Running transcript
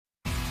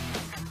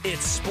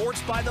It's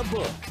Sports by the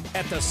Book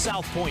at the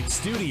South Point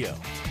Studio.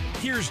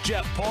 Here's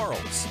Jeff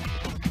Parles.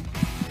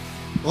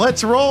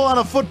 Let's roll on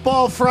a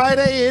football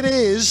Friday. It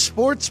is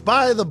Sports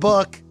by the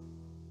Book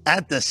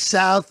at the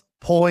South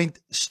Point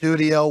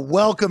Studio.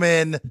 Welcome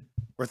in.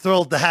 We're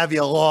thrilled to have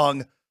you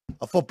along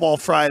a football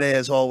Friday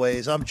as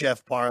always. I'm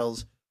Jeff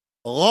Parles.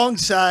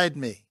 Alongside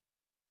me,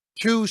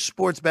 two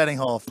sports betting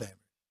Hall of Famers,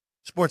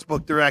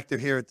 sportsbook director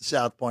here at the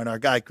South Point, our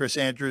guy Chris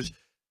Andrews,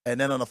 and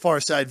then on the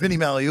far side, Vinny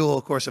Magliulo,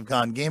 of course, of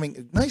Gone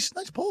Gaming. Nice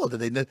poll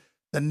today.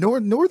 The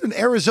northern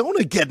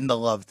Arizona getting the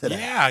love today.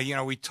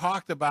 Yeah, we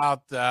talked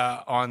about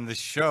on the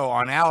show,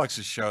 on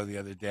Alex's show the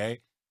other day,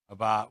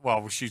 about,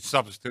 well, she's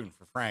substituting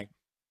for Frank,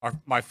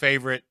 my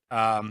favorite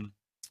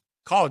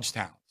college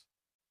towns.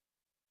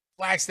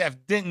 Flagstaff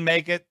didn't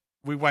make it.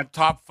 We went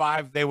top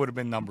 5. They would have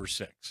been number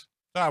 6.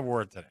 So I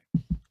wore it today.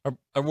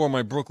 I wore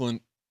my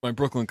Brooklyn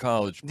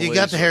college blazer. You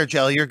got the hair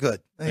gel. You're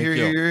good.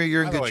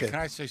 You're in By the good way, shape. can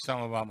I say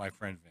something about my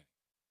friend Vinny?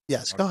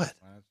 Yes, go ahead.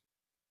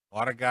 A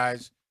lot of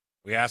guys,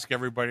 we ask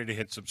everybody to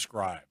hit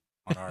subscribe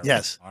on our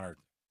Yes. on our.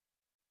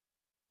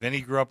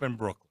 Vinny grew up in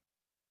Brooklyn.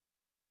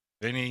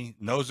 Vinny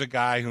knows a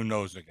guy who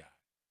knows a guy.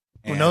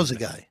 Who knows a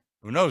guy?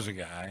 Who knows a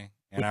guy.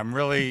 And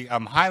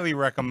I'm highly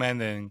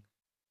recommending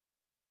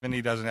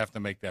Vinny doesn't have to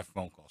make that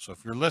phone call. So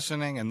if you're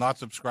listening and not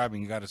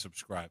subscribing, you got to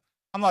subscribe.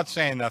 I'm not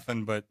saying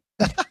nothing, but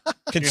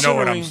you know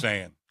what I'm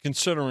saying.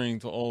 Considering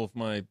to all of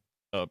my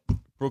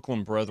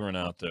Brooklyn brethren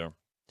out there,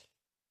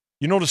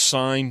 you know the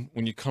sign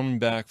when you're coming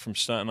back from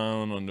Staten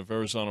Island on the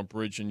Verrazano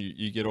Bridge and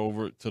you get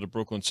over to the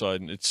Brooklyn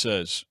side, and it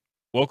says,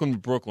 "Welcome to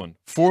Brooklyn,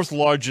 4th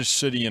largest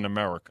city in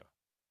America."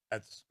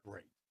 That's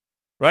great.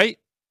 Right?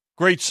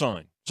 Great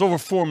sign. There's over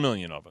 4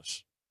 million of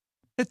us.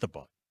 Hit the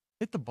button.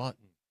 Hit the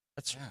button.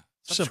 That's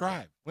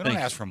Subscribe. We don't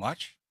ask for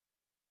much.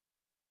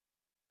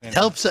 It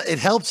helps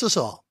us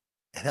all.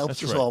 It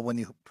helps us all when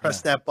you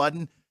press that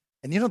button.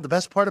 And you know what the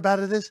best part about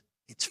it is?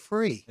 It's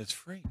free. It's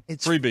free.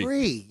 It's Freebie.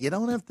 free. You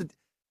don't have to.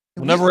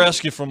 We'll never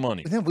ask you for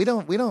money. We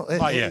don't.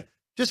 Not yet.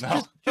 Just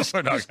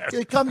We're not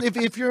gonna- come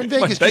if you're in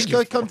Vegas.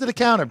 Just come to the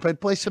counter,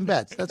 play some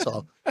bets. That's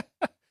all.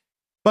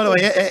 By the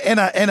way,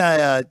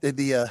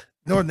 the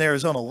Northern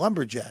Arizona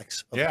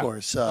Lumberjacks, of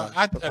course,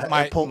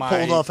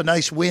 pulled off a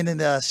nice win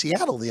in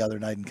Seattle the other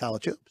night in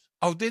college hoops.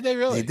 Oh, did they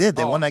really? They did.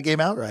 They won that game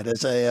outright.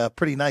 It's a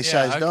pretty nice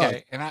sized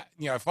dog. And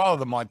I follow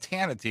the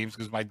Montana teams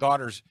because my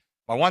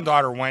one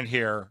daughter went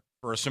here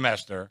for a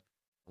semester,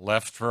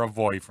 left for a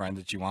boyfriend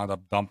that she wound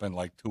up dumping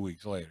like 2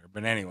 weeks later.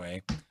 But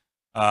anyway,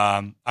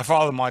 I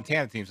follow the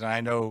Montana teams, and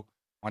I know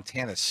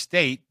Montana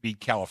State beat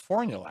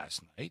California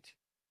last night.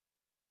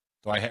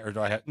 Do I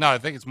have? No, I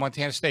think it's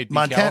Montana State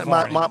beat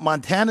California.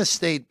 Montana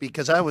State,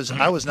 because I was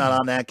not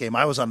on that game.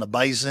 I was on the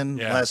Bison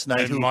last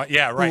night. Who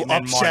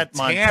upset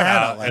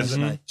Montana last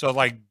night. So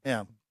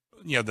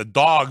the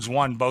Dogs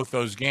won both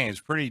those games.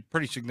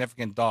 Pretty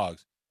significant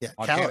dogs. Yeah,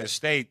 Montana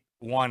State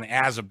won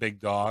as a big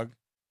dog,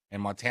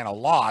 and Montana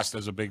lost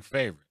as a big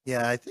favorite.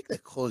 Yeah, I think they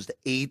closed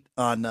 8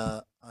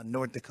 on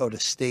North Dakota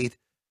State.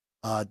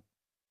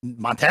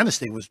 Montana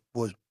State was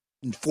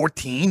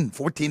 14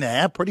 and a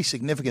half. Pretty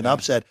significant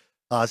upset.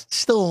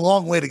 Still a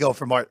long way to go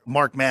for Mark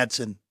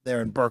Madsen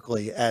there in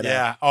Berkeley.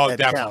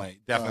 Definitely.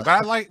 But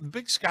I like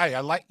Big Sky. I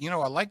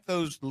like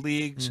those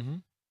leagues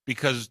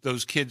because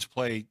those kids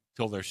play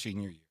till their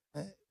senior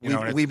year.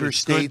 Weber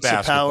State's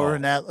a power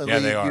in that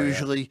league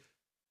usually.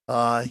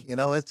 The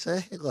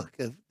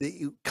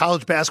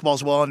college basketball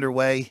is well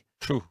underway.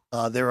 True.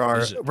 There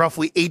are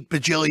roughly 8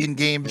 bajillion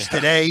games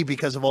today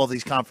because of all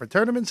these conference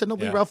tournaments, and there'll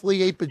be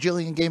roughly 8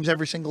 bajillion games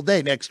every single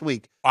day next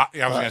week. I was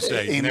going to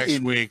say, next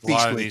week, a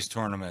lot of these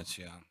tournaments,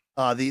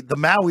 the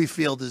Maui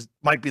field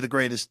might be the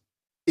greatest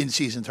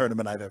in-season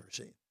tournament I've ever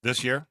seen.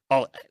 This year?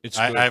 Oh,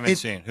 I haven't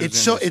seen.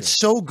 It's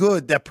so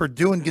good that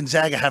Purdue and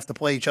Gonzaga have to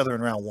play each other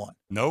in round 1.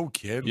 No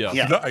kid.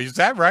 Yeah. No, is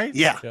that right?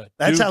 Yeah.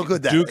 That's how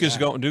good that Duke is.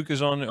 Duke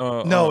is on.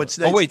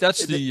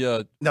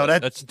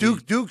 That's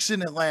Duke. Duke's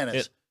in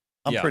Atlantis.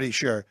 I'm pretty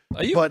sure.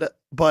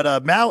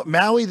 But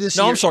Maui this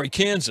year. No, I'm sorry,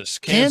 Kansas.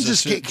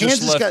 Kansas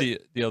just left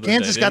the other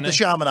Kansas day, got the they?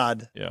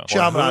 Chaminade. Yeah.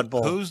 Chaminade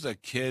Bowl. Who's the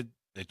kid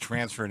that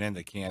transferred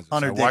into Kansas?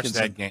 Hunter I watched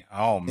Dickinson. that game.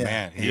 Oh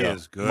man, he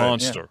is good.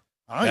 Monster.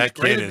 Oh, That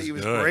kid is he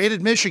was good. great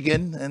at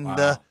Michigan, and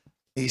Wow.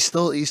 he's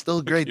still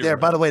great there.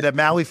 Right. By the way, that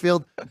Maui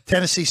field,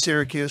 Tennessee,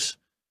 Syracuse,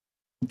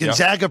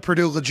 Gonzaga,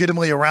 Purdue,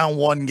 legitimately a round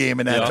 1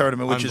 game in that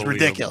tournament, which is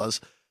ridiculous.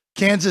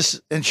 Kansas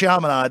and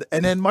Chaminade,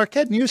 and then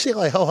Marquette and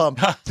UCLA. Ho hum.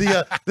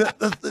 The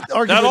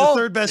arguably the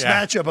third best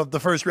matchup of the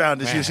first round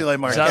is UCLA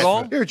Marquette. Is that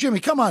all? Here, Jimmy,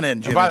 come on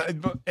in, Jimmy.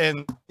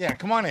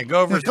 Come on in.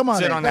 Go over. Come on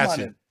sit in. on Come that on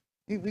seat. in.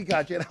 We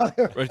got you.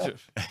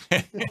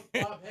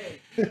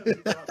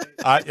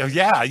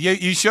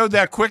 You showed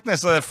that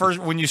quickness of the first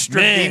when you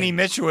stripped Deanie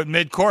Mitchell at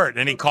midcourt,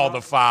 and he called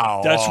a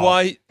foul. That's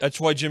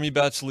why Jimmy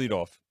bats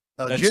leadoff.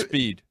 That's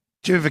speed.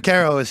 Jimmy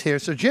Vaccaro is here.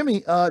 So,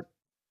 Jimmy, I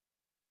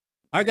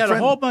got a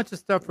whole bunch of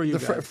stuff for you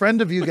guys. A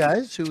friend of you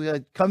guys who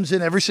comes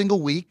in every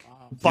single week.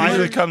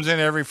 Usually comes in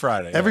every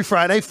Friday. Every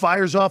Friday,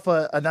 fires off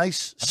a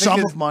nice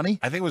sum of money.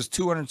 I think it was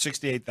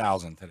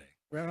 $268,000 today.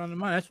 Right on the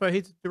money. That's why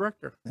he's the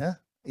director. Yeah.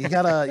 You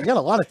got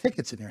a lot of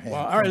tickets in your hand.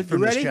 Well, all right, from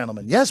you this ready?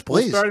 gentleman. Yes,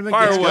 We'll please. start him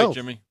Fire again. away,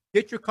 Jimmy.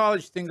 Get your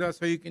college things out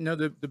so you can know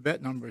the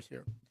bet numbers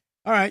here.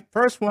 All right,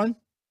 first one.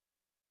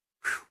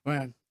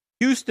 Man,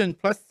 Houston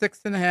plus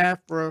 6.5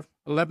 for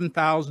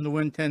 11,000 to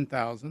win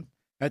 10,000.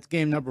 That's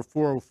game number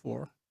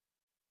 404.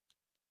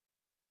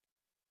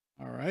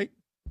 All right.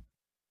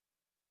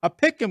 A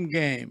pick'em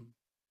game.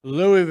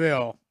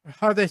 Louisville.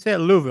 How do they say it?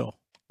 Louisville.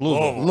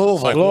 Louisville.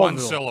 It's like Louisville. one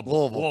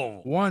syllable.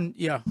 Louisville. One,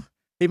 yeah.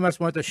 He must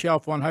went to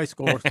Shelf One High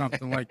School or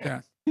something like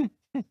that. All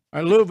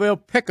right, Louisville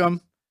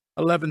pick'em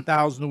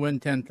 11,000 to win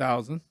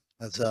 10,000.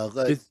 That's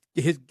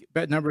His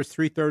bet number is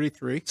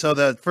 333. so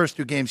the first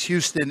two games,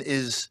 Houston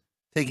is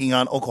taking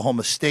on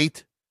Oklahoma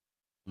State.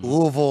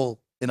 Louisville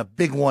in a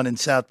big one in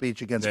South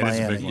Beach against That is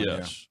a Miami. big one.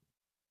 Yes.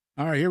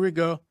 All right, here we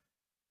go.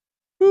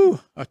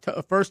 Whew,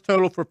 a first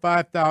total for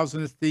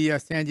 5,000 is the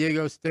San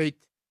Diego State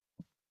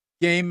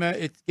game.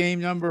 It's game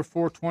number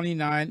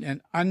 429 and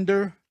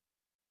under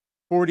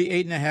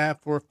 48.5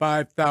 for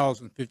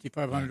 5,000.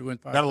 5,500 to win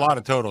 5,000. Got a lot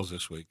of totals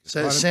this week.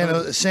 So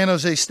San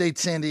Jose State,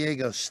 San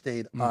Diego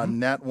State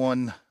on that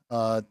one.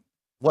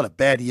 What a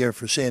bad year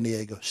for San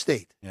Diego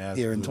State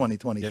here in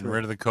 2023. Getting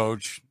rid of the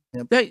coach.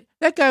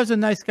 That guy was a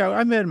nice guy.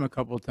 I met him a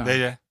couple of times. Did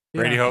you?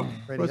 Brady Hope?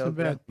 Brady Wasn't Hope,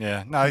 bad.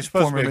 Yeah. No, he's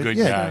supposed to be a good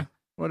guy.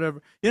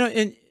 Whatever. You know,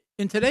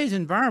 in today's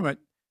environment,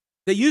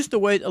 they used to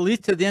wait at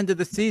least to the end of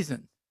the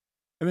season.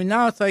 I mean,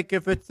 now it's like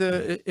if it's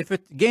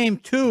game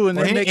 2 and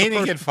Well, they he make a didn't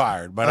first, get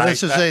fired, but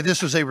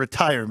this was a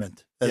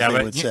retirement, as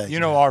they would say. you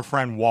know our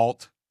friend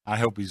Walt. I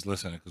hope he's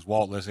listening because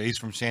Walt listens. He's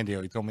from San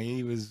Diego. He told me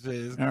he was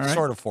right.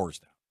 sort of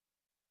forced out.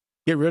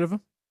 get rid of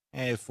him.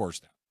 He's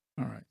forced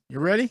out. All right, you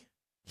ready,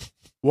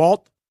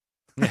 Walt?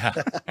 Yeah.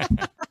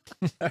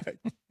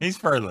 He's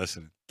probably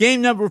listening.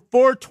 Game number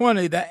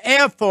 420, the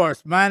Air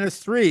Force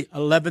 -3,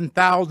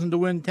 11,000 to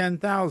win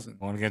 10,000.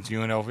 Going against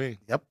UNLV.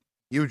 Yep,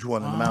 huge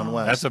one in the Mountain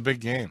West. That's a big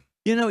game.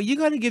 You know, you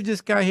got to give this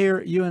guy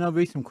here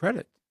UNLV some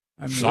credit.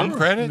 I mean, Some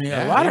credit? I mean,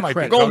 Yeah, a lot he of might be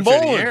credit. Going coach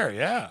of the bowling. year,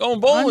 yeah. Going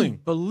bowling.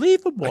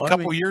 Unbelievable. A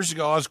couple years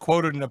ago, I was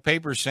quoted in the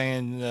paper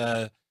saying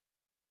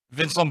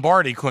Vince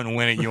Lombardi couldn't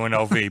win at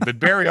UNLV, but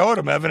Barry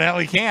Odom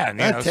evidently can.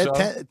 You know, so.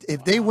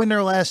 If they win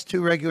their last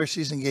 2 regular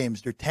season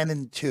games, they're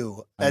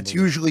 10-2. That's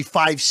usually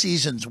 5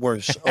 seasons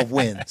worth of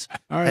wins.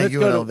 All right, at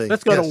UNLV.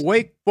 let's go Yes. to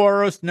Wake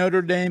Forest,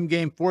 Notre Dame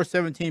game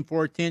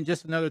 417-14.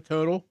 Just another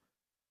total.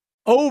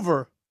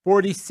 Over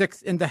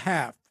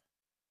 46.5.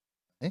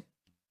 Okay.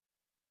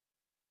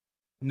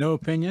 No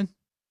opinion?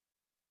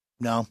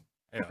 No.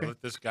 Yeah,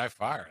 let this guy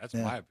fire. That's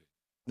my opinion.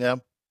 Yeah.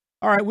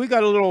 All right, we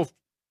got a little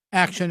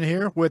action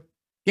here with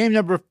game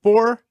number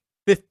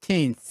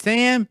 415,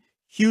 Sam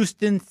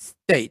Houston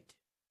State.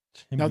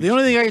 Now, the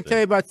only thing I can tell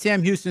you about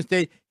Sam Houston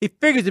State, he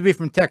figures to be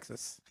from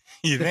Texas.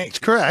 You think? It's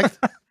correct.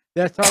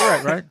 That's all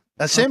right,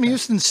 right? Sam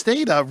Houston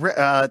State,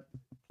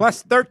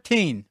 Plus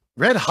 13.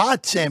 red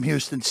hot Sam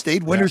Houston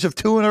State, winners of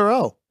 2 in a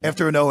row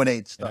after an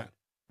 0-8 start.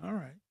 All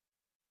right.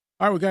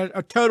 All right, we got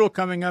a total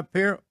coming up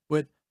here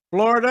with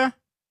Florida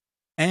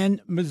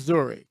and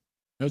Missouri.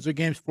 Those are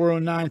games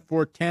 409,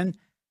 410.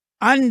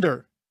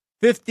 Under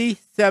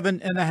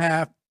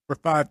 57.5 for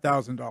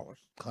 $5,000.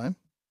 Okay.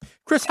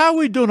 Chris, how are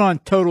we doing on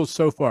totals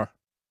so far?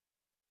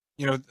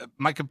 You know,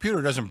 my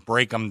computer doesn't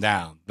break them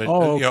down, but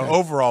Oh, you know, okay.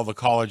 overall, the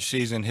college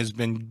season has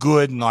been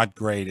good, not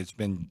great. It's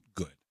been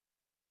good.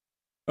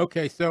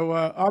 Okay, so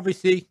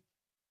obviously,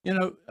 you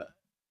know,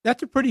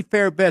 that's a pretty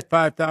fair bet,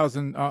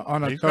 5,000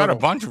 on a You've total. got a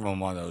bunch of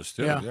them on those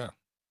too. Yeah. Yeah.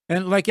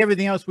 And like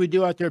everything else we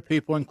do out there,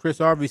 people, and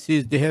Chris obviously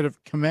is the head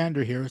of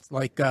commander here. It's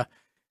like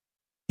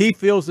he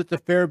feels it's a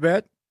fair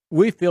bet.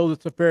 We feel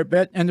it's a fair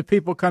bet. And the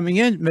people coming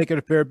in make it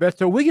a fair bet.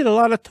 So we get a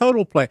lot of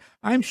total play.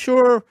 I'm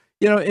sure,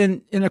 you know,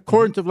 in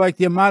accordance of like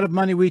the amount of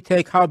money we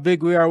take, how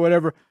big we are,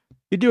 whatever,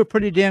 you do a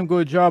pretty damn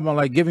good job on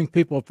like giving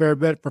people a fair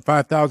bet for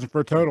 5,000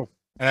 for a total.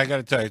 And I got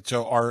to tell you,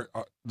 so our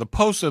the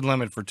posted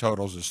limit for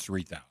totals is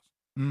 3,000.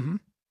 Mm-hmm.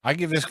 I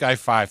give this guy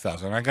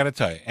 5,000. I got to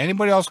tell you,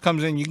 anybody else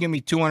comes in, you give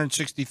me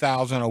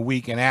 260,000 a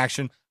week in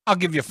action, I'll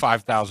give you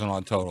 5,000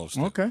 on totals.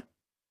 too. Okay.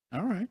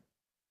 All right.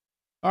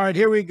 All right,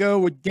 here we go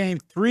with game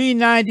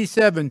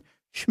 397.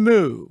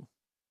 Shmoo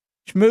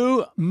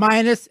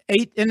minus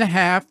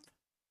 8.5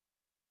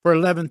 for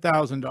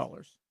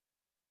 $11,000.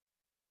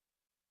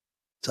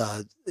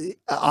 It's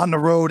on the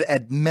road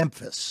at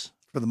Memphis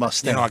for the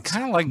Mustangs. You know, I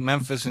kind of like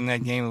Memphis in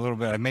that game a little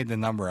bit. I made the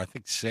number, I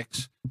think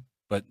 6,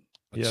 but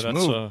Yeah,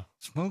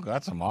 Smoog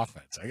got some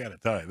offense. I got to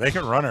tell you, they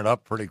can run it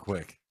up pretty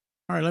quick.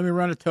 All right, let me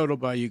run a total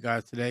by you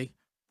guys today.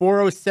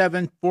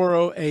 407,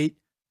 408,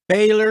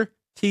 Baylor,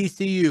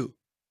 TCU.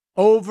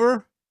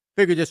 Over,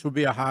 figure this will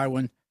be a high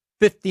one,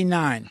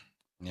 59.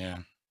 Yeah.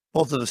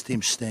 Both of those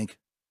teams stink.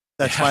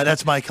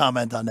 That's my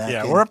comment on that.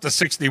 Yeah, game. we're up to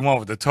 61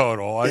 with the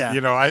total. Yeah.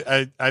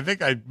 I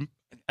think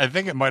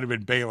it might have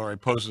been Baylor I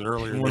posted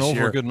earlier went this over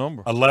year. a good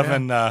number.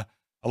 11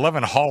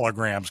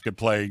 holograms could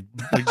play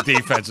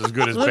defense as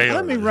good as Baylor.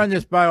 Let me run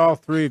this by all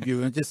three of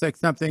you, and just like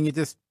something, you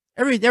just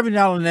every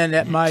now and then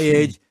at my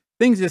age,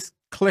 things just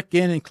click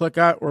in and click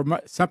out, or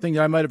something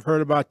that I might have heard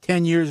about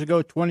 10 years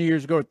ago, 20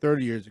 years ago, or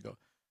 30 years ago.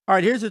 All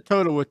right, here's the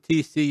total with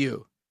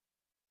TCU.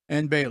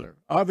 and Baylor.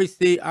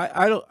 Obviously,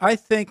 I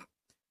think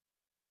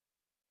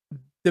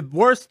the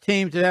worst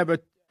teams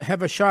that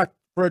have a shot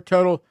for a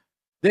total,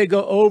 they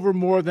go over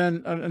more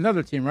than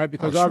another team, right?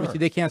 Because obviously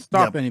they can't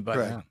stop anybody.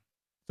 Right.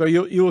 So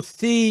you'll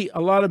see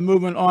a lot of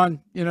movement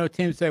on,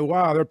 teams say,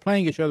 wow, they're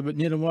playing each other, but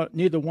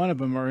neither one of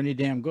them are any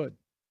damn good.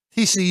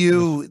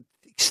 TCU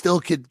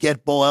still could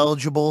get bowl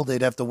eligible.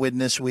 They'd have to win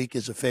this week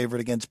as a favorite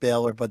against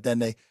Baylor, but then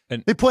they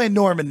play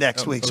Norman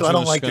next week, so I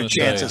don't like their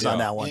chances on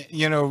that one.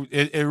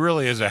 It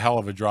really is a hell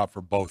of a drop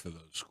for both of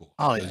those schools.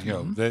 Oh,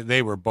 yeah.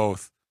 They were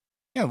both.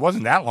 It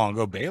wasn't that long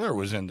ago. Baylor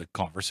was in the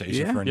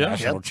conversation for a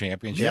national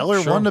championship.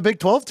 Baylor won the Big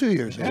 12 2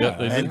 years ago.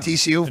 And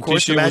TCU, of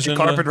course, the magic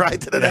carpet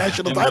ride to the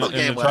national title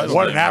game last.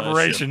 What an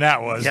aberration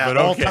that was. Yeah, but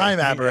all-time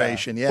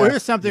aberration, Well,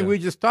 here's something we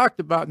just talked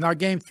about. Now,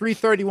 game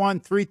 331,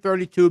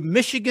 332,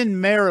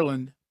 Michigan,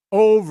 Maryland,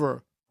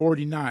 over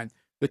 49.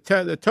 The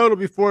total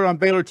before on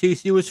Baylor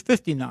TCU was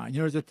 59.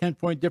 There's a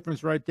 10-point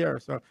difference right there.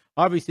 So,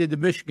 obviously, the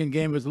Michigan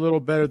game was a little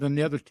better than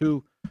the other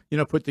two,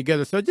 put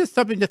together. So, just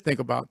something to think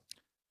about.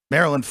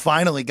 Maryland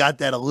finally got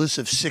that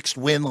elusive sixth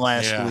win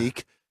last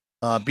week,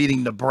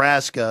 beating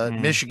Nebraska.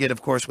 Michigan,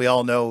 of course, we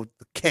all know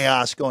the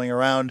chaos going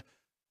around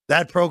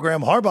that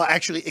program. Harbaugh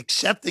actually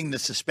accepting the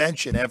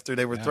suspension after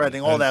they were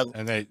threatening all that.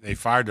 And they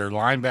fired their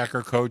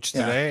linebacker coach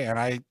today, and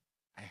I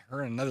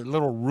heard another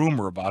little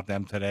rumor about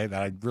them today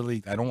that I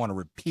don't want to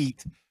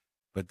repeat,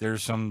 but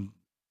there's some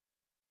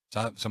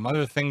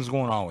other things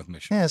going on with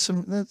Michigan. Yeah,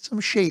 some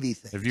shady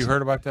things. Have you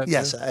heard about that?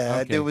 Yes,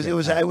 it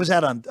was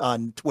out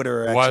on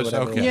Twitter. It was?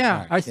 Whatever. Okay.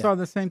 Yeah, I saw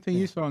the same thing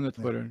you saw on the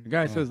Twitter. The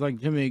guy says, like,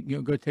 Jimmy,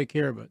 go take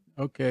care of it.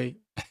 Okay,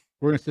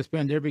 we're going to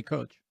suspend every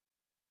coach.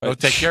 Go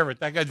take care of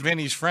it. That guy's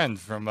Vinny's friend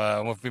from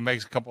if he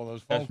makes a couple of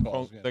those phone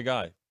calls. The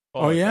guy.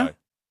 Oh, yeah? Guy.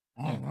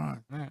 All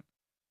right.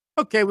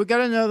 Okay, we got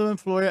another one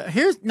for you.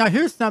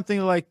 Here's something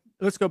like,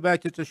 let's go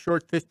back just a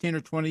short 15 or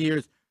 20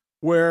 years,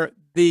 where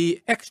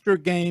the extra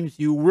games,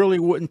 you really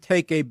wouldn't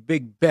take a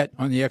big bet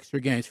on the extra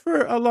games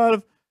for a lot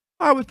of,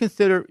 I would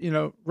consider,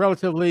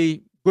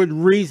 relatively good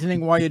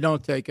reasoning why you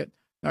don't take it.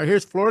 Now,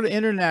 here's Florida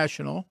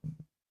International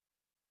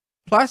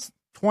plus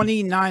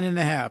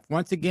 29.5.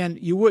 Once again,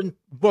 you wouldn't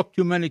book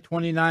too many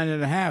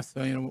 29.5.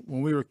 So,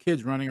 when we were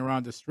kids running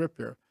around the strip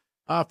here,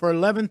 for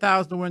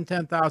 11,000 to win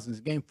 10,000, it's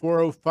game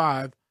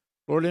 405.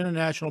 Florida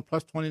International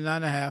plus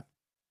 29.5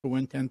 to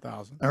win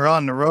 10,000. They're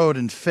on the road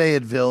in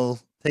Fayetteville,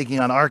 taking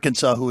on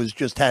Arkansas, who has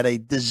just had a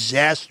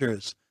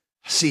disastrous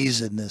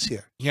season this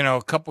year.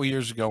 A couple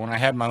years ago when I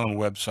had my own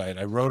website,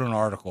 I wrote an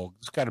article.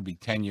 It's got to be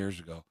 10 years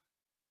ago.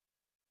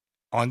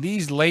 On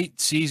these late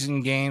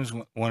season games,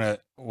 when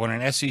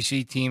an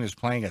SEC team is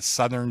playing a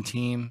Southern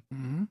team,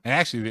 and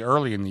actually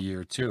early in the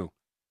year too,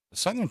 the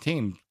Southern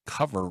team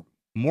cover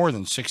more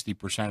than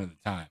 60% of the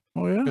time.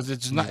 Oh yeah, because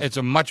it's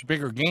a much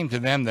bigger game to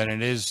them than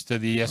it is to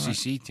the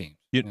SEC team.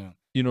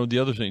 The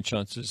other thing,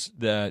 Chance, is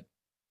that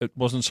it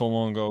wasn't so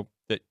long ago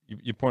that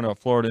you point out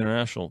Florida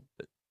International.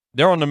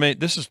 They're on the main.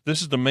 This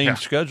is the main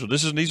schedule.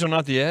 These are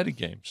not the added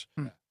games.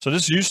 So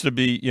this used to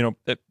be,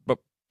 but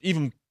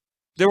even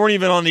they weren't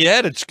even on the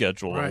added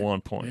schedule at one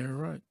point. Yeah,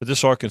 right. But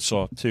this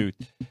Arkansas too,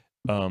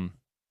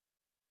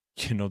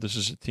 this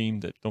is a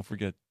team that, don't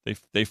forget,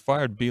 they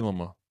fired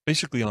Bielema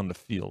basically on the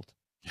field.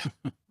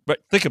 But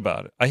think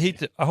about it.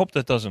 I hope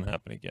that doesn't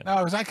happen again. No,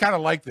 because I kind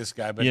of like this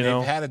guy, but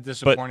they've had a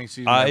disappointing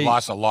season. They've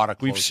lost a lot of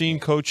close We've seen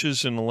games.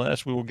 Coaches in the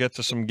last. We will get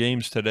to some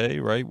games today,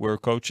 right? Where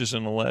coaches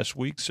in the last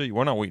week. So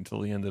we're not waiting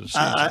until the end of the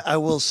season. I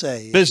will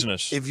say,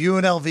 business. If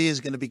UNLV is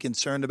going to be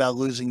concerned about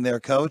losing their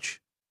coach,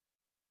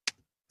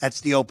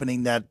 that's the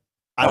opening that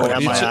I would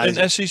have my eyes.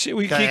 An SEC.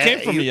 He came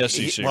from the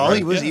SEC. Well,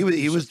 right?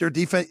 he was their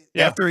defense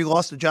after he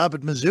lost the job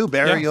at Mizzou.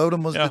 Barry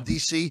Odom was the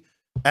DC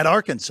at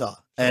Arkansas.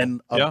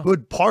 And a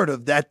good part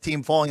of that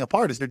team falling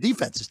apart is their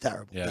defense is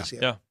terrible this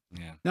year.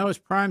 Yeah. Now is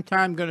prime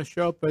time going to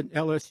show up at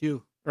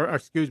LSU or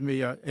excuse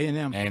me,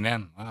 A&M?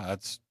 A&M. Wow,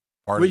 that's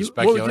part of the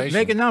speculation. What would you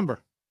make a number?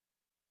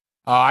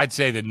 I'd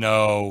say the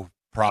no,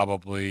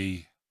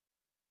 probably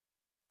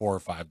 $4 or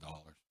 $5.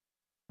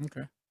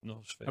 Okay.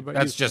 No,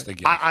 that's just a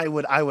guess. I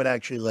would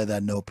actually lay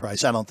that no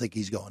price. I don't think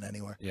he's going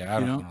anywhere. Yeah, I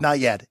don't know. Not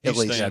yet. At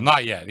least. Yeah,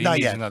 not yet. He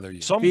needs another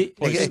year. Some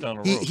place down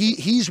the road.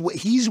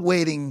 He's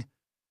waiting.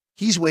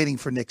 He's waiting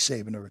for Nick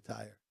Saban to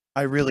retire.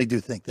 I really do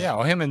think that. Yeah,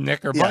 well, him and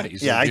Nick are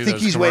buddies. Yeah, I think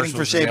he's waiting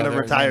for Saban to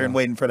retire and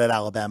waiting for that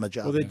Alabama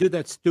job. Well, they do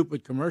that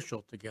stupid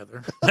commercial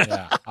together.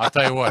 Yeah, I'll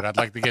tell you what. I'd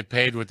like to get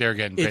paid what they're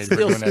getting paid It's for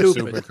still doing that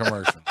stupid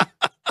commercial.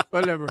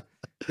 Whatever.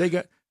 They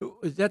got.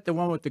 Is that the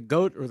one with the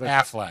goat or the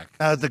Affleck?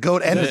 The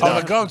goat and the duck. Oh,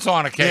 the goat's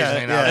on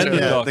occasionally now.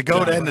 Too. The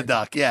goat and the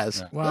duck.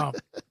 Yes. Yeah. Wow.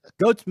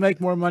 Goats make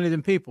more money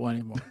than people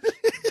anymore.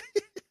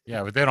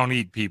 Yeah, but they don't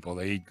eat people.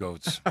 They eat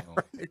goats. So.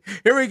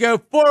 Here we go.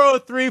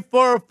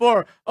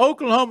 403-404.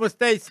 Oklahoma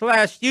State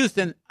 /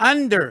 Houston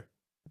under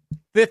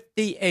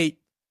 58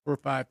 for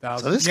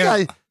 5,000.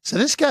 So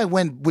this guy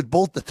went with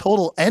both the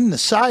total and the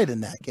side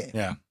in that game.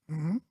 Yeah.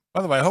 Mm-hmm.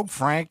 By the way, I hope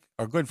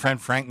our good friend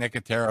Frank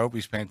Nicotero, I hope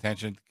he's paying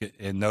attention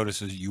and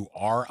notices you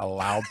are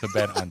allowed to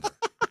bet under.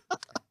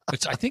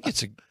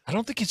 I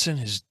don't think it's in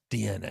his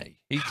DNA.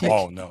 He can't,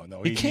 Oh no,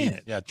 he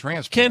can't. Yeah,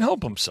 transplant. Can't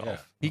help himself. Yeah.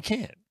 He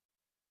can't.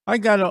 I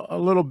got a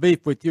little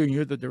beef with you, and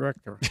you're the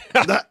director.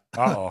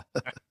 Oh,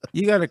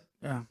 You got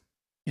to,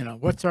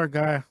 what's our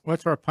guy?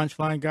 What's our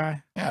punchline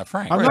guy? yeah,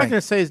 Frank. I'm not Frank.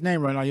 going to say his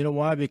name right now. You know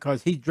why?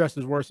 Because he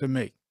dresses worse than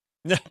me.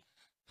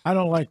 I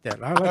don't like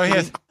that. I Oh,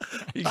 like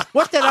yeah.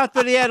 what's that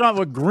outfit he had on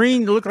with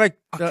green? Looked like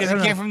Because I he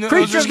don't came know, from New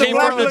Creature those of are the New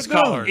Black Orleans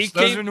Lagoon. colors.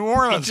 Those are New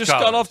Orleans He just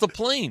colors. got off the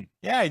plane.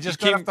 Yeah, he just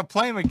He got came- off the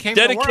plane and came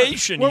to work.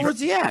 Dedication. Where was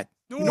he at?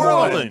 New New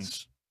Orleans.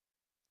 Orleans.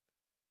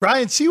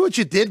 Brian, see what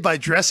you did by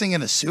dressing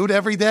in a suit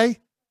every day?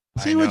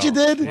 See what you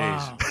know. did? Jeez.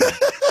 Wow.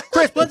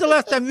 Chris, when's the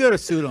last time you had a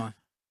suit on?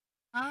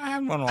 I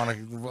had one on a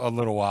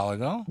little while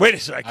ago. Wait a I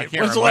second.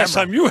 can't When's the last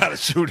remember. time you had a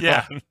suit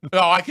Yeah. on? No,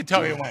 I can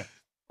tell you when.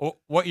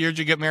 What year did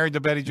you get married to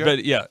Betty Jo?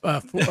 But yeah.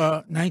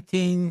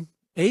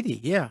 1980.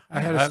 Yeah,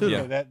 I had a suit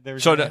on.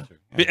 There's So the that, answer.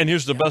 Yeah. and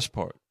here's the best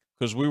part,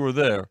 because we were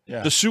there.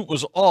 Yeah. The suit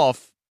was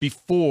off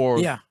before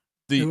Yeah,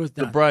 it was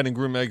the done. bride and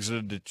groom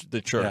exited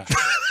the church. Yeah.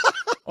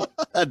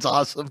 That's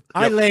awesome.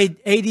 I laid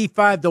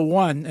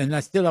 85-1, and I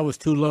was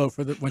too low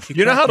for the when she.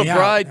 You know how cut the me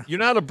bride? out. You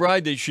know how the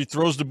bride? She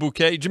throws the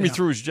bouquet. Jimmy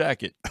threw his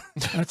jacket.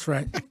 That's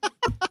right.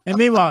 And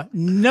meanwhile,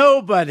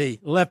 nobody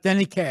left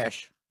any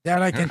cash.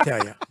 That I can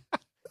tell you.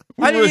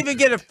 I didn't even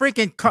get a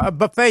freaking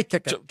buffet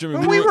ticket. Jimmy,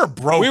 Well, we were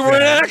broke. We were in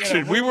then.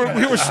 action. We were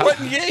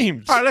sweating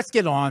games. All right, let's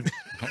get on.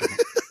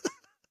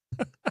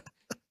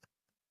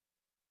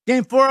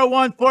 Game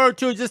 401,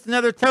 402, just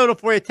another total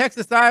for you.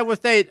 Texas, Iowa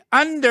State,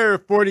 under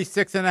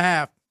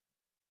 46.5.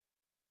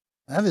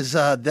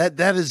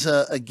 That is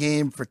a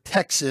game for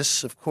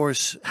Texas, of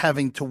course,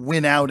 having to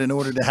win out in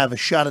order to have a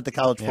shot at the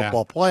college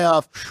football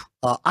playoff.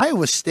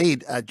 Iowa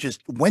State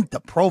just went to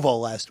Provo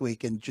last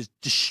week and just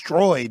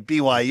destroyed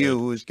BYU,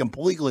 who is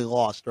completely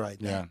lost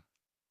right now. Yeah.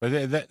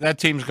 But that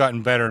team's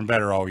gotten better and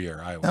better all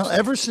year. Now,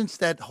 ever since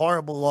that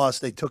horrible loss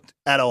they took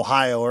at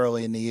Ohio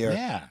early in the year,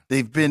 Yeah.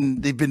 they've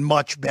been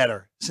much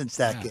better since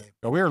that game.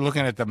 So we were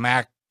looking at the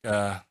MAC.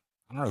 I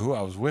don't know who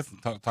I was with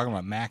talking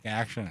about MAC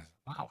action.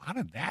 Wow, how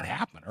did that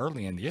happen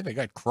early in the year? They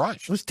got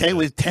crushed. It was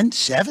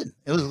 10-7.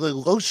 It was a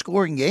low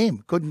scoring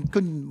game.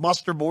 Couldn't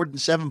muster more than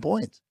 7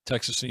 points.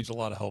 Texas needs a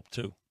lot of help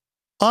too,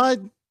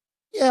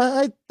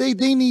 They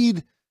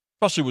need.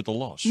 especially with the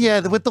loss.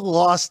 Yeah, with the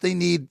loss, they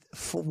need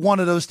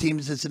one of those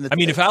teams that's in the. I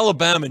mean, if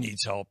Alabama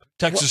needs help,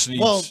 Texas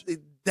needs. Well,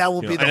 that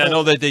will be the. And I know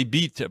whole, that they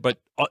beat it, but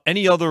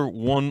any other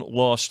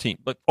one-loss team,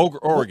 but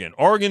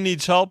Oregon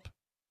needs help,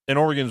 and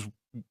Oregon's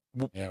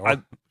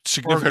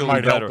significantly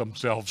might help better,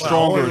 themselves.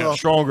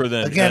 stronger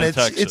than again.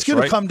 Texas. It's going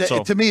to right? come down.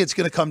 So, To me, it's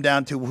going to come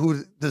down to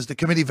who does the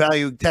committee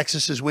value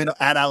Texas's win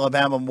at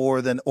Alabama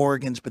more than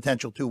Oregon's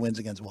potential 2 wins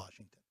against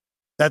Washington.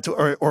 That's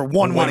or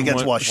one win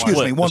against Washington.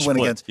 Excuse me, one win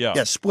against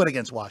split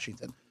against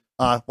Washington.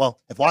 Well,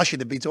 if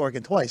Washington beats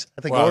Oregon twice,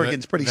 I think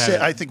Oregon's pretty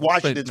safe. I think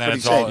Washington's pretty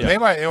safe. They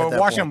might.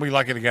 Washington will be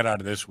lucky to get out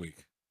of this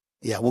week.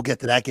 Yeah, we'll get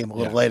to that game a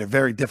little later.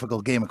 Very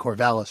difficult game at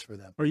Corvallis for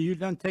them. Are you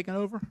done taking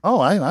over?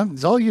 Oh,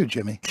 it's all you,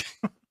 Jimmy.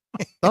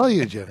 It's all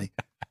you, Jimmy.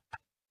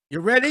 You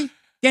ready?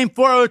 Game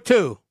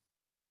 402.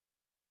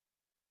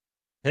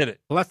 hit it.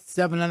 Plus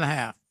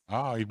 7.5.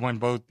 Oh, he won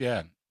both.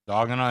 Yeah,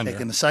 dog and under.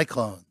 Taking the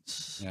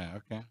Cyclones. Yeah.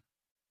 Okay.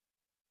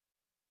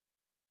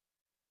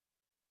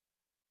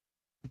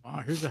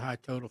 Here's a high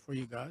total for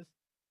you guys.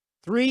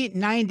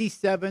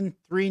 397,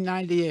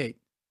 398.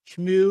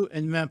 Shmoo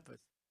and Memphis.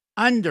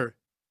 Under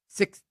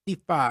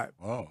 65.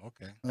 Oh,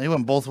 okay. They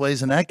went both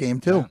ways in that game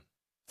too. Yeah.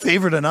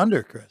 Favorite and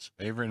under, Chris.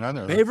 Favorite and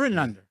under. Favorite and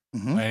under.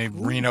 Mm-hmm. Any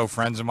Reno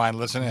friends of mine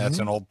listening? That's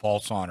an old Paul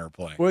Saunders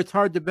play. Well, it's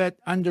hard to bet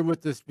under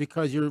with this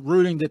because you're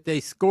rooting that they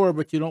score,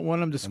 but you don't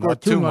want them to score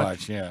Not too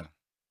much. Yeah.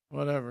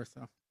 Whatever.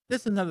 So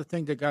this is another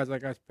thing that guys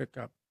like us pick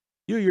up.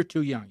 You're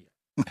too young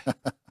yet.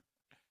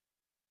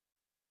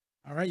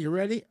 All right, you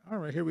ready? All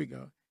right, here we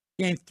go.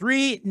 Game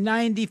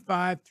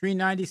 395,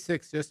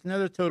 396. Just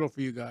another total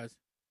for you guys.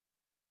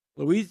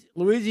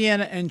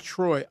 Louisiana and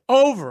Troy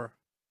over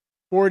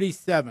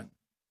 47.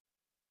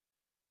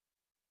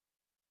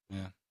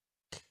 Yeah.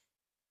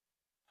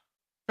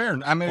 Fair.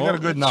 I mean, they got a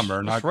good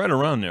number. It's right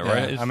around there, Yeah,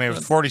 right? I mean, it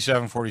was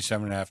 47,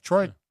 47.5.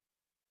 Troy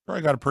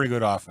got a pretty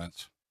good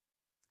offense.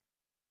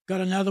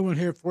 Got another one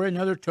here for you,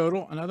 another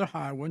total, another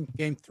high one.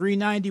 Game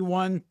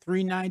 391,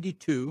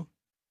 392.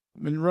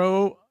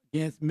 Monroe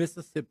against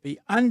Mississippi,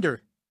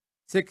 under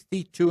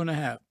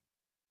 62.5.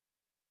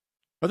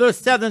 Are those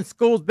Southern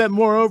schools bet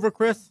more over,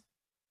 Chris?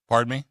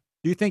 Pardon me?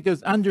 Do you think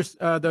those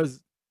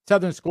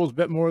Southern schools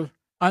bet more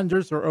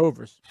unders or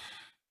overs?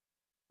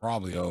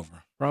 Probably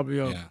over. Probably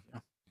over. Yeah.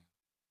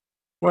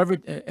 Wherever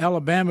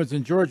Alabama's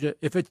and Georgia,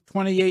 if it's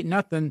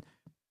 28-0,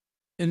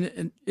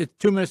 and it's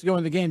 2 minutes to go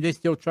in the game, they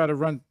still try to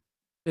run.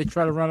 They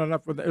try to run it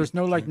up with. There's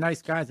no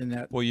nice guys in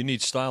that. Well, you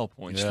need style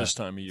points this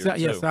time of year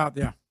too. Yes, out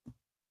there.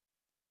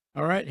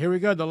 All right, here we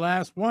go. The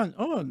last one.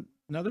 Oh,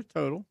 another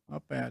total.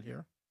 Not bad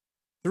here.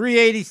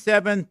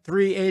 387,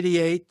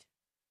 388,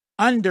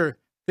 under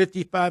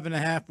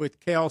 55.5 with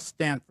Cal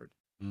Stanford.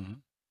 Mm-hmm.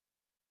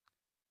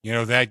 You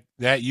know,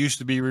 that used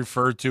to be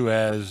referred to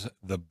as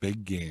the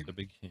big game. The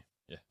big game.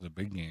 Yeah. The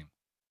big game.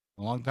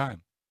 A long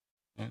time.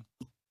 Yeah.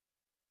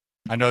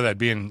 I know that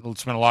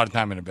spent a lot of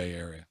time in the Bay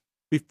Area.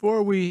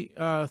 Before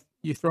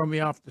you throw me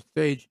off the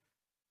stage,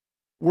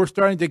 we're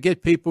starting to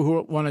get people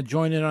who want to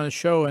join in on the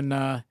show,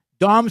 and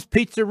Dom's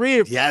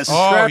Pizzeria, Yes.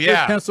 Trafford,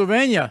 yeah.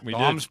 Pennsylvania.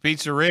 Dom's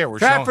Pizzeria. We're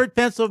Trafford,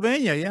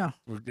 Pennsylvania. Yeah.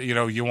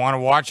 you want to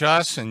watch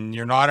us and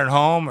you're not at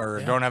home or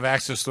Yeah. don't have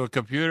access to a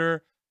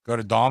computer, go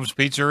to Dom's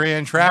Pizzeria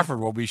in Trafford.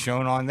 We'll be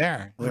shown on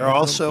there. We're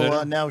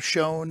also now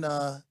shown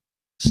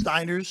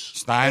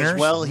Steiner's as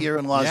well here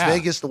in Las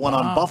Vegas. The one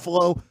on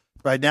Buffalo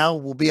right now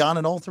will be on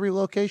in all 3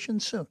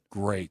 locations soon.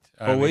 Great.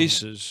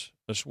 Oasis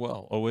as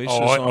well. Oasis.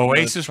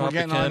 Oasis we're on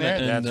getting on there?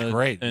 and, That's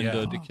great.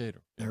 And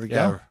Decatur. There we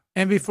go.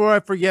 And before I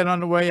forget,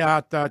 on the way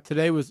out,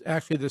 today was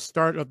actually the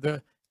start of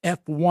the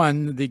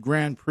F1, the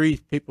Grand Prix.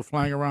 People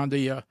flying around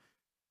the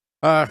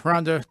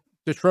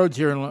roads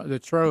here in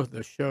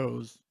the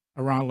shows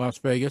around Las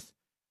Vegas,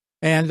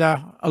 and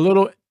a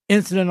little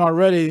incident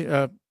already.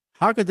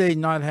 How could they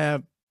not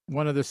have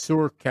one of the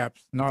sewer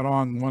caps not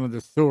on one of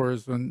the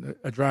sewers when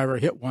a driver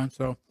hit one?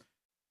 So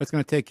that's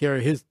going to take care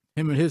of him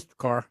and his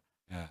car.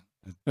 Yeah,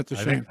 That's a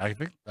shame. I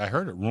think I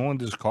heard it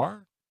ruined his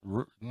car.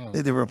 They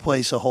had to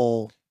replace a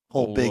whole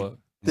big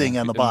thing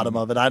on the bottom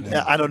of it. I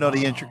don't know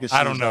the intricacies.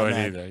 I don't know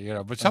it that.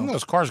 either. But some of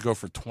those cars go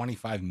for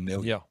 $25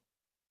 million. Yeah.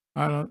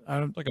 I don't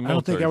Like a think I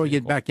would military get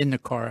vehicle. back in the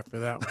car after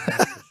that one.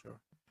 That's for sure.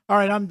 All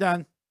right, I'm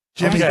done.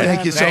 Jimmy, Okay.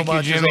 thank you so Thank you,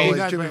 much. As Jimmy.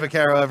 always. Jimmy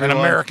Vaccaro, An everyone.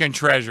 American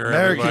treasure.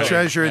 American everybody.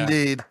 treasure Yeah.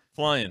 indeed.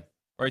 Flying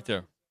right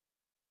there.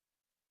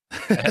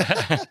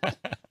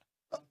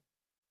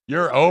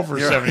 You're over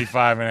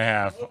 75 and a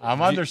half.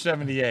 I'm under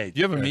 78.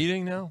 Do you have a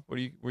meeting now? Where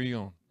are you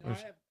going?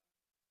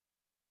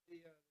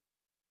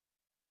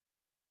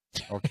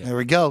 Okay. There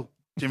we go.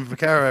 Jimmy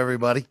Vaccaro,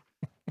 everybody.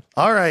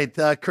 All right,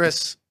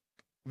 Chris,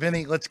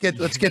 Vinny, let's get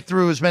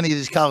through as many of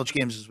these college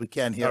games as we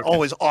can here. Okay.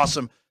 Always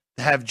awesome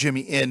to have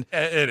Jimmy in.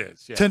 It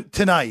is. Yeah.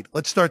 Tonight,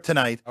 let's start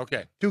tonight.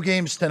 Okay. 2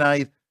 games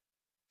tonight.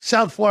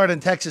 South Florida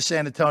and Texas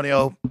San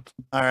Antonio.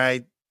 All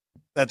right.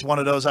 That's one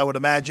of those I would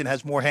imagine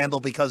has more handle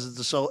because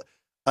it's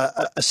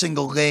a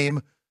single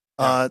game.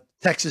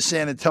 Texas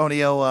San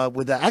Antonio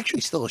with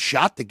actually still a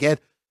shot to get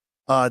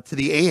to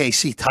the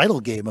AAC title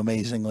game,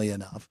 amazingly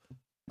enough.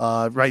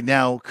 Right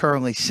now,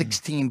 currently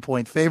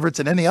 16-point favorites.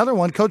 And then the other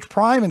one, Coach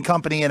Prime and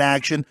company in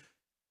action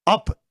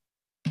up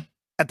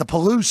at the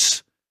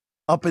Palouse,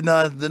 up in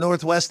the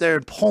Northwest there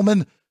in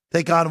Pullman,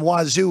 take on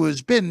Wazoo,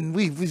 who's been,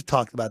 we've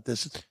talked about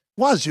this.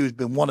 Wazoo has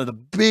been one of the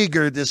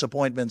bigger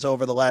disappointments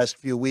over the last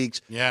few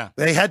weeks. Yeah.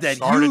 They had that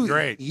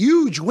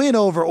huge win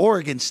over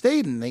Oregon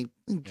State, and they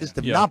just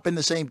have not been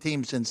the same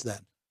team since then.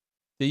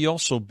 They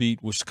also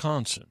beat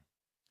Wisconsin.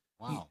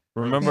 Wow.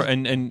 Remember,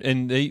 and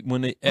they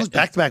when they It was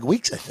back-to-back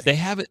weeks, I think. they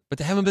haven't, but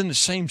they haven't been the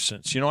same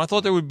since. I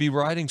thought they would be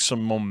riding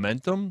some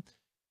momentum.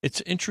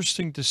 It's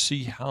interesting to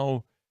see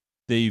how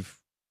they've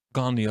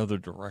gone the other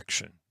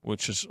direction,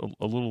 which is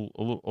a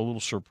little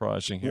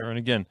surprising here. And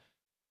again,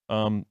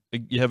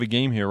 you have a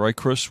game here, right,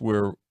 Chris?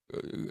 Where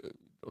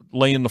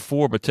laying the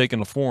 4, but taking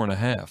the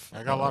 4.5.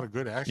 I got a lot of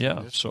good action.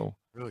 Yeah, so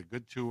really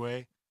good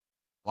two-way.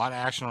 A lot of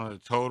action on the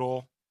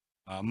total,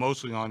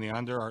 mostly on the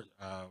under.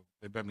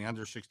 They bet me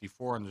under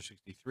 64, under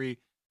 63.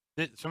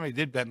 Somebody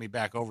did bet me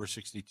back over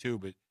 62,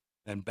 but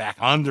then back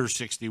under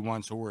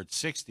 61, so we're at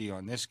 60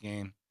 on this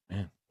game.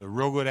 Man. The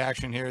real good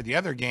action here. The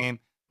other game,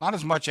 not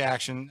as much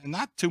action, and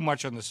not too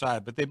much on the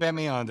side, but they bet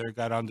me under,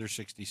 got under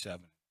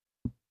 67.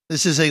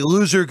 This is a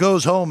loser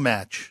goes home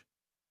match.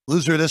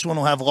 Loser, this one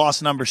will have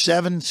loss number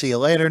 7. See you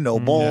later. No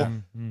bowl.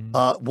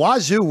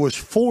 Wazoo was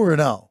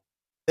 4-0.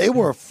 They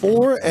were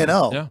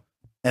 4-0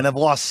 and have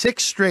lost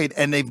 6 straight,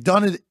 and they've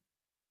done it.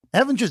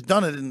 Haven't just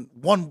done it in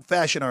one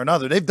fashion or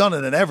another. They've done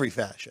it in every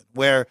fashion,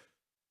 where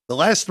the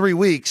last 3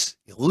 weeks,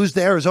 you lose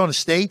to Arizona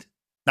State,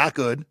 not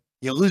good.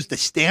 You lose to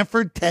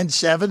Stanford,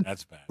 10-7.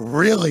 That's bad.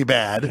 Really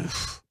bad.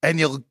 And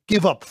you'll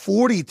give up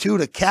 42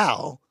 to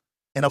Cal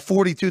and a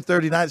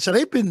 42-39. So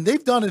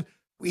they've done it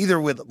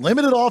either with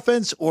limited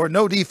offense or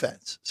no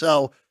defense.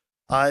 So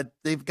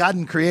they've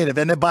gotten creative.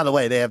 And then, by the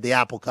way, they have the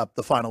Apple Cup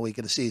the final week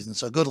of the season.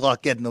 So good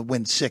luck getting to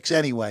win 6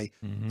 anyway,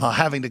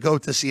 having to go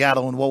to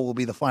Seattle in what will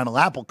be the final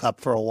Apple Cup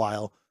for a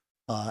while.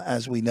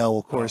 As we know,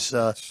 of course,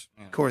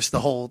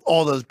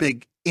 all those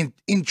big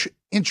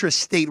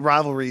intrastate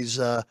rivalries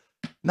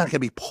not going to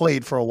be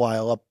played for a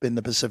while up in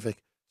the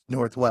Pacific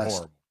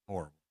Northwest.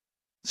 Horrible.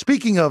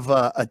 Speaking of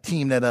a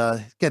team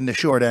that getting the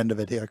short end of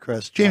it here,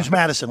 Chris, James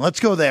Madison. Let's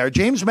go there.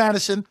 James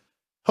Madison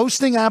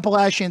hosting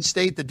Appalachian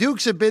State. The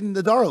Dukes have been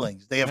the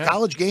darlings. They have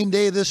college game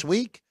day this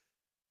week.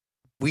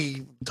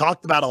 We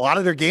talked about a lot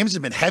of their games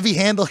have been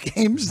heavy-handle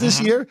games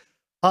this year.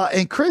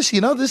 And Chris,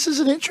 this is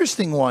an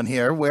interesting one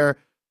here where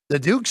the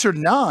Dukes are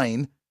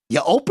 9.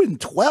 You open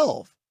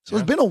 12. So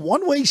it's been a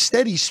one-way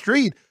steady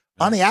street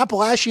on the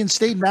Appalachian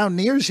State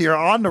Mountaineers here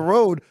on the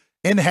road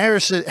in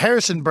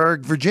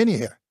Harrisonburg, Virginia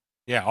here.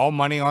 Yeah, all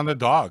money on the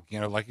dog.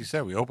 Like you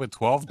said, we opened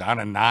 12, down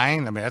to 9. I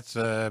mean, that's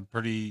a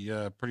pretty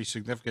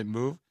significant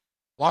move.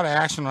 A lot of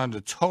action on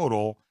the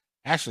total.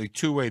 Actually,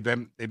 two-way,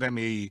 they bet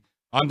me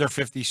under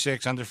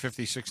 56, under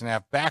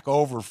 56.5, back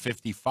over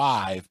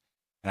 55.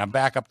 and I'm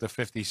back up to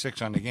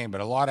 56 on the game,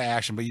 but a lot of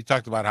action. But you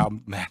talked about how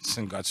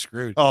Madison got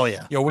screwed. Oh,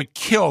 yeah. What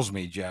kills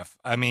me, Jeff,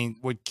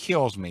 what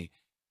kills me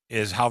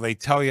is how they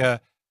tell you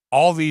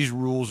all these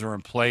rules are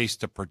in place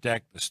to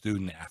protect the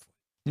student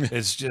athlete.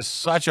 It's just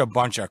such a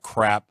bunch of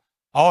crap.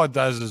 All it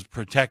does is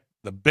protect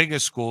the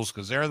biggest schools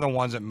because they're the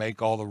ones that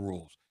make all the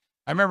rules.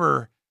 I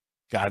remember,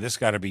 God, this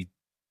got to be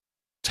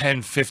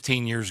 10,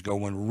 15 years ago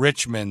when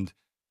Richmond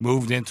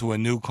moved into a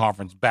new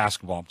conference,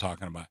 basketball I'm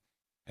talking about.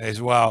 And they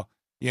said, well,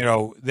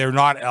 they're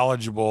not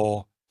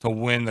eligible to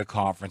win the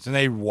conference, and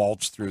they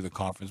waltzed through the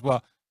conference.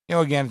 Well,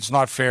 again, it's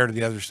not fair to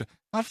the others.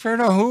 Not fair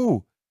to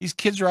who? These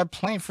kids are out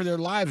playing for their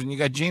lives, and you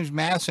got James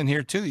Madison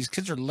here too. These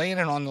kids are laying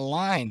it on the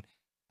line.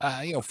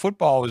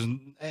 Football is,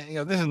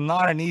 this is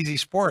not an easy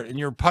sport, and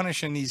you're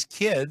punishing these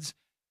kids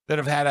that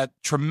have had a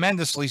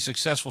tremendously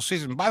successful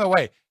season. By the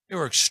way, they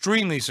were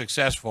extremely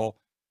successful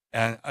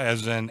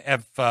as an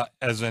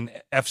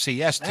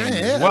FCS team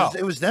as well.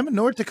 It was them and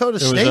North Dakota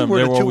State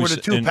were the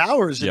two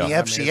powers in the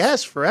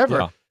FCS forever.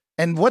 Yeah.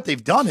 And what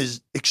they've done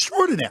is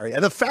extraordinary.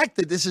 And the fact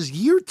that this is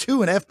year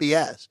 2 in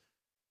FBS,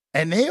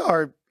 and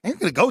they're going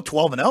to go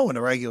 12-0 in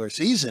the regular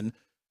season.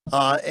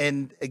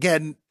 And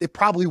again, it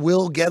probably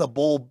will get a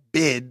bowl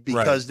bid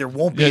because there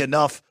won't be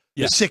enough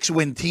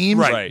 6-win teams.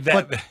 Right.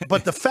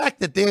 But the fact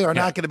that they are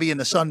not going to be in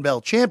the Sun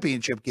Belt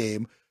Championship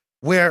game,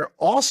 where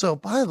also,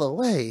 by the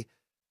way,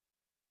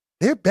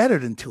 they're better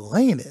than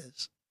Tulane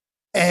is,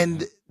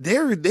 and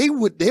they're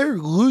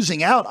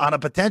losing out on a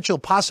potential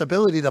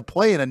possibility to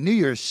play in a New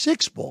Year's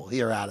Six bowl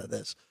here out of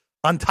this.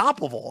 On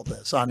top of all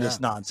this, this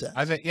nonsense,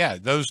 I think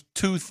those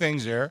two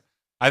things there.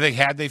 I think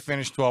had they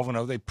finished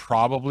 12-0, they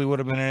probably would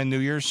have been in a New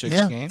Year's Six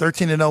game.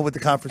 13-0 with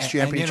the conference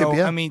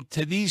championship.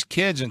 To these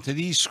kids and to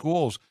these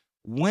schools,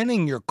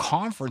 winning your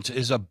conference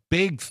is a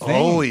big thing.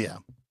 Oh yeah,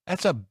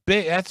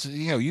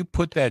 you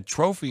put that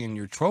trophy in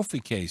your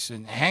trophy case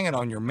and hang it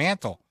on your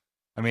mantle.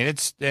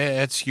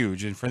 It's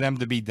huge, and for them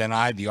to be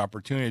denied the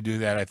opportunity to do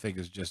that, I think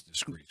is just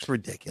disgraceful. It's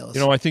ridiculous.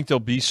 I think there'll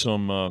be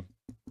some.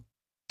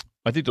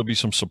 I think there'll be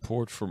some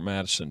support for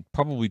Madison,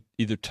 probably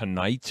either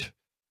tonight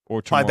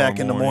or tomorrow back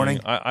in the morning.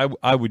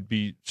 I would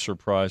be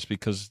surprised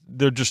because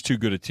they're just too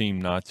good a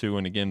team not to.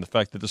 And again, the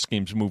fact that this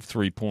game's moved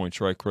 3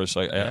 points, right, Chris?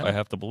 I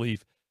have to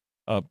believe.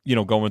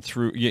 Going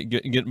through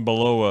getting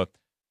below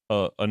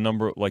a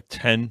number like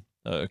 10,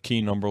 a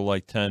key number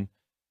like 10.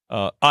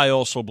 I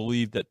also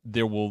believe that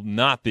there will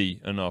not be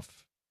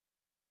enough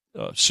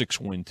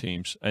 6-win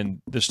teams,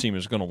 and this team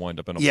is going to wind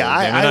up in a bowl game,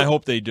 and I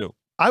hope they do.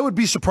 I would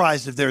be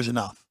surprised if there's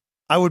enough.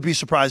 I would be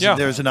surprised if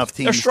there's enough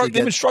teams. They've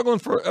been struggling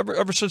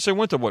ever since they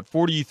went to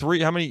 43?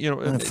 How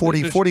many?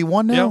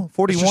 41 now.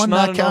 41,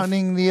 not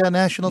counting the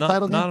national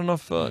title game. Not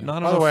enough. By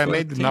the way, I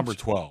made the number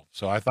 12,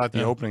 so I thought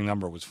the opening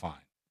number was fine.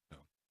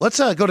 Let's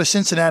go to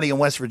Cincinnati and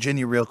West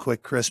Virginia real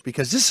quick, Chris,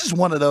 because this is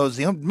one of those.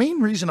 The main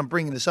reason I'm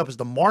bringing this up is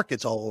the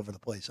market's all over the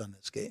place on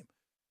this game.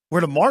 Where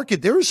the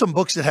market, there are some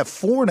books that have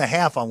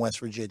 4.5 on West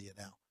Virginia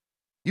now.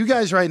 You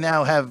guys right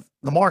now have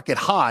the market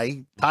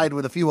high, tied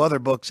with a few other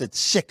books at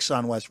 6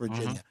 on West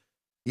Virginia. Mm-hmm.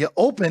 You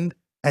opened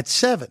at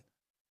 7.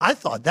 I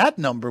thought that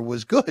number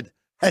was good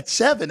at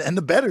 7, and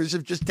the bettors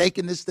have just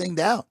taken this thing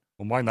down.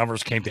 Well, my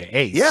numbers came to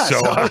 8.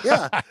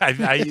 Yeah,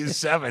 I used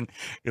 7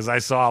 because I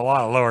saw a lot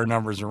of lower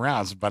numbers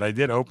around. But I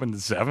did open the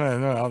 7,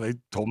 and they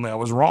told me I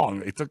was wrong.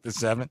 They took the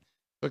 7,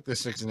 took the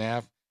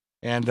 6.5,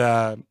 and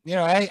I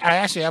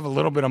actually have a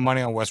little bit of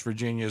money on West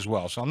Virginia as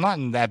well. So I'm not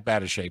in that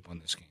bad a shape on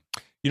this game.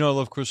 I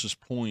love Chris's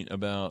point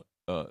about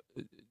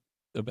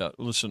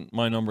listen,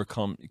 my number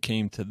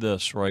came to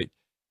this, right?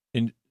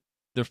 And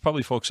there's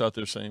probably folks out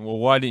there saying, well,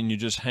 why didn't you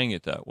just hang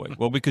it that way?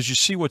 Well, because you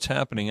see what's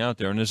happening out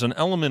there, and there's an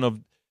element of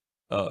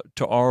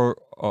to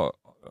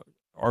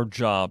our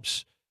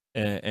jobs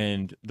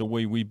and the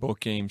way we book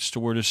games to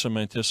where there's some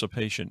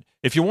anticipation.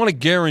 If you want to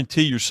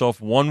guarantee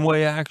yourself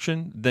one-way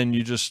action, then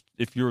you just,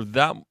 if you're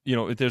that,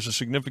 if there's a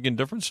significant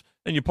difference,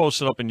 then you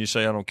post it up and you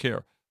say, I don't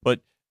care. But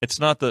it's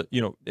not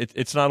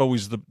it's not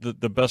always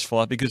the best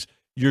philosophy because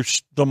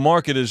the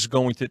market is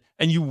going to,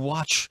 and you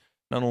watch.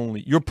 Not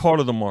only you're part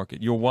of the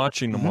market, you're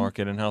watching the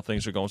market and how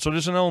things are going. So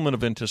there's an element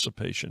of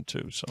anticipation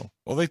too. So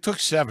they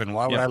took 7.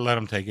 Why would I let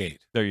them take 8?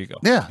 There you go.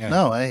 Yeah.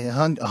 No,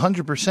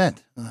 100%.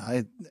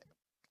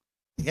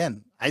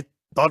 I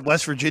thought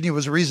West Virginia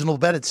was a reasonable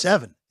bet at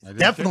 7.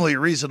 Definitely a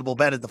reasonable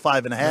bet at the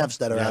 5.5s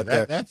that are out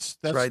there. That's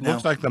right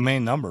looks now. like the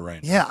main number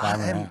right now. Yeah, I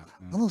am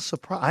a little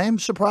surprised. I am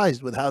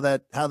surprised with how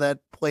that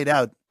played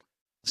out.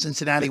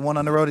 Cincinnati won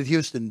on the road at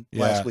Houston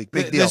last week.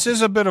 Big deal. This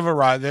is a bit of a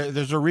rival.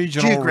 There's a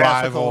regional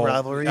geographical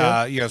rivalry.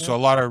 So a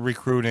lot of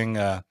recruiting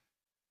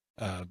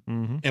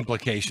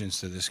implications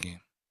to this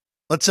game.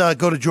 Let's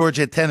go to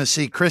Georgia at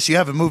Tennessee. Chris, you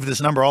haven't moved this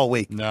number all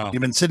week. No.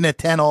 You've been sitting at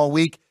 10 all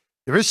week.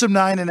 There is some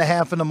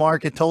 9.5 in the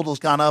market. Total's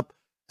gone up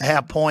a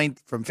half point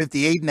from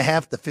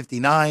 58.5 to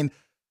 59.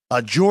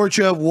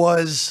 Georgia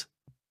was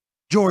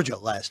Georgia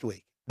last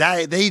week.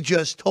 They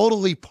just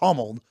totally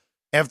pummeled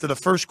after the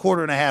first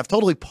quarter and a half,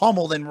 totally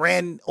pummeled and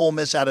ran Ole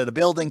Miss out of the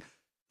building.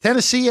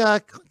 Tennessee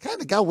kind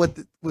of got what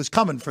was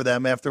coming for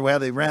them after how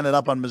they ran it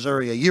up on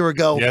Missouri a year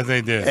ago. Yeah,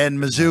 they did. And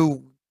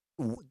Mizzou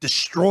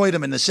destroyed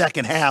them in the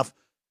second half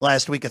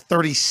last week, a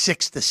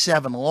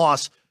 36-7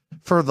 loss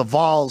for the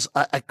Vols.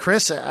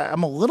 Chris,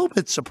 I'm a little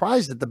bit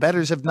surprised that the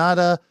bettors have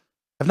not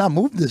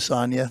moved this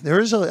on you. There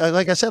is,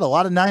 like I said, a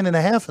lot of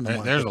 9.5 in the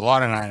market. There's a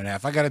lot of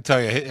 9.5. I got to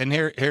tell you, and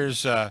here's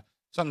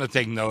something to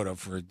take note of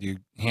for you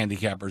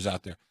handicappers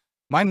out there.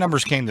 My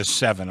numbers came to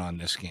 7 on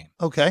this game.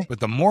 Okay. But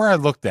the more I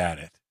looked at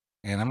it,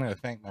 and I'm going to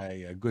thank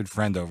my good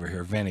friend over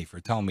here, Vinny, for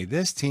telling me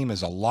this team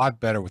is a lot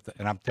better with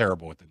and I'm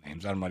terrible with the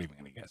names. I'm not even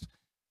going to guess.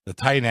 The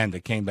tight end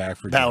that came back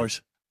for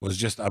Powers was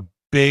just a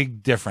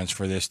big difference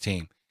for this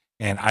team.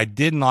 And I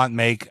did not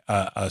make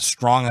a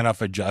strong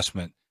enough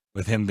adjustment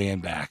with him being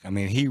back. I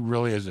mean, he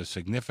really is a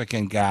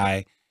significant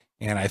guy,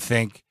 and I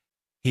think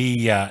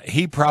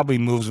he probably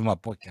moves him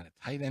up. What, can a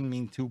tight end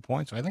mean 2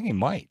 points? I think he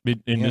might.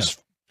 In this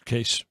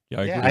case,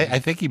 I agree. I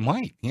think he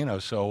might.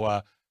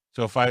 So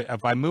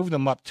if I moved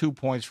him up 2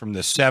 points from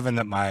the 7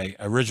 that my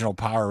original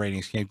power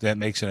ratings came to, that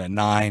makes it a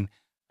 9.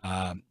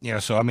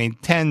 So I mean,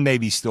 10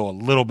 maybe still a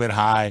little bit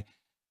high.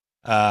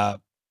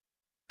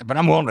 But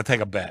I'm willing to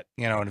take a bet,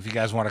 and if you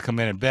guys want to come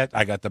in and bet,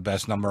 I got the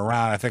best number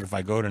around. I think if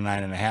I go to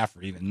 9.5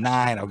 or even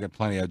 9, I'll get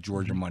plenty of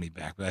Georgia money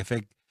back. But I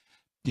think,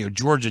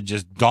 Georgia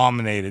just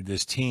dominated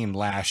this team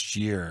last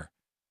year,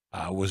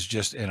 was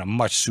just in a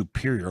much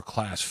superior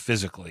class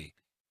physically.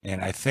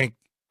 And I think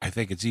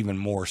it's even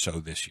more so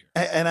this year.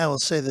 And I will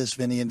say this,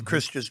 Vinny, and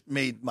Chris just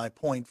made my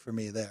point for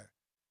me there.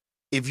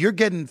 If you're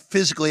getting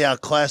physically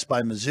outclassed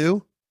by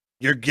Mizzou,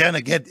 you're going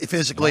to get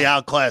physically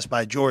outclassed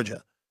by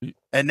Georgia.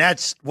 And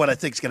that's what I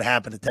think is going to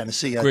happen to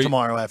Tennessee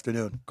tomorrow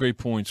afternoon. Great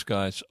points,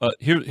 guys.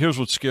 Here's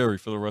what's scary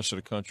for the rest of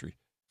the country.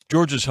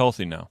 Georgia's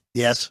healthy now.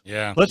 Yes.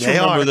 Yeah. Let's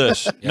remember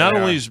this. Yeah, Not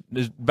only is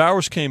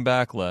Bowers came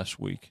back last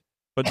week,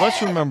 but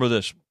let's remember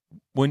this.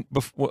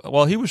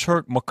 While he was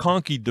hurt,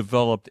 McConkey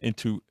developed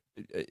into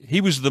 –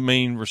 he was the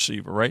main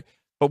receiver, right?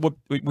 But what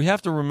we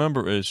have to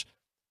remember is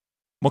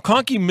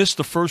McConkey missed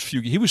the first few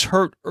 – he was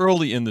hurt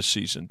early in the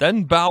season.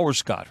 Then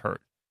Bowers got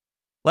hurt.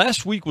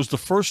 Last week was the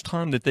first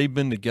time that they've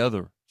been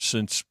together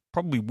since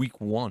probably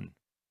week 1.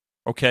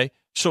 Okay?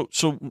 So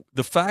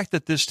the fact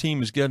that this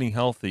team is getting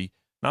healthy,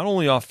 not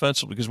only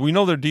offensively, because we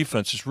know their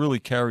defense has really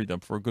carried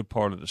them for a good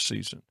part of the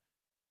season.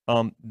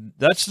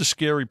 That's the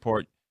scary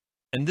part.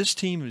 And this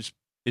team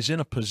is in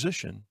a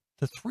position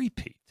to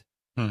three-peat.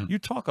 You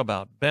talk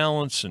about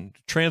balance and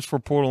transfer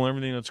portal and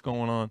everything that's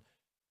going on.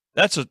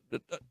 That's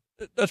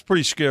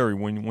pretty scary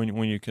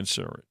when you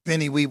consider it.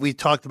 Vinny, we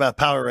talked about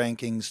power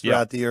rankings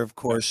throughout the year, of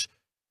course.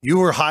 You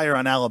were higher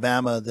on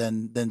Alabama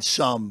than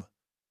some.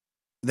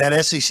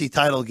 That SEC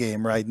title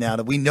game right now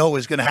that we know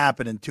is going to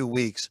happen in 2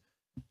 weeks.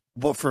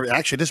 But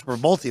this for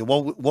both of you,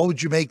 what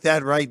would you make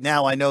that right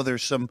now? I know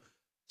there's some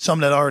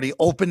that already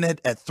opened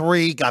it at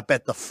 3, got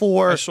bet to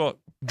 4. I saw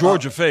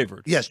Georgia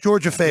favored. Yes,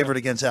 Georgia favored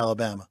against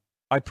Alabama.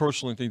 I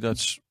personally think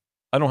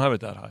I don't have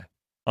it that high.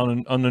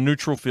 On the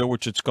neutral field,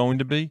 which it's going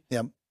to be.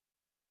 Yep.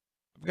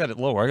 I've got it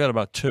lower. I got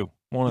about 2,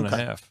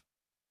 1.5.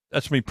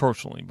 That's me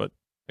personally, but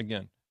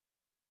again.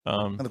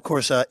 And of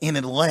course, in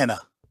Atlanta,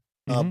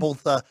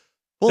 both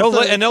they'll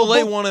lay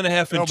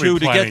 1.5 and 2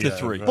 to get to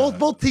 3.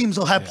 Both teams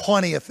will have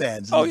plenty of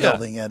fans in the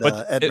building at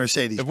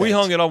Mercedes. If we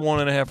hung it up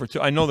 1.5 or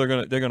 2, I know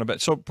they're gonna bet.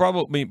 So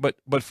probably, but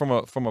from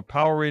a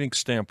power rating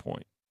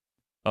standpoint,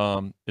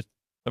 I've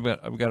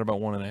got about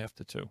 1.5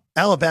 to 2.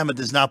 Alabama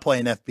does not play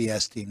an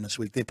FBS team this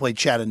week. They play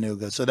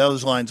Chattanooga, so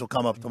those lines will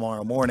come up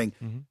tomorrow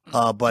morning.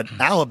 But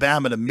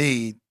Alabama, to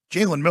me,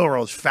 Jalen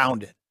Milrose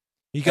found it.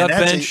 He got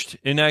benched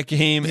in that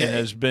game and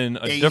has been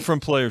a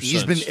different player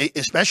since. He's been,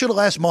 especially the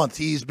last month,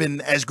 he's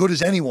been as good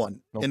as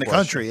anyone in the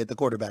country at the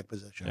quarterback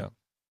position.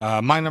 Yeah.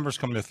 My numbers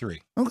come to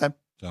 3. Okay.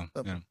 So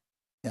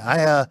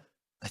I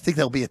think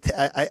that'll be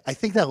I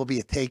think that will be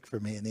a take for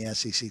me in the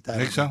SEC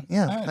title. Think so?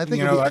 Yeah, I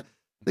think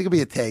it'll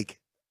be a take.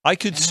 I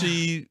could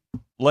see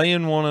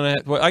laying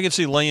 1.5. Well, I could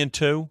see laying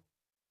 2.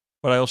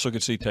 But I also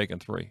could see taking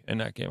 3 in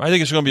that game. I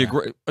think it's going to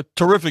be a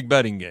terrific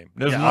betting game.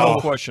 There's no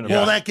question about it.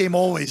 Well, that game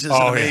always is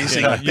an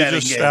amazing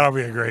betting game. That'll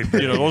be a great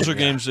game. Those are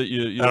games that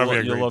you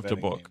love to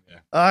book. Game,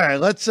 All right,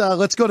 let's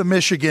go to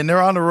Michigan.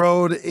 They're on the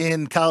road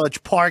in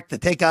College Park to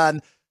take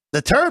on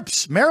the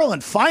Terps.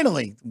 Maryland,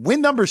 finally,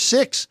 win number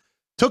 6.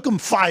 Took them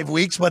 5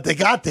 weeks, but they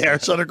got there,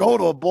 so they're going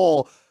to a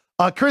bowl.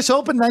 Chris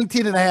opened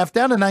 19.5,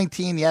 down to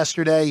 19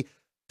 yesterday.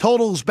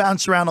 Totals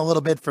bounced around a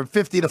little bit from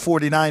 50 to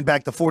 49,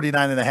 back to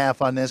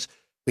 49.5 on this.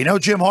 We know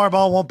Jim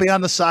Harbaugh won't be on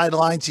the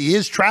sidelines. He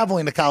is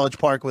traveling to College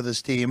Park with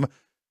his team.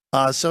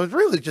 So it's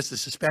really just a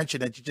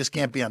suspension that you just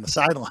can't be on the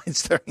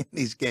sidelines during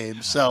these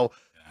games. So,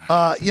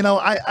 I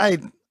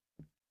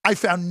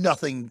found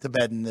nothing to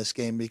bet in this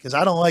game because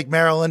I don't like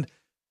Maryland.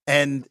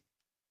 And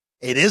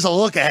it is a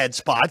look-ahead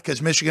spot because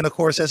Michigan, of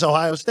course, has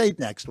Ohio State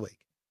next week.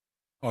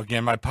 Well,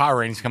 again, my power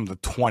ratings come to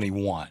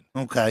 21.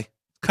 Okay.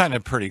 Kind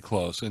of pretty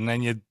close. And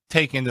then you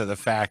take into the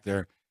fact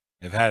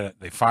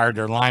they fired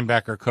their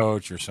linebacker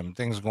coach or some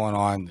things going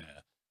on.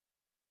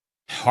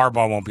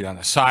 Harbaugh won't be on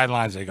the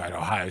sidelines. They got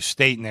Ohio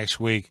State next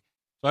week.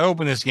 So I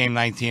opened this game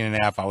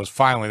 19.5. I was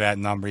fine with that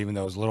number, even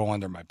though it was a little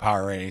under my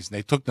power ratings. And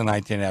they took the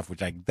 19.5,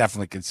 which I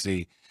definitely could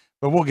see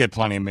But we'll get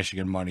plenty of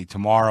Michigan money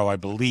tomorrow, I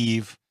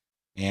believe,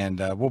 and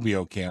we'll be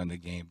okay on the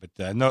game.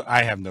 But no,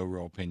 I have no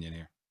real opinion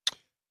here.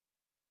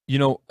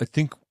 I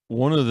think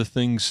one of the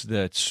things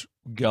that's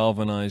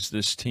galvanized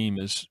this team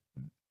is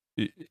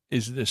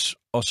this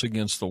us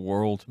against the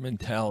world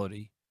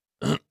mentality.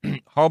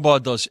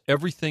 Harbaugh does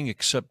everything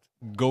except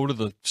go to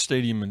the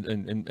stadium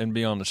and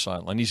be on the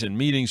sideline. He's in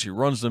meetings. He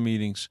runs the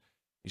meetings.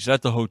 He's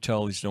at the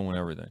hotel. He's doing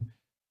everything.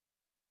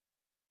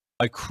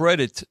 I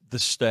credit the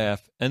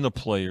staff and the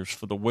players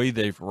for the way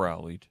they've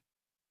rallied.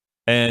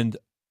 And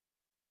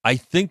I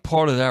think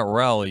part of that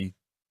rally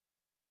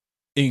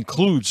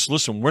includes,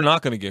 listen, we're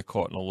not going to get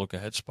caught in a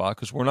look-ahead spot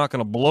because we're not going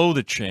to blow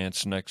the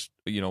chance next,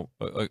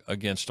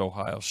 against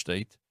Ohio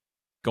State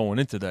going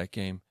into that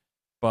game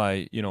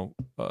by,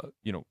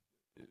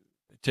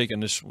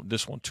 taking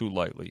this one too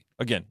lightly.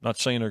 Again, not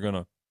saying they're going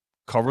to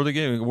cover the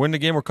game, win the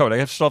game or cover.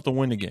 They still have to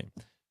win the game.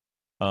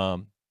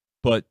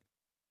 But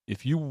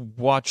if you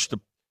watch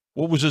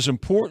what was as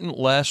important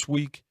last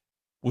week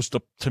was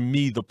to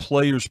me the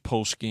players'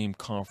 post-game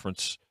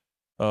conference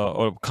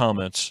or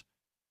comments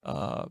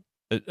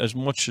as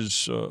much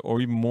as or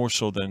even more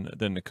so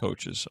than the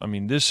coaches. I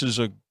mean, this is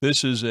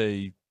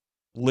a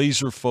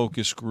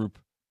laser-focused group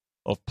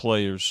of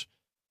players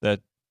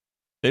that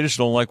they just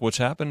don't like what's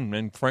happened,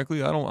 and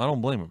frankly, I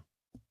don't blame them.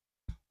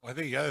 Well, I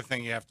think the other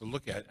thing you have to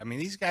look at, I mean,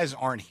 these guys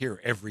aren't here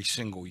every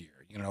single year.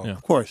 Yeah.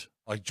 Of course.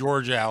 Like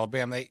Georgia,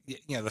 Alabama,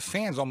 the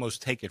fans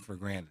almost take it for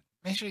granted.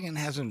 Michigan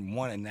hasn't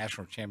won a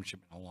national championship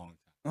in a long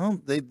time.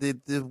 Well, they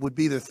would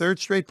be their third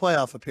straight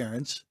playoff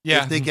appearance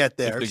if they get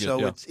there.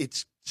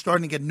 It's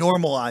starting to get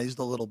normalized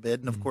a little bit.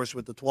 And, of course,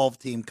 with the 12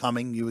 team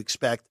coming, you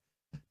expect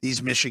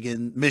these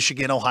Michigan,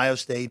 Ohio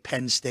State,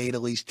 Penn State,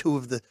 at least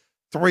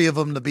three of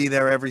them to be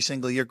there every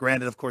single year.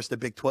 Granted, of course, the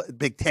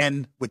Big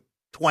 10 with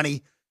 20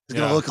 is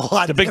going to look a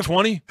lot the Big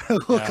 20?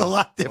 Look a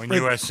lot different.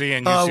 When USC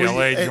and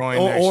UCLA join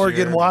next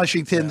Oregon, year.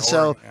 Washington.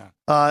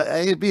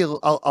 It'd be a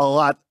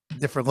lot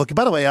different looking.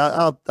 By the way,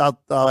 I'll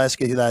ask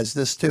you guys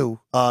this too.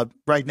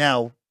 Right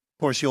now, of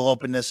course, you'll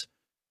open this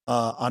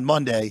on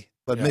Monday,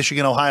 but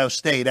Michigan, Ohio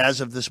State,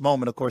 as of this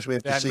moment, of course, we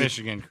have to see.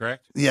 Michigan,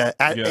 correct? Yeah,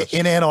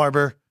 in Ann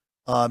Arbor.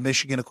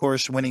 Michigan, of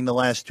course, winning the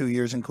last 2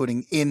 years,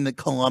 including in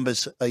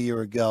Columbus a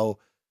year ago.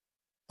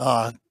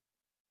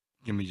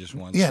 Give me just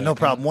one. Yeah, second. no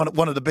problem.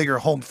 One of the bigger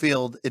home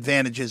field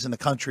advantages in the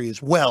country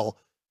as well.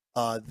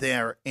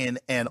 There in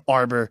Ann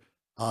Arbor.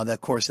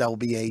 Of course, that will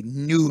be a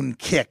noon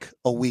kick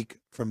a week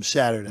from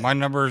Saturday. My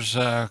numbers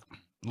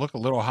look a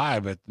little high,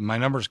 but my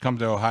numbers come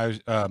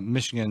to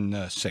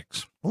Michigan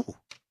 6. Ooh.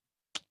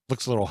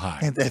 Looks a little high.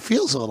 And that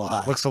feels a little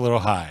high. Looks a little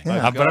high.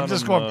 Yeah. But I'm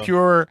just going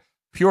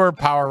pure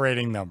power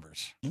rating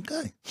numbers.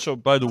 Okay. So,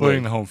 by the way,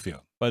 including the home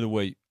field. By the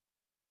way,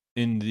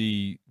 in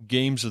the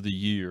games of the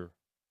year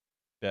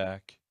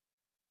back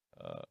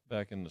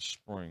in the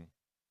spring,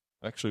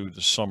 actually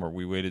the summer,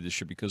 we waited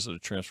this year because of the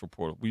transfer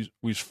portal. We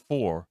was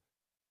 4.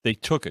 They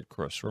took it,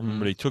 Chris.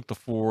 Remember, they took the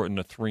 4 and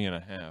the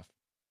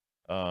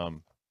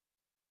 3.5.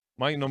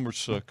 My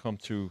numbers come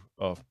to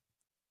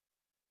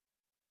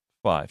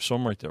 5, so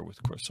I'm right there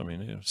with Chris. I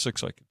mean,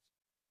 6 I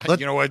could.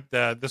 You know what?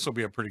 This will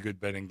be a pretty good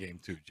betting game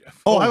too,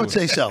 Jeff. Oh, I would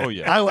say so. Oh,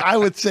 yeah. I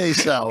would say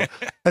so.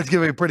 That's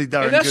going to be a pretty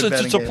darn good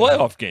betting it's a game.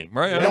 playoff game,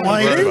 right? It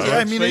is.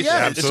 I mean,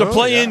 yeah. It's a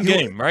play-in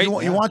game, right?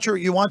 You want your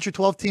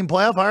 12-team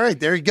playoff? All right,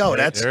 there you go.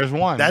 There's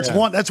one. That's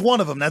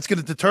one of them. That's going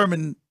to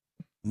determine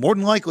more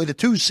than likely the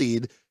 2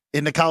 seed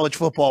in the college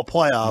football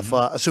playoff,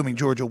 assuming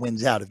Georgia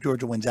wins out. If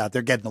Georgia wins out,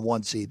 they're getting the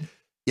 1 seed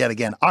yet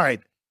again. All right,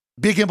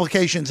 big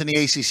implications in the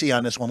ACC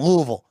on this one.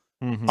 Louisville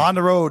on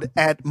the road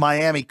at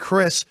Miami.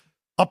 Chris,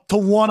 up to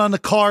 1 on the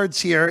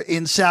cards here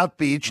in South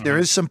Beach. There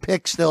is some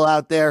picks still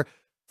out there.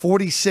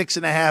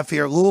 46.5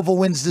 here. Louisville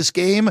wins this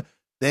game.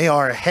 They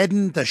are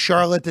heading to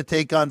Charlotte to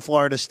take on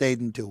Florida State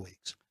in 2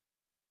 weeks.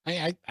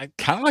 I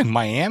kind of like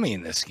Miami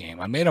in this game.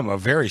 I made them a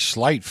very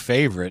slight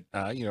favorite,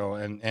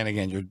 and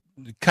again, you're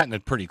cutting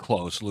it pretty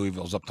close.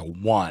 Louisville's up to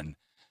 1.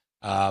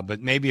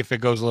 But maybe if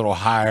it goes a little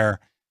higher,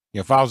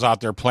 if I was out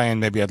there playing,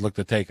 maybe I'd look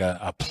to take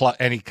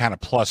any kind of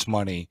plus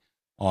money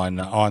on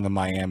the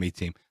Miami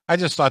team. I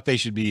just thought they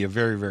should be a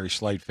very, very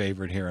slight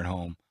favorite here at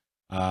home.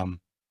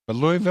 But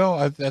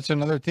Louisville, that's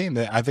another team.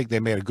 I think they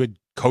made a good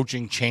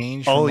coaching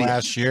change from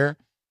last year,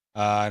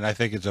 and I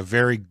think it's a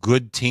very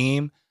good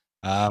team.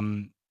 I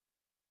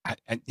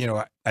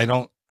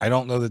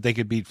don't know that they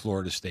could beat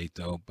Florida State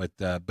though, but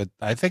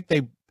I think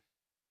they,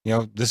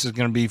 this is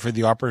going to be for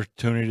the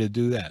opportunity to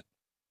do that.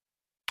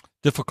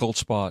 Difficult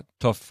spot,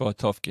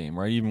 tough game,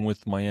 right? Even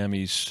with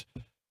Miami's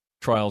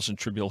trials and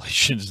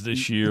tribulations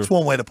this year. That's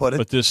one way to put it.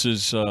 But this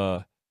is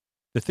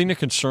the thing that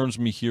concerns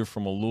me here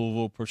from a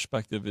Louisville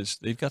perspective is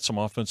they've got some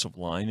offensive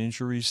line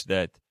injuries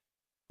that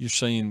you're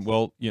saying,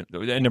 well, and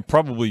they're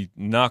probably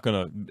not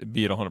going to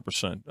be at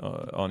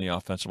 100% on the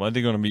offensive line.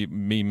 They're going to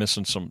be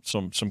missing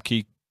some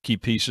key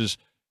pieces,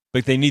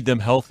 but they need them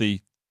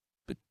healthy.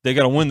 But they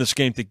got to win this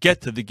game to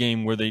get to the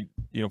game where they,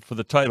 for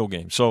the title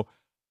game. So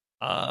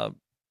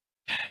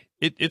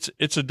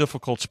it's a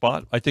difficult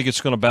spot. I think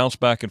it's going to bounce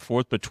back and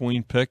forth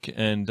between Pick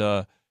and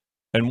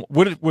And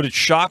would it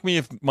shock me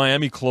if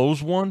Miami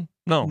closed one?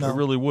 No, it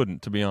really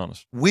wouldn't, to be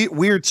honest.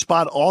 Weird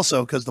spot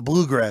also because the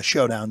Bluegrass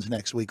Showdown's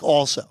next week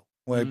also.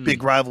 A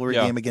big rivalry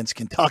game against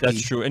Kentucky.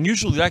 That's true. And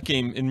usually that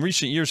game in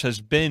recent years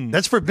has been...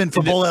 That's been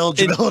for bowl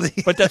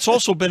eligibility. But that's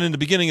also been in the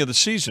beginning of the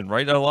season,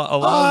 right? A lot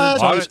of the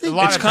time.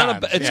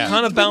 It's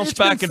kind of bounced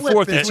back and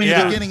forth. It's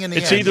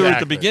either at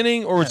the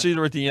beginning or it's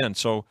either at the end.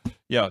 So,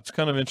 yeah, it's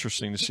kind of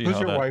interesting to see Who's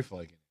how your wife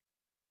like?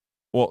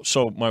 Well,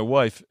 so my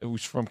wife,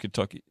 who's from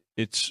Kentucky,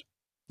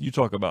 you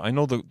talk about... I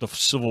know the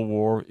Civil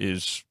War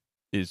is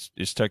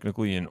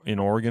technically in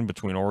Oregon,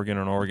 between Oregon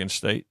and Oregon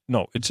State.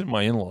 No, it's in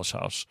my in-laws'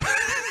 house.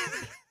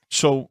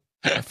 So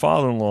my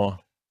father-in-law,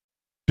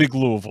 big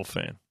Louisville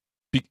fan.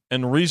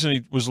 And the reason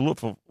he was a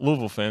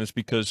Louisville fan is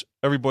because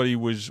everybody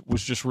was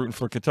just rooting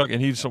for Kentucky.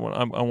 And he's someone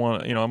I'm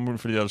rooting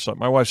for the other side.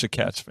 My wife's a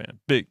Cats fan.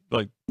 Big,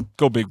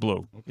 go Big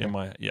Blue.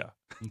 Okay.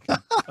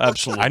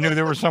 Absolutely. I knew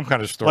there was some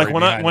kind of story.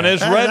 Like when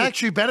there's red,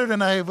 actually better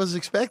than I was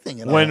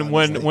expecting.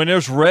 When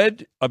there's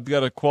red, I've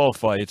got to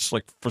qualify. It's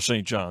like for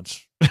St.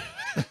 John's.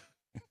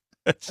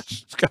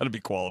 It's got to be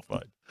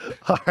qualified.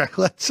 All right,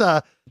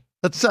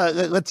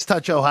 let's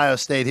touch Ohio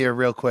State here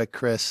real quick,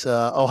 Chris.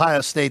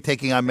 Ohio State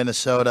taking on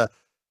Minnesota.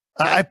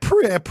 A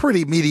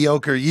pretty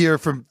mediocre year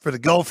for the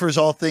Gophers,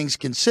 all things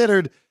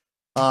considered.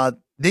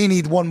 They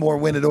need one more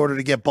win in order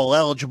to get bowl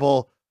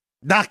eligible.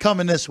 Not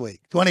coming this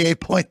week.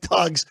 28-point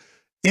dogs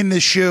in the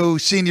shoe.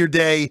 Senior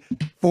day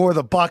for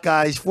the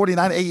Buckeyes.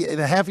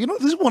 49.5.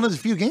 This is one of the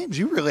few games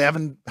you really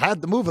haven't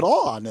had to move at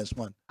all on this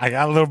one. I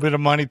got a little bit of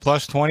money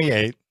plus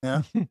 28.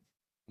 Yeah.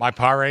 My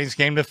parlays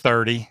came to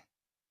 30.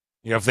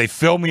 If they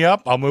fill me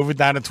up, I'll move it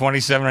down to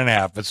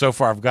 27.5. But so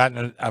far, I've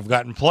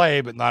gotten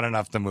play, but not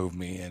enough to move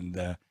me.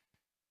 And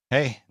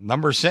hey,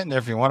 number's sitting there.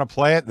 If you want to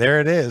play it, there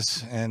it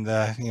is. And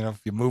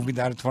if you move me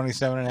down to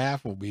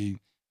 27.5, we'll be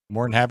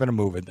more than happy to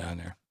move it down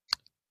there.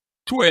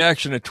 Two-way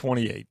action at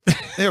 28.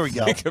 There we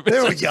go.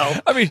 There we go.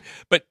 I mean,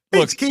 but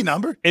look, it's a key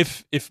number.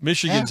 If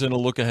Michigan's in a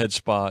look-ahead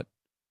spot,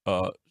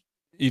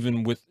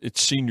 even with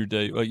its senior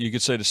day, you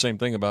could say the same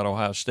thing about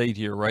Ohio State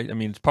here, right? I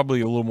mean, it's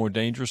probably a little more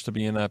dangerous to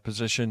be in that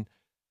position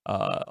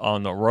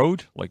on the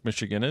road, like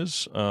Michigan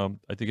is. I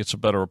think it's a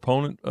better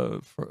opponent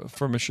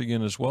for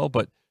Michigan as well.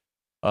 But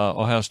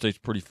Ohio State's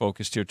pretty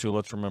focused here too.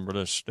 Let's remember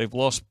this: they've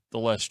lost the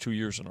last 2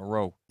 years in a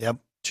row. Yep.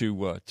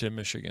 To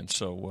Michigan.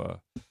 So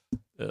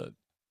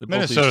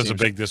Minnesota's a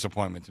big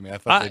disappointment to me. I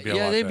thought they'd be a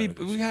lot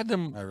better. We had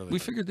them. Really we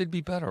figured they'd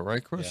be better,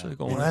 right, Chris? Yeah.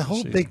 That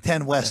whole Big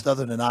Ten West,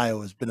 other than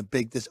Iowa, has been a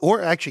big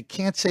or actually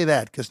can't say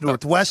that because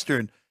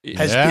Northwestern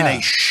has been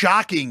a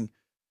shocking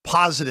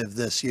positive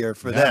this year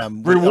for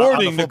them.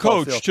 Rewarding the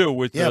coach field. Too.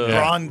 With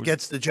Braun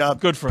gets the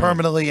job good for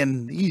permanently, him.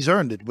 And he's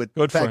earned it. With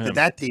the fact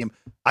that team,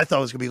 I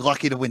thought was going to be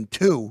lucky to win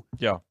 2.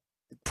 Yeah,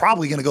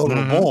 probably going to go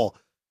to a bowl.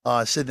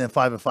 Sitting at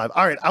 5-5.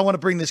 All right, I want to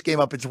bring this game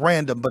up. It's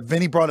random, but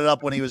Vinny brought it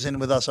up when he was in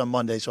with us on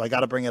Monday, so I got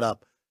to bring it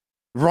up.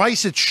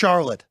 Rice at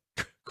Charlotte.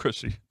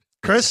 Chris?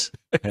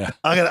 Yeah.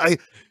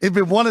 It'd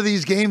been one of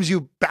these games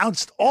you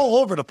bounced all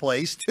over the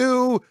place.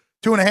 2,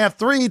 2.5,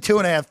 3,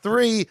 2.5,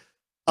 3.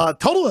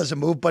 Total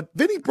hasn't moved, but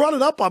Vinny brought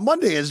it up on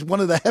Monday as one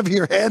of the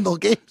heavier handle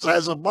games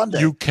as of Monday.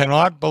 You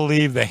cannot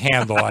believe the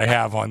handle I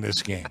have on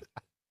this game.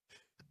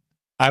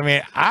 I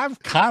mean, I've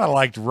kind of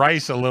liked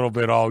Rice a little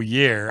bit all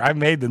year. I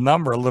made the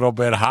number a little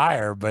bit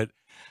higher, but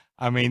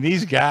I mean,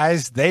 these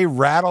guys, they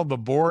rattled the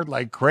board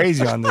like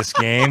crazy on this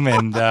game.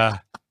 And,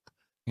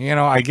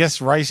 I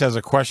guess Rice has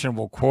a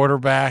questionable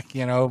quarterback,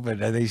 but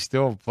they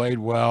still played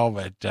well.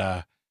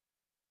 But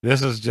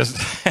this is just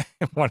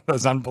one of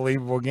those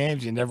unbelievable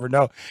games. You never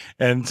know.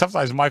 And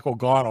sometimes Michael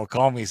Gaughan will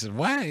call me and says,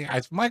 "Why,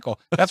 Michael,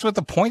 that's what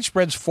the point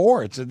spread's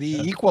for. It's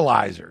the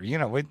equalizer.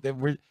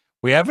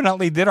 We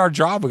evidently did our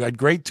job. We got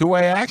great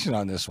two-way action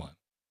on this one."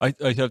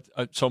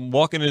 So I'm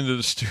walking into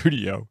the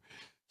studio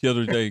the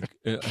other day.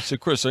 I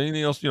said, "Chris,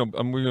 anything else? We're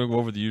going to go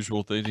over the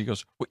usual things." He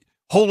goes, "Wait,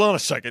 hold on a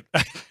second.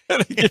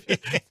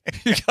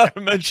 You got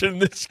to mention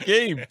this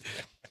game."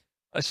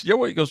 I said, "Yeah,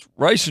 what?" He goes,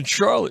 "Rice and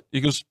Charlotte."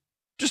 He goes,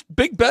 "Just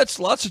big bets,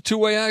 lots of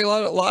two-way action,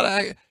 a lot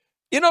of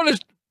there's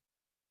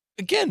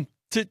again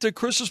to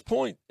Chris's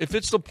point. If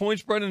it's the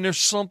point spread and there's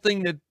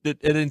something that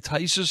it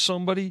entices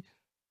somebody,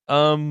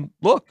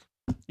 look."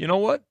 You know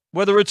what?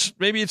 Whether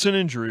maybe it's an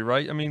injury,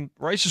 right? I mean,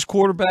 Rice's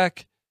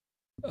quarterback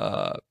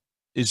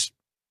is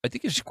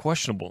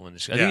questionable in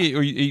this. I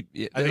think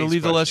he'll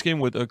leave the last game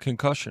with a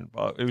concussion.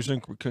 It was in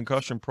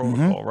concussion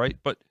protocol, right?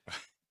 But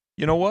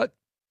you know what?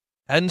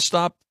 Hadn't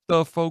stopped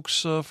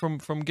folks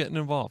from getting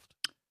involved.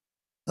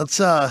 It's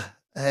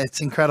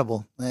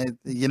incredible.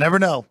 You never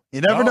know.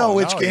 You never know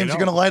which games are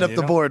going to light up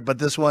the board, but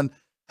this one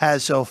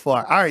has so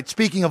far. All right.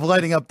 Speaking of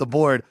lighting up the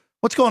board.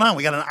 What's going on?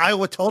 We got an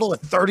Iowa total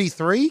at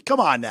 33? Come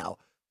on now.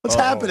 What's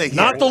happening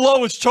here? Not the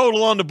lowest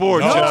total on the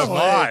board, Jeff.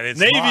 It's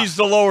Navy's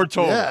the lower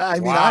total. Yeah, I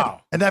mean, wow.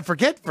 and then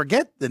forget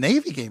the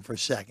Navy game for a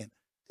second.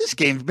 This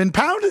game's been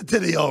pounded to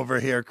the over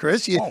here,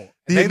 Chris.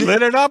 They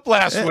lit it up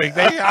last week.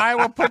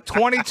 Iowa put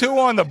 22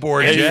 on the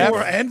board, Jeff.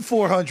 And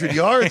 400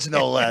 yards,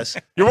 no less.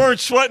 You weren't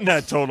sweating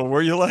that total,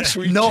 were you, last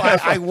week? No,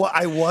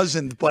 I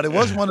wasn't. But it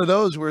was one of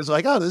those where it's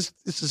like, oh, this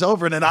is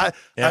over. And then I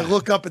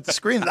look up at the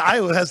screen, and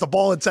Iowa has the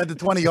ball inside the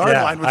 20-yard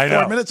line with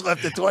 4 minutes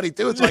left at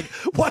 22. It's like,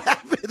 what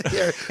happened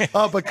here?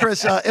 But,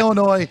 Chris,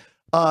 Illinois,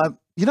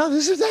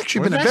 this has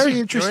actually been a very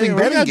interesting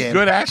betting game.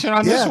 Good action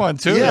on this one,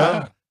 too.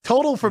 Yeah.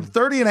 Total from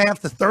 30.5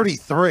 to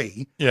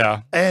 33.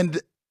 Yeah.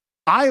 And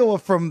Iowa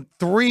from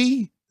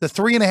 3 to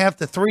 3.5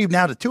 to 3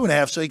 now to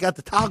 2.5. So you got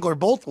the toggler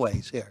both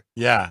ways here.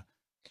 Yeah.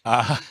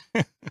 By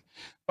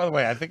the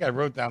way, I think I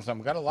wrote down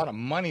something. Got a lot of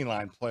money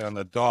line play on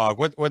the dog.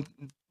 What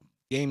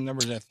game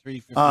number is that?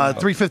 359.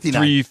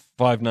 359.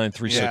 359,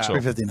 360.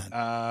 359.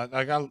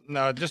 I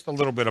got just a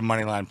little bit of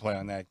money line play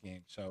on that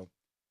game. So,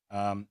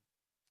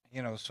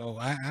 so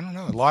I don't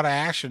know. A lot of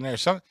action there.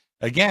 So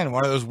again,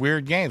 one of those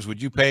weird games.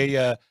 Would you pay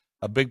a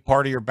big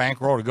part of your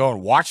bankroll to go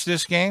and watch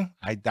this game?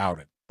 I doubt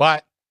it.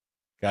 But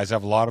guys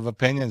have a lot of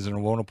opinions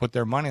and want to put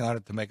their money on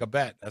it to make a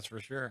bet. That's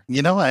for sure.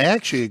 I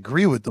actually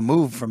agree with the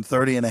move from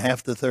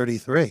 30.5 to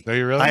 33. Do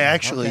you really? I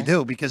actually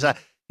do because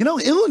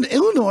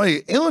Illinois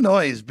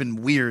has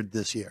been weird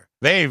this year.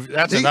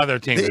 That's another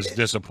team that's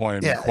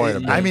disappointed me quite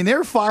a bit. I mean,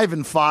 they're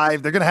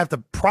 5-5. They're going to have to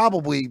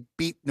probably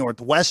beat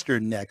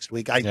Northwestern next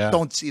week. I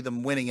don't see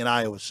them winning in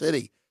Iowa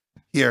City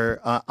here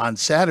on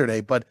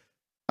Saturday. But,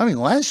 I mean,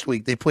 last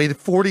week they played a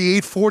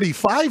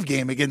 48-45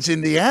 game against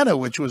Indiana,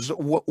 which was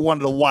one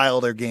of the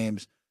wilder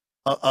games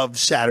of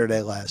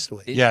Saturday last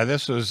week. Yeah,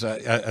 this was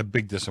a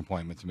big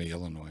disappointment to me,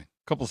 Illinois.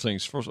 A couple of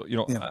things. First of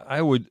all,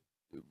 I would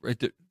right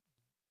there.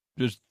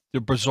 They're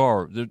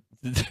bizarre.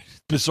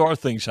 Bizarre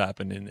things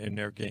happen in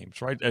their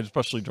games, right? And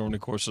especially during the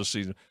course of the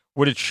season.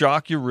 Would it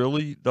shock you,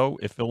 really, though,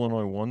 if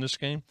Illinois won this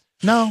game?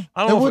 No,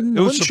 I don't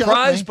know. It was a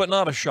surprise, but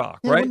not a shock,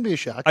 right? It wouldn't be a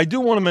shock. I do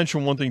want to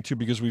mention one thing too,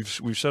 because we've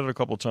said it a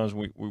couple of times.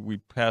 And we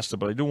passed it,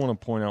 but I do want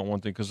to point out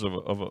one thing because of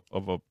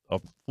a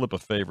flip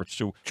of favorites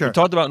too. Sure. We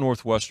talked about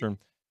Northwestern.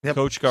 Yep.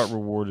 Coach got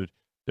rewarded.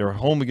 They're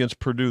home against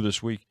Purdue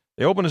this week.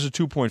 They opened as a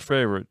 2-point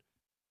favorite.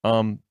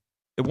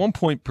 At one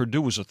point,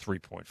 Purdue was a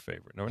 3-point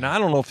favorite. Now I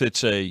don't know if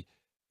it's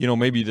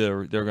maybe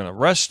they're going to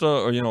rest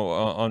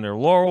on their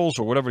laurels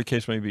or whatever the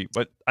case may be.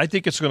 But I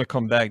think it's going to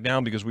come back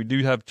down because we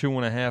do have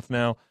 2.5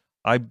 now.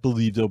 I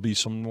believe there'll be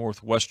some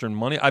Northwestern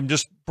money. I'm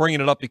just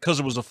bringing it up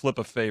because it was a flip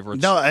of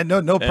favorites.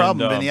 No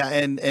problem, Vinny.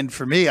 And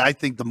for me, I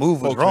think the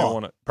move was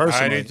wrong.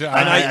 Personally,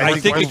 I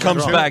think it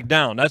comes back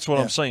down. That's what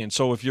I'm saying.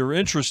 So if you're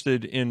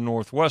interested in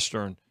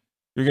Northwestern,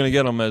 you're going to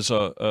get them as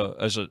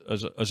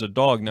a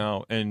dog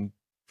now, and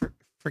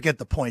forget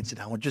the points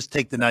now. Just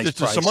take the nice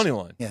price. It's a money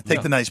line. Yeah,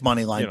 take the nice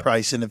money line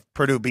price, and if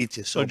Purdue beats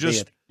you, so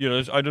just be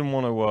it. I didn't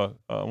want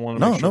to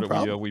make sure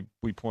that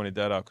we pointed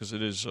that out because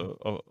it is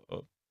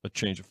a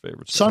change of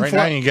favorites. Right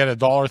now you can get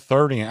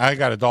 $1.30. I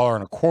got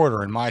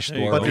 $1.25 in my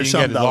store, but you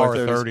can get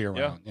 $1.30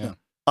 around.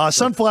 Yeah.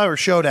 Sunflower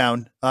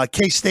Showdown,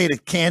 K-State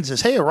at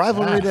Kansas. Hey, a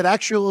rivalry that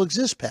actually will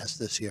exist past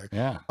this year.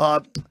 Yeah.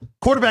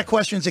 Quarterback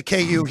questions at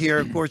KU here.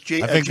 Of course,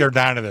 I think they're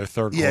down to their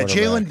third quarterback.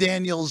 Jalen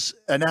Daniels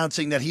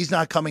announcing that he's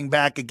not coming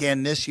back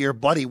again this year,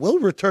 but he will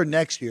return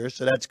next year.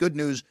 So that's good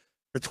news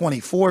for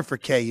 24 for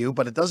KU,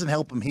 but it doesn't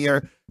help him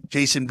here.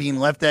 Jason Bean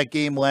left that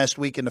game last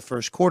week in the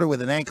first quarter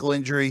with an ankle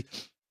injury.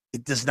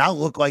 It does not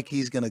look like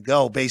he's going to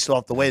go based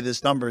off the way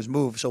this number is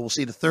moved. So we'll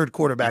see the third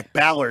quarterback,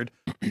 Ballard,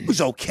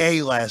 who's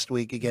okay last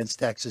week against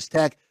Texas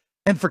Tech.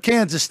 And for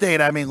Kansas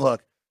State, I mean,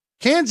 look,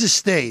 Kansas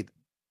State,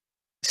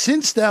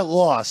 since that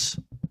loss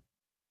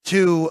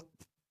to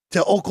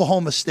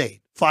Oklahoma State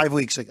 5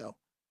 weeks ago,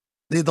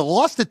 they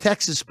lost to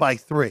Texas by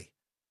 3.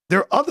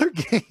 Their other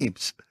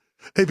games,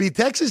 they beat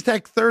Texas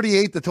Tech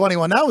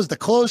 38-21. That was the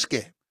close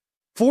game.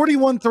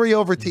 41-3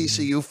 over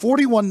TCU,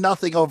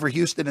 41-0 over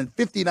Houston, and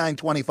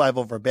 59-25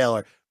 over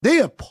Baylor. They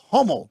have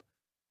pummeled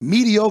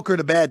mediocre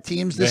to bad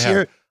teams this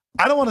year.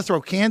 I don't want to throw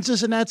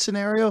Kansas in that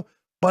scenario,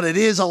 but it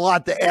is a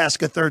lot to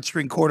ask a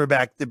third-string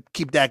quarterback to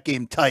keep that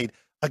game tight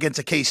against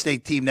a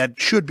K-State team that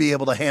should be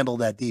able to handle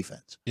that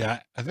defense. Yeah,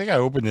 I think I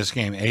opened this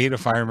game 8,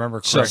 if I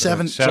remember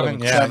correctly. 7.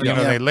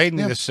 They laid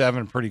me to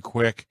 7 pretty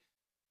quick.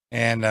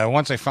 And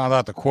once I found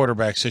out the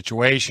quarterback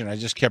situation, I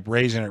just kept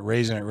raising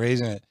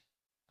it.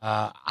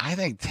 I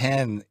think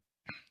 10.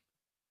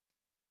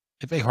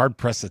 It'd be hard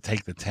pressed to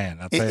take the 10.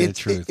 I'll tell you the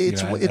truth.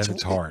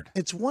 It's hard.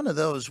 It's one of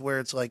those where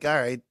it's like, all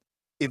right,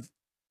 if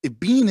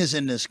Bean is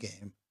in this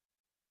game,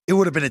 it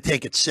would have been a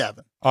take at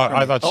 7.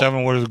 I thought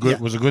 7 was a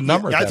good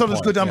number. Yeah, I thought it was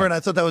a good number, and I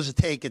thought that was a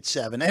take at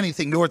 7.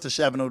 Anything north of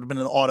 7 would have been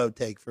an auto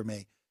take for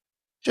me.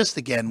 Just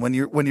again, when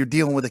you're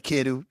dealing with a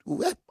kid who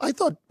I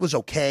thought was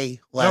okay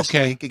last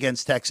week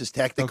against Texas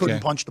Tech, they couldn't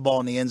punch the ball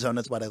in the end zone.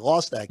 That's why they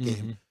lost that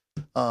game.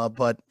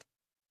 But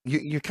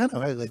you're kind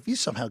of like, if you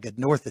somehow get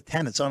north of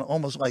 10, it's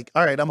almost like,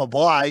 all right, I'm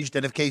obliged.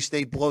 And if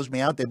K-State blows me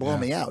out, they blow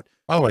me out.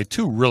 By the way,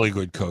 2 really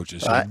good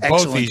coaches.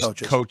 Both these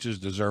coaches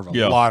deserve a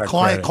lot of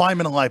credit.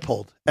 Kleiman and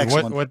Leipold.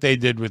 Excellent. What they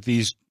did with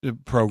these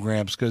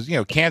programs, because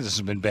Kansas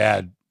has been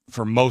bad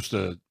for most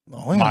of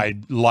my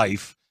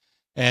life.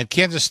 And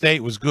Kansas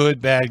State was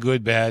good, bad,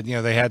 good, bad. You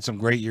know, they had some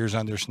great years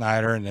under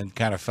Snyder and then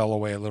kind of fell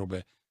away a little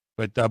bit.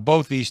 But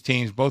both these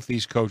teams, both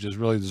these coaches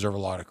really deserve a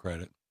lot of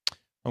credit.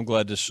 I'm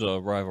glad this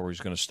rivalry is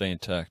going to stay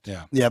intact.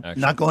 Yeah. Yep,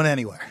 actually. not going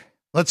anywhere.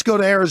 Let's go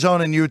to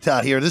Arizona and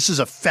Utah here. This is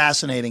a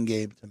fascinating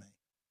game to me,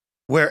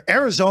 where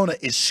Arizona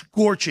is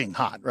scorching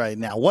hot right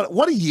now.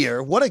 What a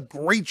year. What a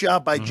great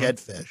job by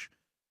Jedfish.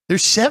 They're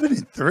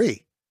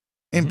 7-3.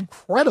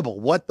 Incredible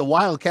what the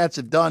Wildcats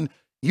have done.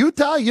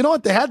 Utah, you know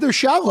what? They had their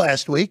shot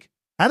last week.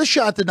 Had a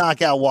shot to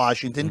knock out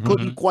Washington.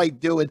 Couldn't quite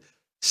do it.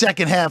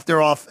 Second half,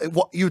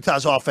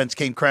 Utah's offense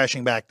came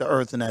crashing back to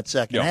earth in that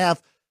second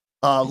half,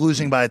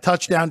 losing by a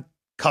touchdown.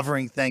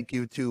 Covering, thank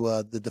you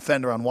to the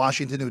defender on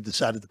Washington who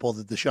decided to pull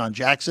the Deshaun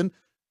Jackson.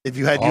 If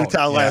you had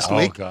Utah last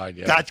week,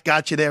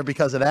 got you there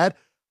because of that.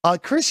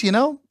 Chris, you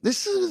know,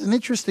 this is an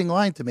interesting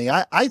line to me.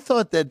 I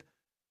thought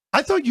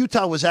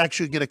Utah was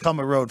actually going to come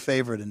a road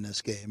favorite in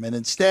this game, and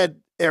instead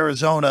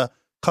Arizona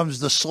comes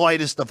the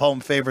slightest of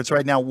home favorites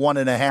right now,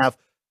 1.5.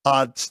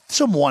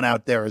 Some one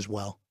out there as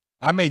well.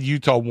 I made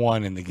Utah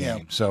 1 in the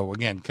game, so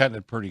again, cutting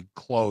it pretty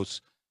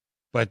close.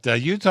 But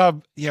Utah,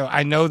 you know,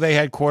 I know they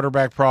had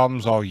quarterback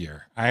problems all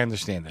year. I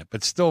understand that,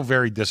 but still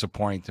very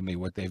disappointing to me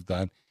what they've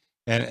done.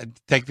 And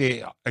take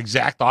the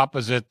exact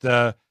opposite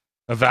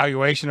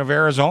evaluation of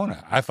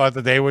Arizona. I thought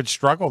that they would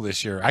struggle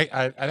this year.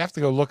 I'd have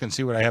to go look and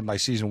see what I have my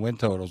season win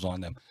totals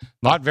on them.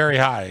 Not very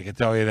high, I can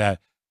tell you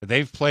that. But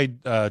they've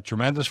played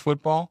tremendous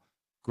football.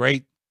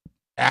 Great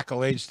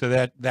accolades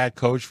to that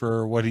coach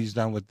for what he's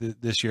done with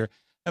this year.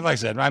 And like I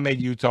said, I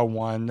made Utah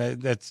 1.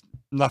 That's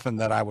nothing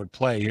that I would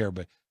play here,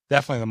 but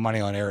definitely the money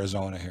on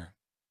Arizona here.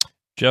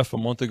 Jeff, a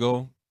month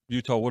ago,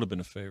 Utah would have been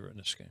a favorite in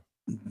this game.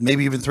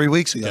 Maybe even 3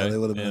 weeks ago, they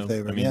would have been a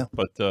favorite. I mean,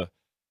 but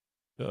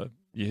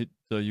you hit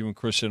you and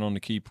Chris hit on the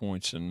key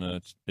points, and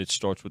it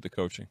starts with the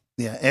coaching.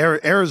 Yeah,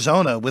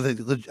 Arizona with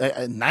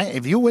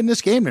if you win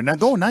this game, they're not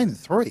going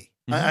 9-3.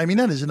 I mean,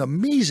 that is an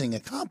amazing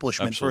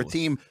accomplishment for a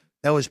team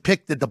that was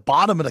picked at the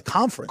bottom of the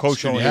conference.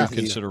 Coaching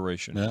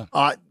consideration.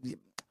 Yeah.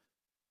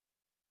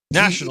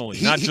 Nationally,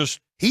 not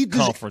just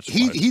conference.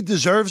 He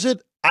deserves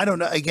it. I don't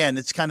know. Again,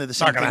 it's kind of the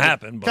same not going thing. to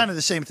happen. But. Kind of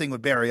the same thing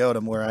with Barry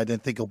Odom, where I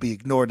didn't think he'll be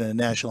ignored in the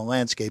national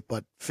landscape,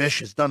 but Fish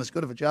has done as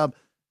good of a job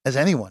as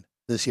anyone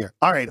this year.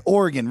 All right,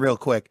 Oregon, real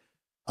quick.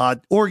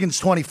 Oregon's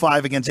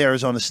 25 against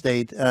Arizona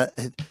State.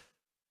 54.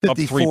 Up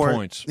 3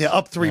 points. Yeah,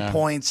 up 3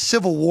 points.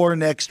 Civil War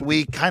next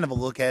week, kind of a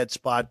look-ahead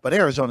spot, but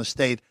Arizona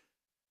State,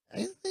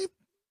 they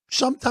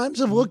sometimes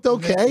have looked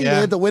okay. They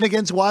had the win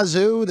against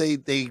Wazoo.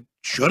 They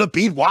should have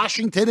beat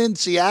Washington in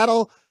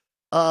Seattle,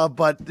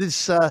 but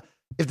this.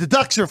 If the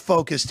Ducks are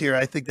focused here,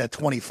 I think that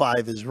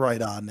 25 is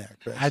right on there,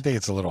 Chris. I think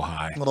it's a little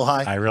high. A little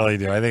high? I really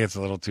do. I think it's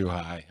a little too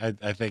high.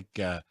 I think,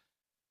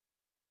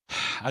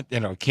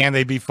 can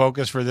they be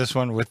focused for this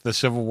one with the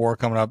Civil War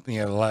coming up,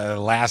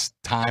 last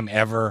time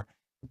ever?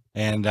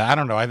 And I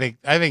don't know. I think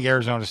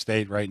Arizona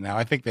State right now,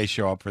 I think they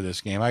show up for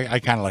this game. I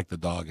kind of like the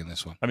dog in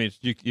this one. I mean,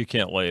 you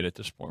can't lay it at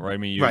this point, right? I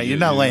mean, you're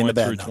not laying the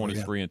bet through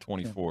 23 and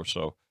 24.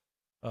 So,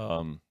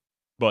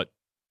 but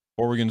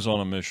Oregon's on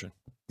a mission.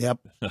 Yep.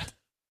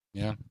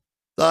 Yeah.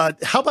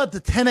 How about the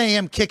 10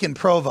 a.m. kick in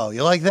Provo?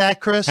 You like that,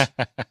 Chris?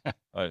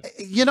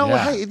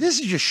 Hey, this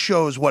just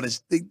shows what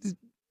is.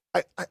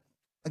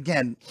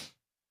 Again,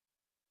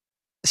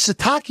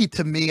 Sataki,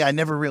 to me, I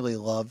never really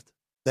loved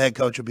the head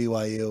coach of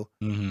BYU.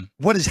 Mm-hmm.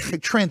 What has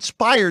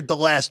transpired the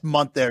last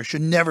month there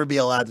should never be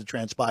allowed to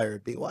transpire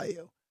at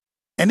BYU.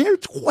 And they're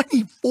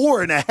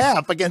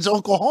 24.5 against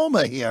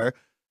Oklahoma here,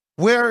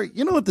 where,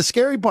 you know what the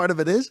scary part of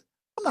it is?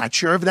 I'm not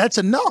sure if that's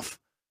enough.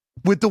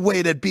 With the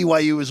way that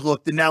BYU has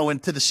looked, and now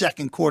into the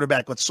second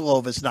quarterback with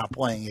Slovis not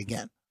playing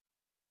again.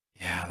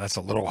 Yeah, that's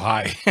a little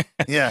high.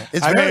 Yeah,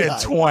 it's I very made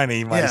high.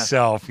 20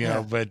 myself,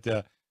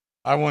 but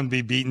I wouldn't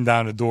be beating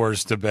down the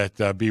doors to bet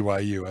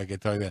BYU. I can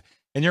tell you that.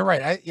 And you're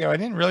right. I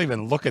didn't really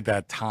even look at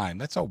that time.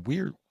 That's a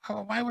weird.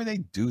 Why would they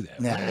do that?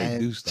 Why do they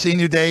do stuff?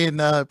 Senior day in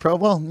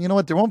Provo. You know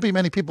what? There won't be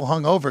many people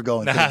hungover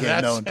going to the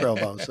game in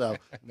Provo. So,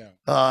 no.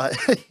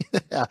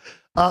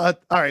 All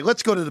right,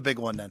 let's go to the big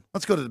one then.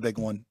 Let's go to the big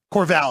one.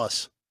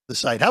 Corvallis. The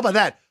site. How about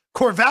that?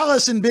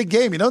 Corvallis in big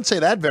game. You don't say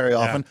that very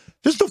often.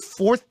 Just the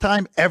fourth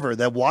time ever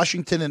that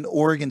Washington and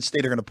Oregon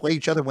State are going to play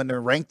each other when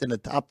they're ranked in the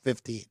top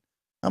 15.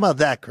 How about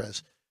that,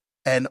 Chris?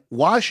 And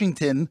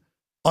Washington,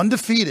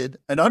 undefeated,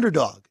 an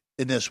underdog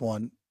in this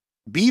one.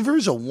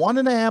 Beavers, a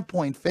 1.5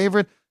 point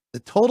favorite. The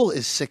total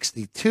is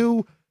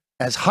 62,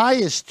 as high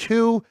as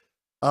 2.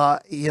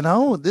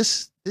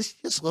 This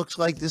just looks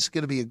like this is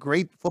going to be a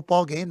great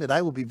football game that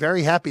I will be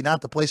very happy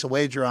not to place a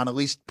wager on, at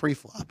least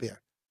pre-flop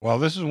here. Well,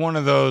 this is one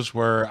of those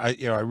where I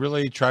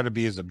really try to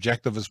be as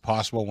objective as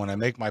possible when I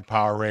make my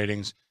power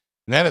ratings.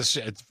 And then it's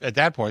at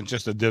that point,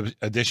 just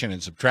addition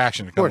and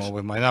subtraction to come up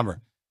with my number.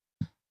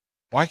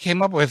 Well, I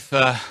came up with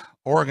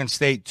Oregon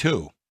State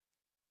 2.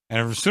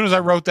 And as soon as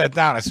I wrote that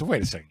down, I said,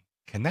 wait a second,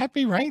 can that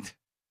be right?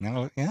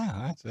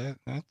 That's it.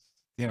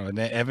 And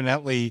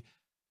evidently,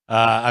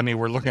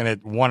 we're looking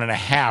at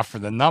 1.5 for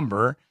the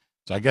number.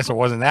 So I guess it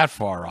wasn't that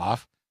far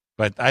off.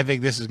 But I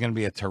think this is going to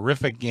be a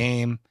terrific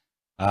game.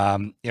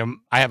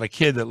 I have a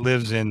kid that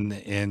lives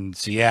in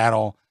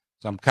Seattle,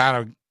 so I'm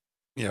kind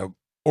of,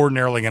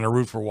 ordinarily going to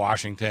root for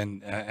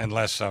Washington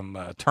unless I'm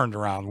turned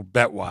around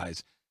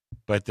bet-wise.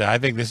 But I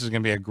think this is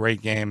going to be a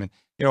great game. And,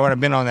 I've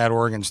been on that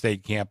Oregon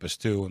State campus,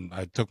 too, and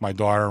I took my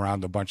daughter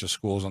around a bunch of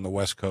schools on the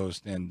West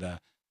Coast and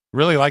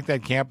really like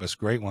that campus.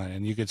 Great one.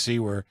 And you could see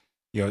where,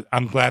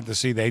 I'm glad to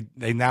see they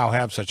now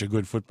have such a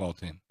good football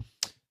team.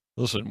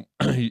 Listen,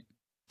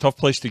 tough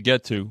place to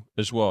get to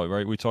as well,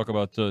 right? We talk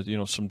about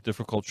some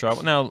difficult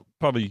travel. Now,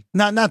 probably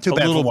not too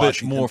bad a little for bit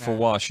Washington. more for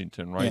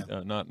Washington, right?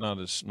 Yeah. Not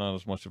as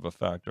much of a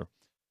factor.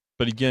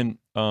 But again,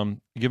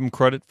 give them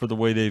credit for the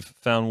way they've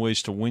found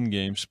ways to win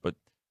games. But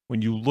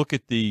when you look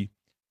at the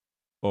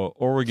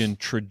Oregon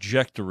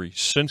trajectory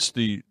since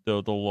the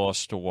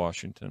loss to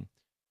Washington,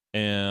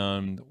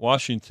 and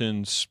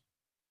Washington's,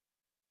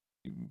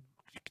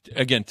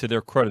 again, to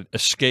their credit,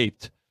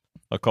 escaped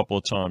a couple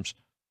of times.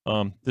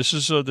 This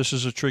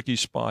is a tricky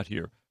spot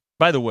here.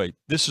 By the way,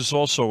 this is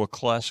also a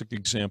classic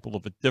example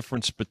of a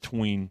difference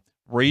between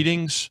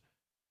ratings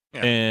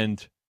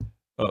and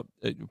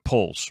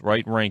polls,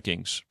 right?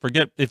 Rankings.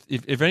 Forget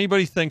if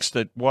anybody thinks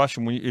that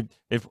Washington,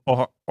 if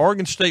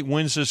Oregon State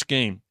wins this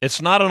game,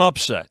 it's not an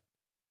upset.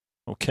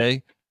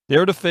 Okay,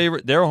 they're the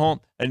favorite. They're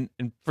home, and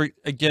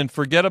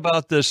forget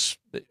about this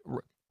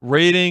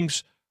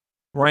ratings,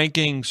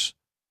 rankings.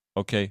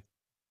 Okay.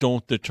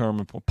 Don't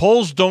determine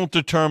polls. Don't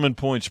determine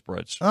point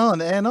spreads. Oh,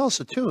 and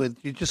also too,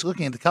 you're just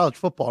looking at the college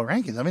football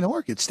rankings. I mean,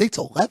 Oregon State's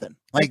 11.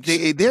 Like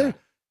they're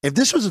if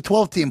this was a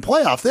 12-team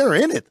playoff, they're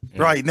in it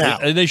right now,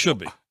 and they should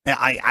be.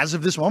 As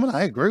of this moment,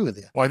 I agree with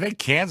you. Well, I think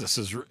Kansas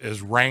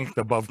is ranked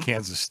above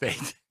Kansas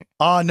State.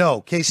 No,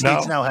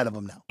 K-State's now ahead of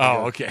them now.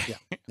 Oh, okay.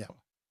 Yeah.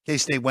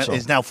 K-State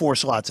is now 4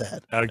 slots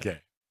ahead.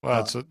 Okay.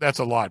 Well, that's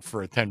a lot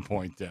for a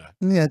 10-point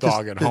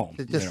dog at home.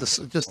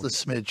 Just a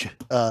smidge,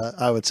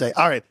 I would say.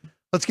 All right.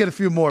 Let's get a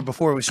few more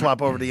before we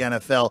swap over to the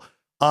NFL.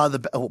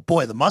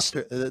 The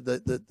mustard,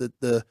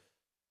 the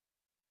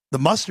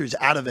mustard's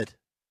out of it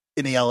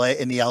in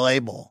the LA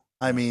Bowl.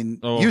 I mean,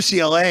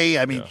 UCLA.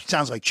 I mean,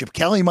 sounds like Chip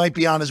Kelly might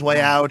be on his way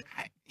out.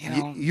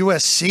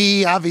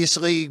 USC,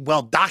 obviously,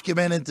 well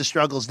documented the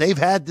struggles they've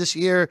had this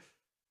year.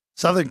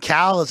 Southern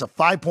Cal is a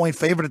 5-point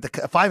favorite at the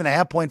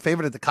 5.5-point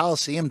favorite at the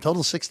Coliseum.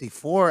 Total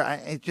 64.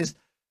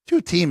 Two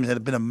teams that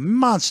have been a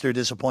monster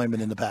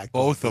disappointment in the Pac.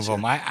 Both of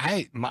them.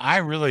 I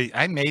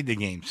made the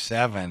game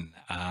 7.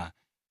 I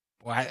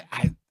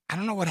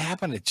don't know what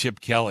happened to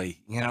Chip Kelly.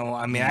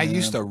 I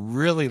used to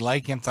really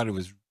like him. Thought he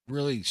was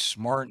really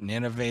smart and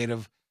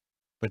innovative.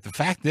 But the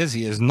fact is,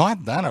 he has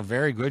not done a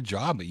very good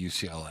job at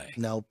UCLA.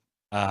 Nope.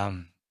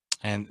 And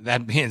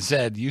that being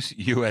said,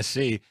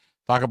 USC,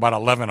 talk about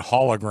 11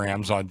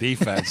 holograms on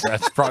defense.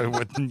 That's probably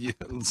what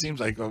it seems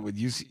like what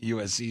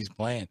USC is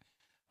playing.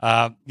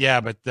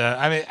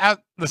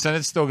 Listen,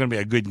 it's still going to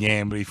be a good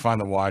game. It'll be fun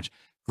to watch.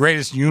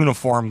 Greatest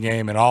uniform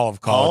game in all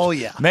of college. Oh,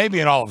 yeah. Maybe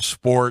in all of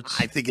sports.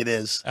 I think it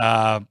is.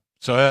 So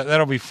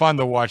that'll be fun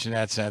to watch in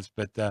that sense.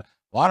 But a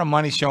lot of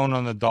money shown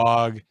on the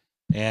dog.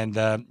 And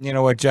you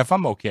know what, Jeff?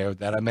 I'm okay with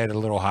that. I made it a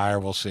little higher.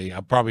 We'll see.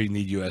 I'll probably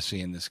need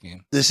USC in this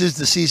game. This is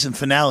the season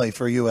finale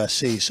for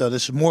USC. So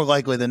this is more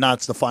likely than not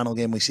it's the final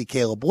game we see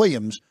Caleb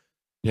Williams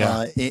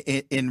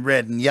in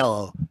red and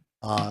yellow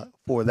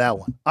for that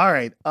one. All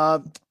right.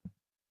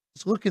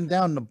 Just looking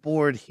down the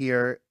board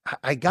here,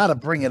 I got to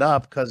bring it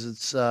up because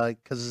it's a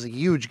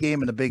huge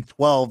game in the Big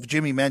 12.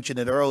 Jimmy mentioned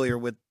it earlier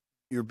with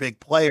your big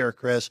player,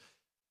 Chris.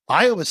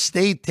 Iowa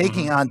State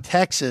taking on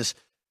Texas.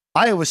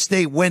 Iowa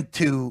State went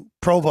to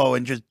Provo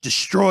and just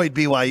destroyed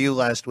BYU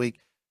last week.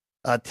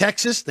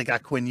 Texas, they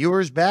got Quinn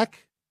Ewers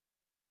back.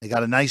 They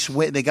got a nice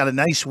win. They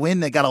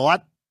got a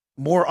lot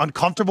more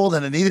uncomfortable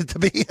than it needed to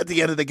be at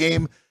the end of the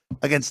game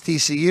against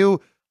TCU.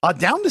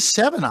 Down to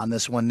 7 on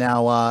this one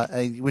now,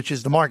 which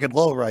is the market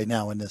low right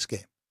now in this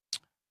game.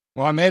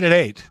 Well, I made it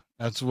 8.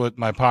 That's what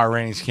my power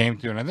ratings came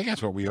to, and I think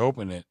that's what we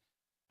opened it.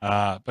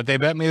 But they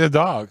bet me the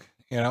dog,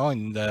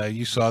 and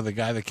you saw the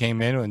guy that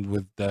came in and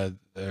with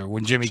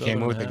when Jimmy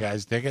came in with the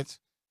guy's tickets.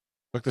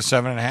 Took the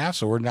 7.5,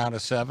 so we're down to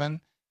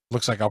 7.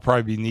 Looks like I'll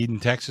probably be needing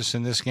Texas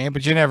in this game,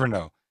 but you never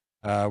know.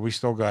 We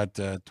still got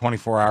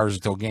 24 hours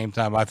until game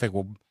time. I think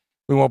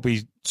we won't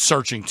be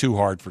searching too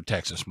hard for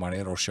Texas money.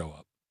 It'll show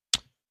up.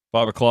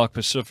 5 o'clock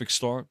Pacific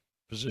start,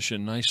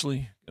 positioned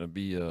nicely. Going to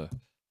be a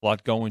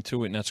lot going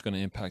to it, and that's going to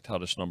impact how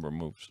this number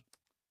moves.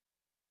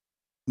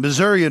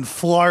 Missouri and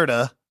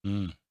Florida.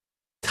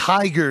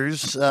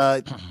 Tigers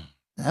have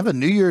a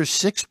New Year's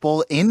Six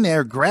Bowl in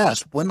their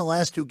grasp. Win the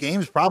last 2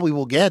 games, probably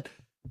will get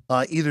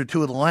either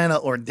to Atlanta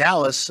or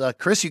Dallas.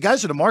 Chris, you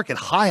guys are the market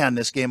high on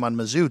this game on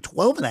Mizzou,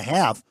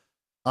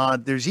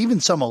 12.5. There's even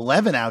some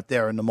 11 out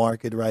there in the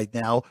market right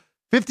now.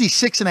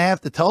 56.5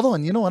 the total,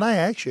 and you know what? I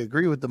actually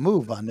agree with the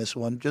move on this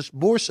one, just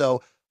more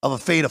so of a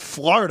fade of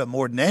Florida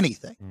more than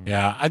anything.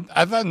 Yeah,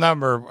 I thought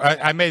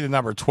I made the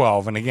number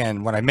 12, and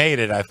again, when I made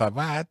it, I thought,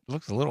 wow, it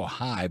looks a little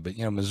high, but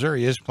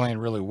Missouri is playing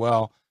really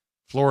well,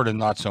 Florida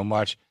not so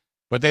much,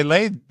 but they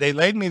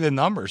laid me the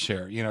numbers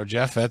here.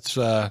 Jeff, that's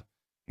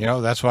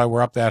that's why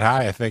we're up that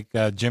high. I think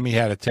Jimmy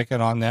had a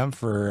ticket on them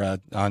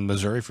on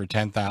Missouri for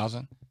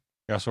 10,000.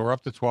 So we're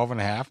up to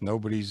 12.5.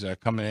 Nobody's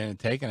coming in and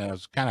taking it. I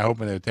was kind of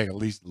hoping they would take at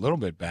least a little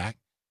bit back,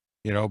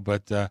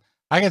 but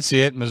I can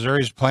see it.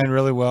 Missouri's playing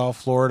really well.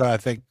 Florida, I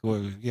think,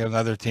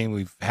 another team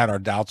we've had our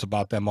doubts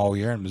about them all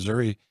year, and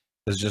Missouri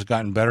has just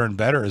gotten better and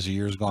better as the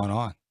year's gone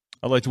on.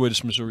 I like the way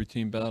this Missouri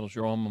team battles.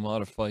 Your alma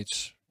mater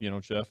fights,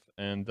 Jeff,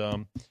 and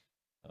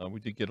we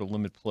did get a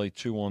limit play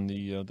too on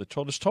the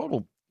total. This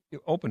total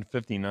opened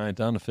 59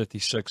 down to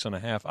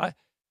 56.5.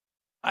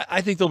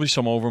 I think there'll be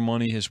some over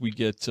money as we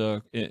get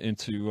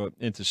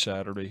into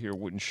Saturday here.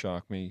 Wouldn't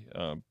shock me,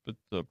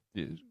 but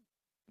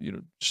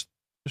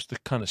just the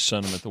kind of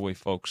sentiment, the way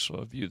folks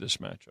view this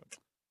matchup.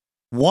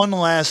 One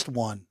last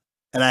one,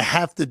 and I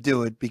have to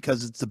do it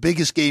because it's the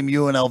biggest game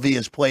UNLV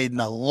has played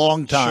in a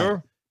long time.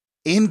 Sure.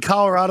 In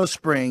Colorado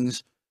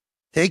Springs,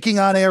 taking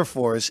on Air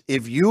Force.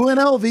 If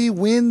UNLV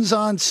wins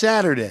on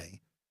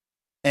Saturday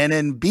and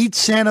then beats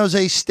San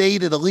Jose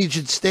State at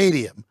Allegiant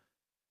Stadium,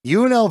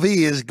 UNLV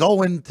is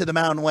going to the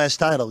Mountain West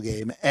title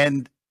game,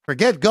 and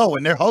forget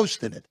going, they're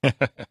hosting it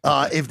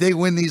if they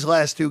win these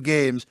last two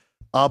games.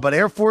 But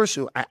Air Force,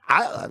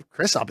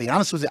 Chris, I'll be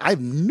honest with you, I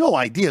have no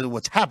idea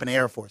what's happened to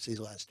Air Force these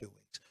last 2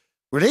 weeks,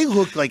 where they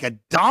looked like a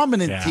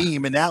dominant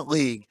team in that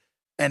league,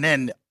 and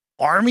then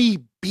Army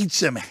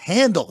beats them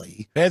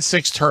handily. They had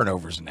 6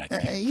 turnovers in that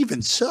game.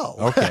 Even so.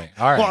 Okay,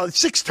 all right. Well,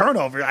 6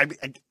 turnovers,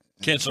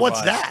 Can't survive.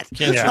 What's that?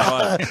 Can't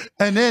survive.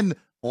 And then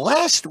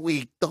last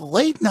week, the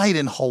late night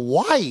in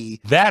Hawaii.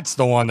 That's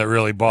the one that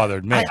really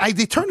bothered me.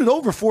 They turned it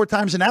over 4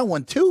 times in that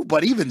one, too.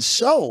 But even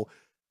so,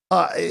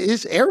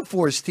 his Air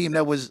Force team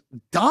that was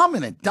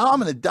dominant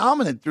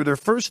through their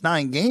first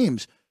 9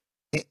 games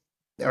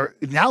are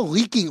now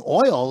leaking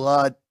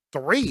oil.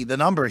 3, the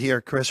number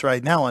here, Chris,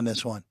 right now on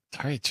this one.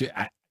 All right,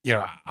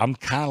 I'm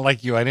kind of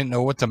like you. I didn't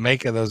know what to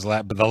make of those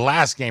but the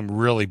last game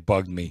really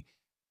bugged me.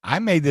 I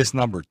made this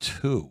number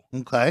 2.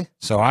 Okay.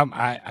 So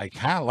I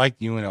kind of like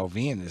UNLV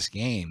in this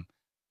game,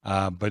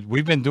 but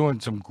we've been doing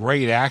some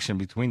great action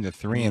between the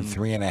 3 and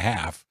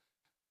 3.5.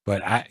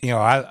 But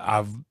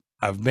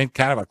I've been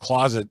kind of a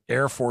closet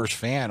Air Force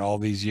fan all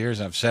these years.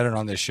 I've said it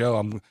on this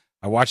show.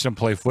 I watched them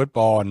play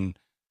football, and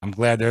I'm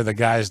glad they're the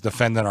guys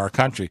defending our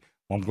country.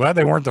 Well, I'm glad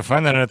they weren't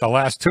defending it the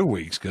last 2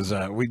 weeks because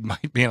we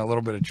might be in a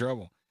little bit of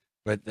trouble.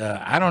 But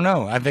I don't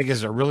know. I think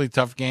it's a really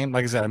tough game.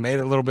 Like I said, I made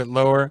it a little bit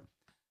lower.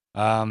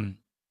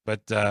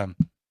 But I'm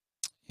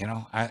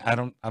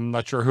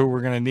not sure who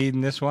we're going to need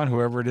in this one.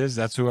 Whoever it is,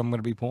 that's who I'm going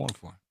to be pulling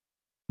for.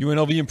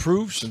 UNLV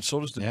improves, and so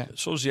does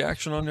the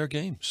action on their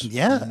games.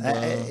 Yeah.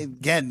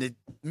 Again,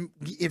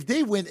 if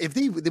they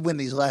win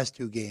these last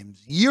 2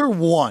 games, year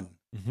 1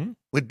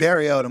 with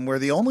Barry Odom, where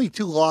the only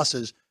 2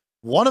 losses,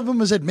 one of them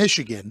was at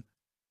Michigan.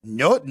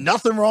 No,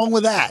 nothing wrong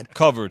with that.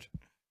 Covered.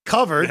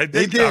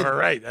 They did. Cover,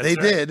 right. They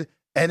did.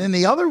 And then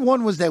the other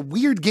one was that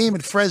weird game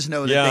at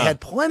Fresno that they had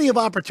plenty of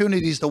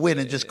opportunities to win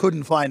and just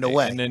couldn't find a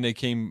way. And then they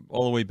came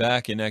all the way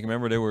back, and I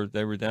remember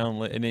they were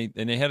down, and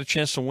they had a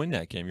chance to win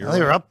that game.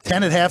 They were up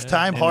 10 at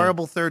halftime,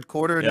 horrible third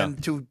quarter, and then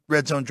 2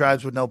 red zone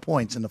drives with no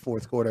points in the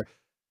fourth quarter.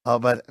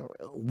 But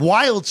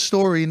wild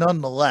story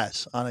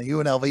nonetheless on a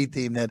UNLV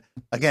team that,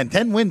 again,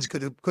 10 wins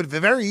could have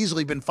very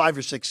easily been 5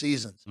 or 6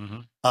 seasons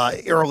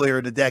earlier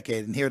in the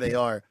decade, and here they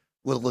are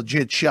with a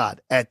legit shot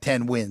at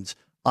 10 wins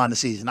on the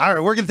season. All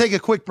right, we're going to take a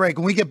quick break.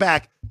 When we get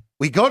back,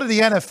 we go to the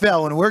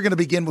NFL, and we're going to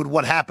begin with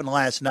what happened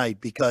last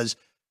night because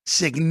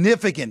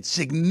significant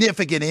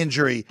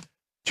injury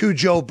to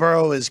Joe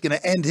Burrow is going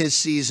to end his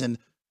season.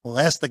 We'll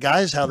ask the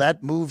guys how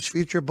that moves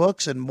future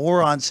books and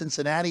more on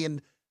Cincinnati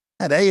and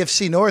at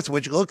AFC North,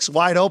 which looks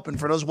wide open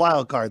for those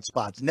wild card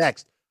spots.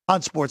 Next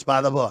on Sports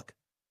by the Book.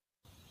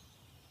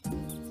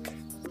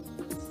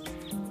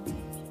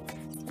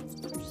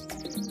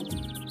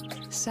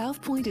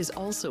 South Point is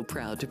also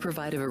proud to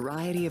provide a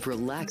variety of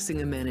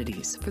relaxing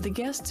amenities for the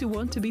guests who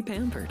want to be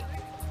pampered.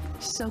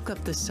 Soak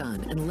up the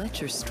sun and let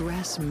your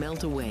stress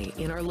melt away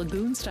in our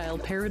lagoon-style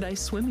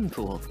paradise swimming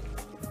pool.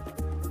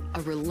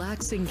 A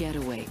relaxing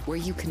getaway where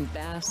you can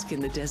bask in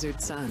the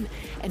desert sun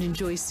and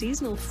enjoy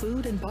seasonal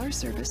food and bar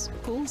service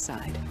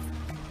poolside.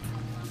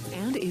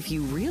 And if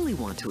you really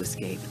want to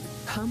escape,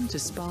 come to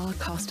Spa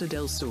Costa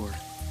del Sur.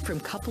 From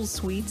couple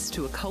suites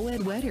to a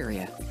co-ed wet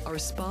area, our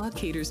spa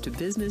caters to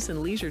business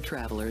and leisure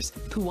travelers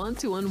who want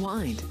to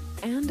unwind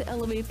and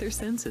elevate their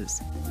senses.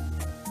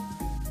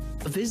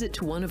 A visit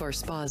to one of our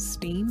spa's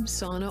steam,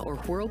 sauna, or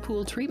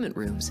whirlpool treatment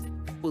rooms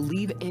will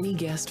leave any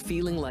guest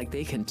feeling like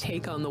they can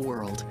take on the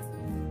world.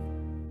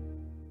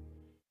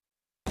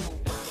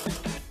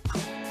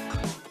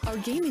 Our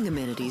gaming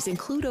amenities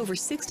include over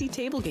 60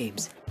 table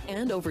games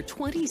and over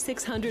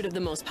 2,600 of the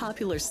most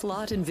popular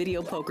slot and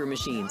video poker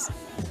machines.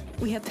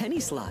 We have penny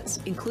slots,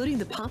 including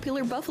the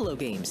popular Buffalo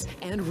games,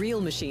 and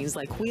real machines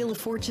like Wheel of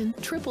Fortune,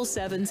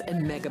 777s,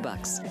 and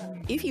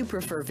Megabucks. If you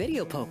prefer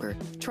video poker,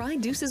 try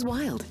Deuces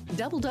Wild,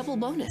 Double Double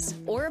Bonus,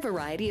 or a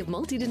variety of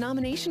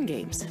multi-denomination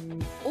games.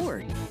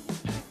 Or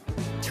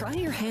try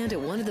your hand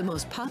at one of the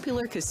most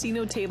popular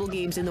casino table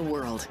games in the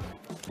world.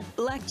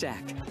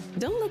 Blackjack.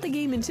 Don't let the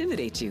game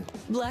intimidate you.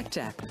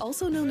 Blackjack,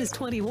 also known as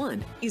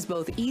 21, is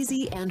both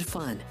easy and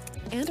fun.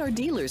 And our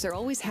dealers are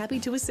always happy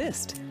to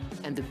assist.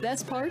 And the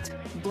best part?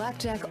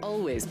 Blackjack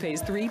always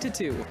pays 3 to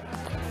 2.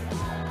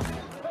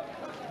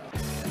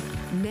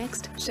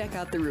 Next, check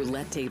out the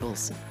roulette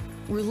tables.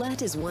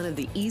 Roulette is one of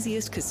the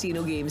easiest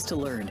casino games to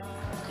learn,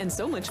 and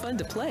so much fun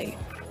to play.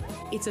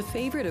 It's a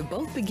favorite of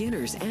both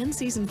beginners and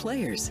seasoned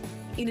players.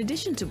 In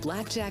addition to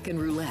blackjack and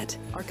roulette,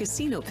 our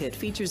casino pit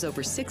features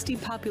over 60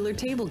 popular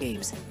table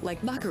games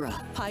like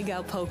Baccarat, Pai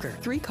Gow Poker,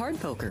 3-Card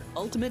Poker,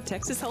 Ultimate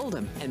Texas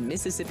Hold'em, and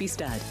Mississippi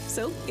Stud.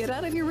 So get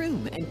out of your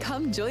room and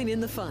come join in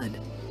the fun.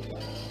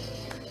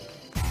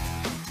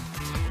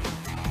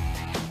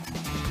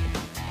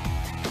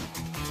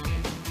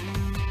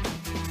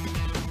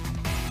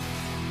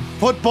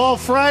 Football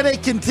Friday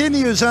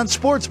continues on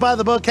Sports by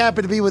the Book.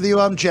 Happy to be with you.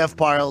 I'm Jeff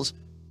Parles.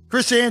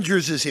 Chris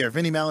Andrews is here.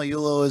 Vinny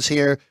Magliulo is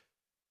here.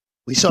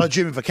 We saw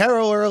Jimmy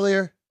Vaccaro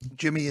earlier.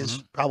 Jimmy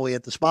is probably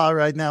at the spa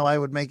right now, I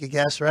would make a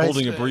guess, right?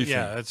 Holding a briefing.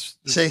 Yeah, it's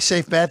Say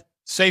safe bet.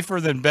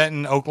 safer than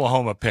betting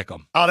Oklahoma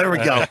pick'em. Oh, there we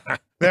go.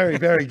 Very,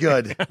 very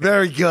good.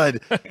 Very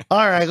good.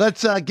 All right,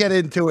 let's get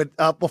into it.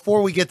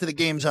 Before we get to the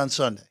games on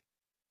Sunday.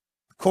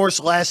 Of course,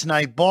 last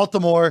night,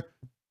 Baltimore,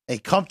 a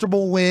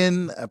comfortable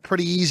win, a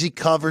pretty easy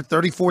cover,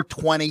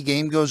 34-20.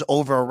 Game goes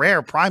over, a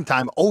rare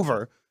primetime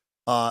over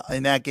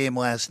in that game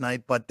last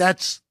night. But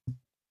that's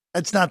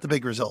not the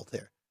big result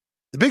here.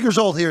 The big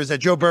result here is that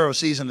Joe Burrow's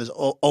season is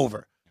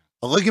over.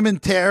 A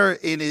ligament tear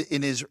in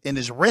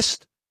his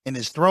wrist, in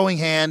his throwing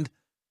hand.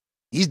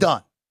 He's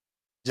done.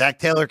 Zach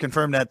Taylor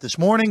confirmed that this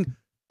morning.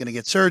 Going to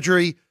get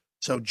surgery.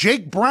 So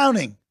Jake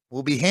Browning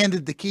will be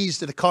handed the keys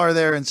to the car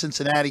there in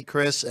Cincinnati,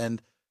 Chris.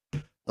 And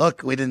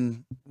look,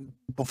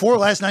 before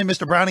last night,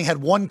 Mr. Browning had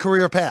one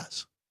career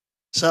pass.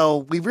 So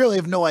we really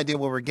have no idea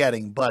what we're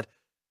getting. But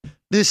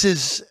this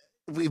is,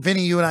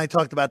 Vinny, you and I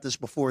talked about this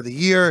before the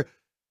year.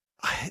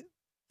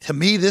 To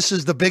me, this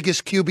is the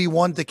biggest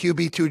QB1 to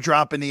QB2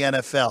 drop in the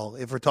NFL.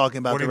 If we're talking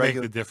about What do the you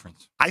regular, make the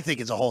difference? I think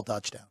it's a whole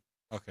touchdown.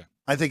 Okay.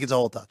 I think it's a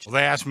whole touchdown. Well,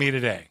 they asked me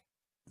today,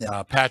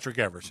 Yeah. Patrick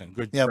Everson,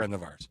 good Yep. friend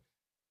of ours.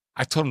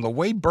 I told him the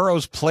way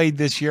Burrow's played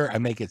this year, I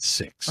make it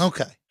 6.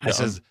 Okay. I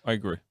says, I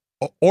agree.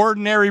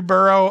 ordinary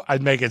Burrow,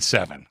 I'd make it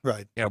 7.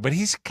 Right. But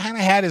he's kind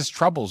of had his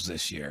troubles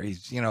this year.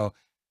 He's,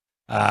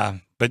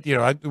 but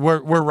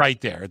we're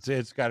right there.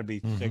 It's got to be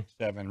 6,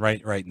 7,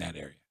 right in that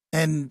area.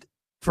 And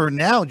for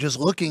now, just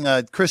looking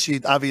at Chris, you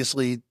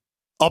obviously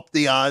upped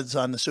the odds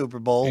on the Super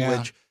Bowl, Yeah.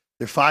 which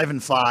they're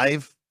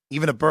 5-5.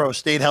 Even if Burrow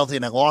stayed healthy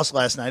and they lost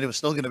last night, it was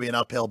still going to be an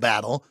uphill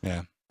battle.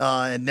 Yeah.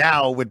 And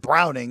now with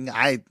Browning,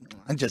 I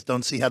just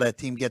don't see how that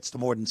team gets to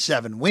more than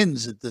 7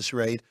 wins at this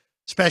rate,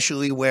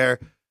 especially where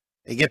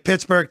they get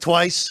Pittsburgh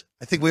twice.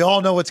 I think we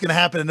all know what's going to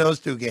happen in those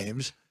 2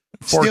 games.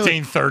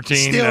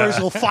 14-13. Steelers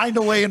will find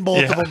a way in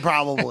both Yeah. of them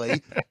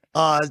probably.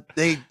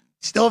 They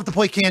still have to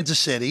play Kansas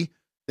City.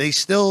 They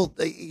have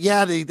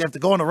to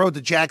go on the road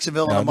to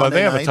Jacksonville on a Monday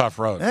they have night. a tough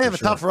road. They have a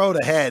tough road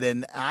ahead,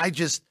 and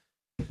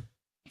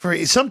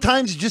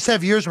sometimes you just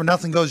have years where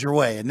nothing goes your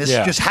way, and this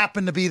just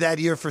happened to be that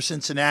year for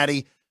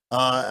Cincinnati.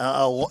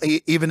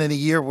 Even in a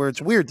year where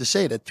it's weird to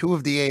say that 2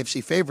 of the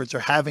AFC favorites are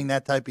having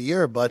that type of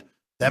year, but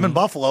them and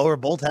Buffalo are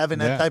both having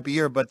that type of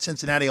year. But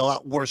Cincinnati a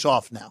lot worse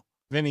off now.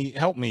 Vinny,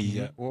 help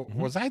me.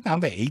 Was I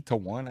down to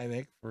 8-1? I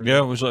think. Yeah,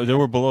 it was. They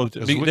were below.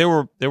 They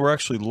were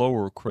actually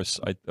lower, Chris.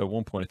 At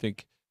one point, I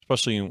think,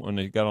 especially when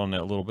they got on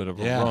that little bit of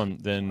a run.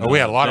 Then we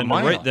had a lot of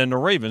money. Then the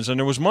Ravens, and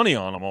there was money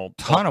on them all.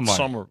 Ton of money.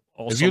 Summer.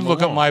 If you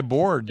look at my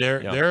board,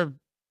 they're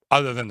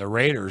other than the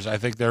Raiders, I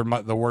think they're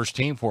the worst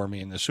team for me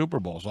in the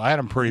Super Bowl. So I had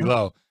them pretty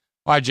low.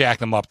 Well, I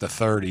jacked them up to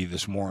 30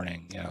 this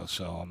morning.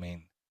 So I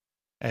mean,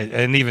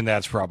 and even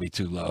that's probably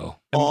too low.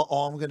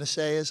 All I'm going to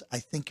say is I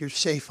think you're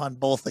safe on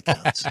both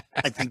accounts.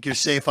 I think you're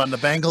safe on the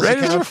Bengals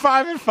Raiders account.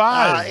 are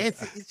 5-5.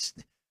 It's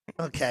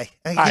okay.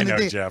 I know,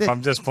 Jeff.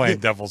 I'm just playing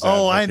devil's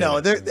advocate. Oh, I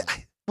know.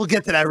 We'll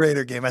get to that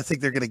Raider game. I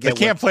think they're going to get. They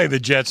can't play the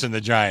Jets and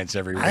the Giants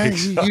every week.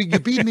 You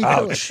beat me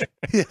to it.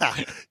 Yeah,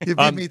 you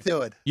beat me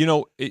to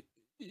it.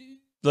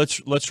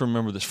 Let's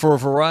remember this for a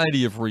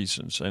variety of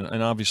reasons,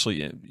 and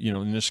obviously,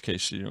 in this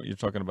case, you're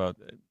talking about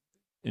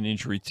an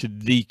injury to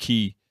the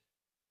key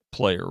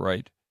player,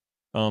 right?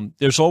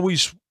 There's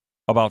always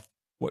about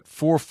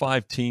 4 or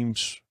 5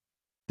 teams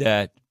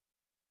that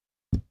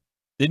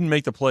didn't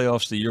make the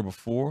playoffs the year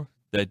before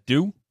that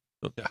do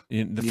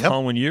in the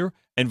following year,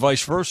 and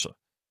vice versa,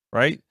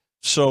 right?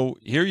 So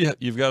here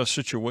you've got a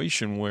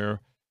situation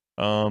where,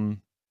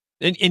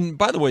 and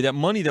by the way, that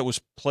money that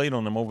was played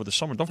on them over the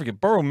summer, don't forget,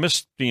 Burrow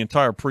missed the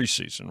entire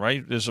preseason,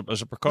 right? As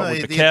a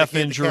precaution with the calf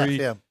injury.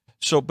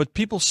 So, but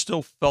people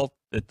still felt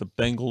that the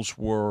Bengals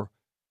were,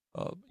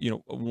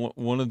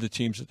 one of the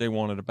teams that they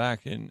wanted to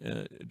back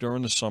in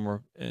during the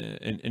summer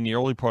and in the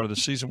early part of the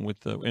season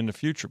in the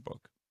future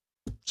book.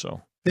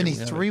 So, Vinny,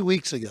 3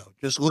 weeks ago,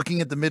 just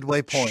looking at the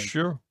midway point,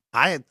 sure,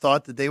 I had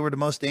thought that they were the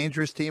most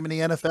dangerous team in the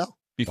NFL.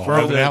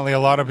 Evidently, a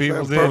lot of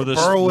people did.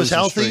 Burrow was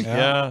healthy.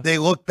 Yeah, they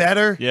looked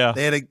better. Yeah,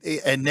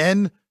 and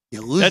then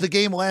You lose the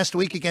game last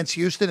week against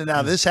Houston, and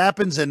now this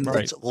happens, and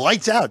it's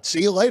lights out.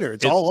 See you later.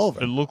 It's all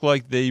over. It looked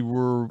like they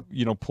were,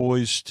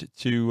 poised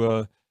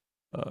to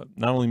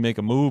not only make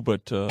a move,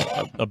 but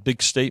a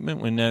big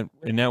statement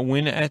in that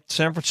win at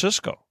San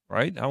Francisco,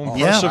 right? How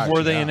impressive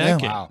were they in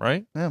that game,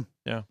 right?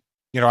 Yeah.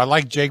 I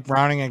like Jake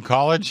Browning in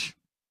college.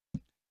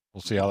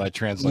 We'll see how that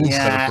translates to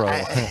the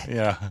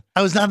pro.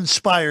 I was not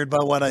inspired by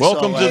what I saw.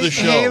 Welcome to the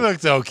show. He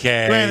looked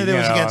okay. Granted, it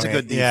was against a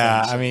good defense.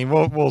 Yeah, I mean,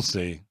 we'll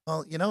see.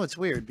 Well, it's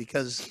weird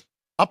because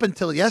up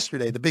until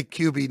yesterday, the big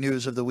QB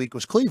news of the week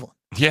was Cleveland.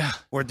 Yeah.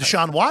 Where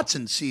Deshaun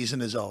Watson's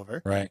season is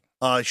over. Right.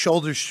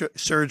 Shoulder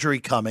surgery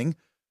coming.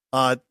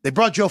 They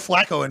brought Joe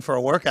Flacco in for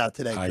a workout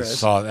today, Chris. I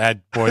saw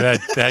that. Boy,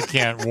 that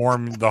can't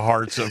warm the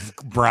hearts of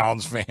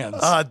Browns fans.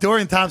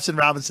 Dorian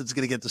Thompson-Robinson's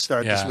going to get the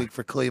start this week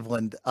for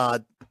Cleveland.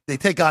 They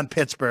take on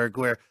Pittsburgh,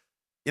 where,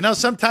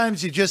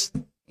 sometimes you just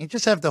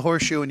have the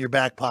horseshoe in your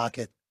back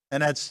pocket.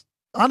 And that's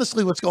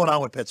honestly what's going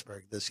on with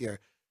Pittsburgh this year.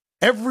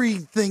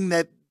 Everything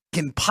that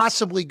can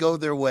possibly go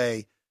their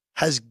way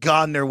has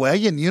gone their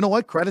way. And you know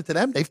what? Credit to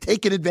them. They've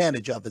taken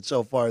advantage of it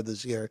so far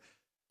this year.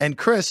 And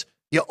Chris,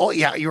 you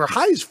were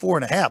high as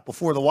 4.5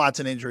 before the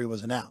Watson injury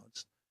was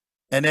announced.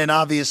 And then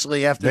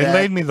obviously after they that.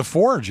 laid me the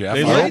 4, Jeff.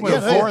 They laid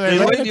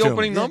the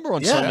opening number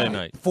on Sunday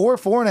night.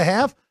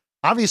 4.5.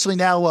 Obviously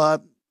now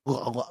a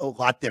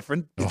lot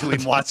different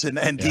between Watson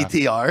and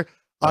DTR.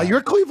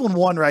 You're Cleveland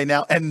 1 right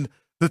now. And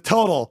the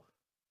total,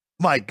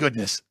 my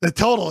goodness, the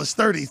total is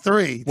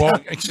 33. Well,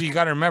 so you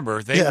got to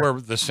remember, they wear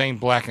the same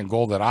black and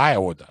gold that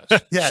Iowa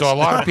does. Yes. So a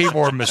lot of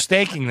people are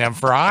mistaking them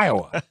for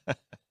Iowa.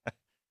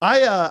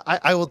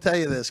 I will tell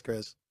you this,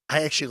 Chris.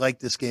 I actually like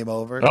this game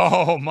over.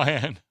 Oh,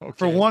 man. Okay.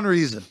 For one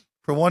reason.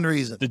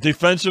 The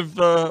defensive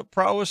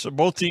prowess of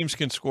both teams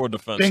can score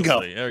defensively.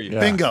 Bingo. There you go.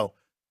 Bingo.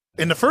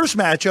 In the first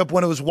matchup,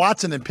 when it was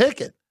Watson and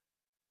Pickett,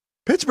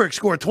 Pittsburgh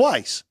scored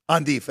twice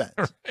on defense.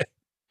 Right.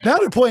 Now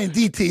they're playing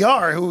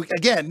DTR, who,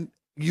 again,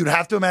 you'd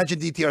have to imagine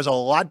DTR is a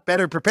lot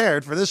better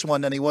prepared for this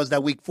one than he was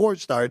that week 4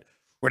 start,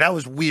 where that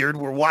was weird,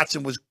 where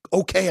Watson was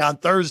okay on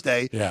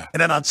Thursday. Yeah.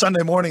 And then on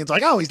Sunday morning, it's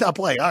like, oh, he's not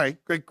playing. All right,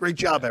 great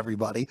job,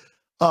 everybody.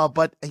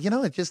 But,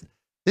 it just,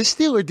 this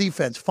Steeler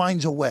defense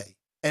finds a way,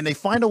 and they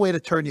find a way to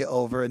turn you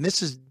over. And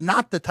this is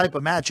not the type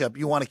of matchup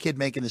you want a kid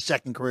making his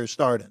second career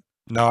start in.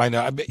 No, I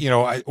know.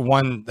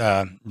 One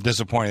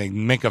disappointing,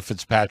 Minkah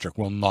Fitzpatrick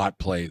will not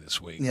play this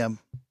week. Yeah.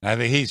 I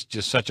think he's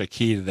just such a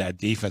key to that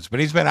defense.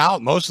 But he's been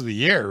out most of the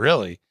year,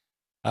 really,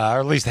 or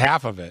at least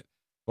half of it.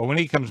 But when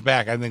he comes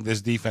back, I think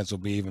this defense will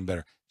be even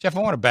better. Jeff, I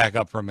want to back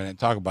up for a minute and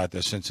talk about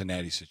this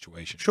Cincinnati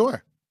situation.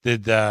 Sure.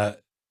 Did the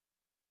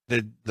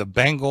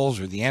Bengals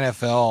or the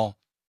NFL,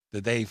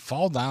 did they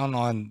fall down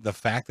on the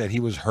fact that he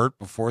was hurt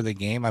before the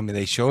game? I mean,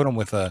 they showed him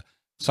with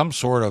some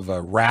sort of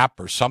a wrap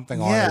or something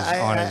on his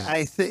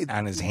hand. The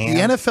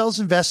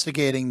NFL's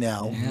investigating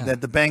now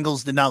that the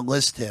Bengals did not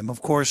list him.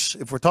 Of course,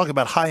 if we're talking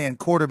about high-end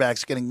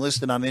quarterbacks getting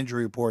listed on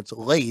injury reports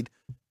late,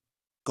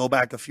 go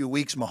back a few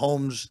weeks,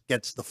 Mahomes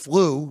gets the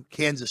flu.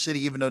 Kansas City,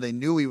 even though they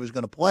knew he was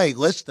going to play,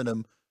 listed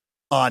him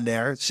on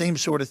there. Same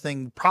sort of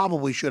thing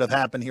probably should have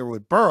happened here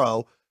with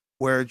Burrow,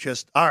 where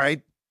just, all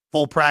right,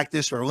 full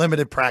practice or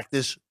limited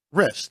practice,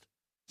 wrist.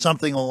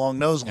 Something along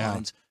those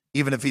lines,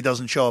 even if he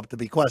doesn't show up to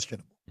be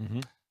questionable.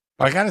 Mm-hmm.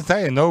 But I got to tell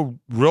you, no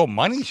real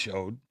money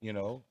showed, I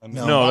mean,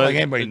 not like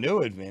anybody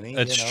knew it, Vinny.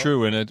 That's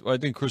true. And I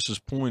think Chris's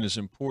point is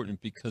important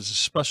because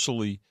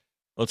especially,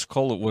 let's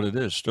call it what it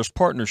is, there's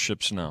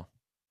partnerships now.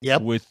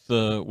 Yep.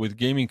 With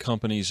gaming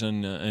companies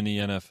and the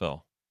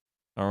NFL.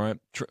 All right.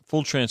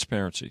 Full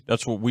transparency.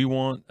 That's what we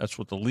want. That's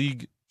what the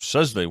league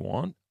says they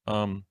want.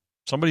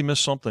 Somebody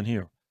missed something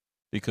here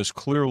because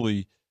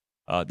clearly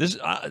this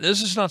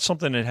is not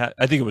something that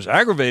I think it was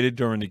aggravated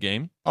during the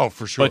game. Oh,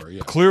 for sure.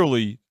 But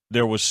clearly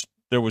there was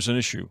an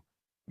issue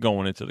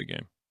going into the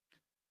game.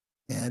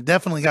 Yeah,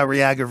 definitely got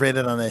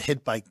re-aggravated on a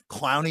hit by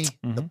Clowney,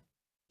 the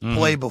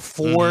play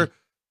before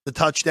the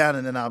touchdown.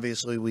 And then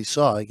obviously we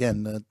saw,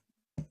 again,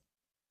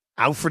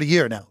 out for the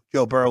year now.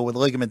 Joe Burrow with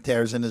ligament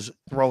tears in his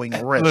throwing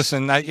wrist.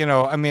 Listen, I'm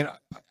a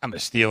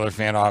Steeler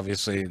fan,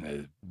 obviously.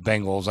 The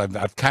Bengals,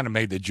 I've kind of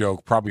made the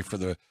joke probably for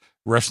the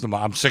rest of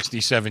I'm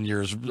 67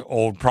 years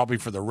old, probably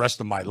for the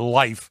rest of my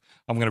life,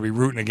 I'm going to be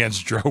rooting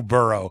against Joe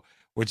Burrow,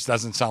 which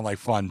doesn't sound like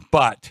fun,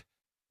 but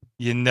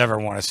you never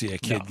want to see a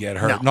kid get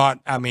hurt.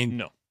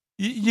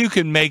 You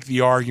can make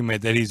the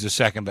argument that he's the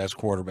second best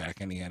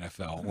quarterback in the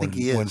NFL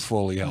when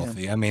fully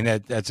healthy. Yeah. I mean,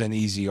 that's an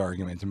easy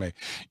argument to make.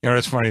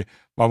 It's funny.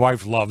 My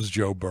wife loves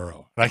Joe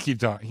Burrow. I keep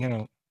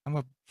talking, I'm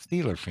a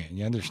Steeler fan.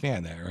 You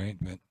understand that, right?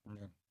 But,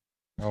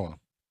 oh, well.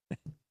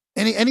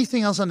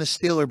 Anything else on the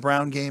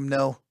Steeler-Brown game?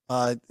 No.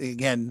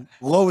 Again,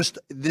 lowest.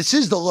 This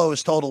is the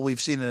lowest total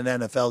we've seen in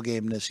an NFL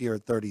game this year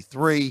at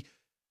 33.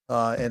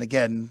 And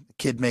again,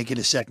 kid making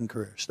his second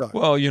career start.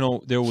 Well,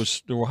 there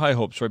were high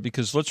hopes, right?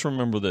 Because let's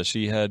remember this: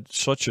 he had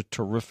such a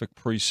terrific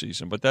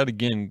preseason, but that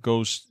again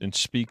goes and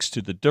speaks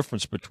to the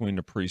difference between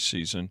the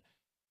preseason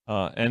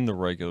and the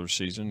regular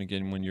season.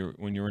 Again, when you're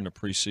in the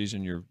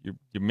preseason, you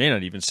may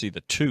not even see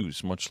the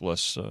twos, much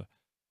less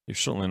you're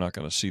certainly not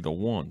going to see the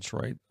ones,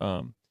 right?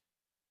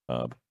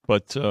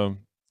 But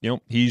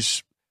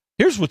here's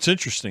what's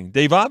interesting.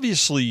 They've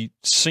obviously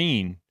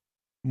seen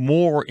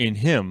more in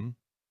him,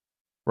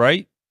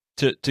 right?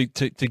 To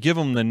give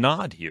him the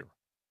nod here.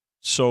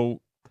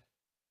 So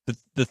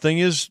the thing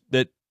is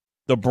that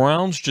the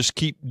Browns just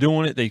keep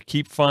doing it. They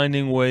keep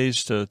finding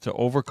ways to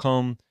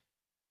overcome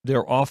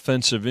their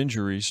offensive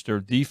injuries. Their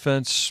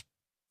defense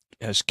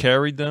has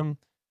carried them,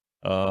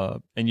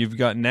 and you've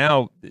got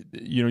now,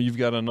 you've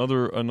got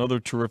another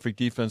terrific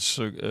defense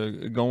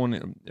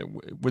going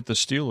with the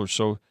Steelers.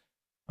 So,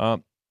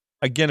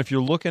 again, if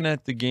you're looking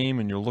at the game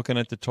and you're looking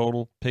at the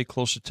total, pay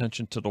close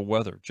attention to the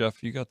weather.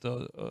 Jeff, you got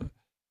the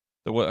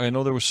I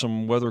know there was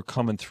some weather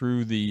coming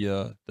through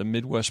the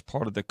Midwest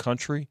part of the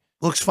country.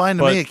 Looks fine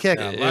to me. A kick.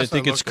 I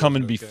think it's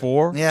coming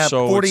before. Yeah,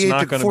 so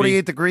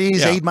 48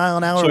 degrees, 8 mile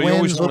an hour so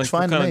winds. Looks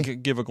fine to me.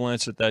 Give a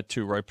glance at that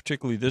too, right?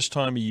 Particularly this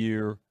time of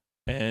year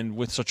and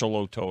with such a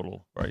low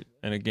total, right?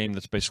 And a game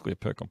that's basically a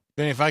pick 'em.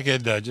 Then if I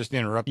could just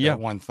interrupt that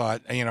one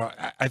thought,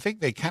 I think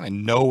they kind of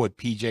know what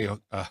PJ.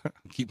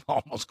 Keep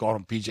almost calling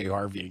him PJ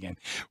Harvey again.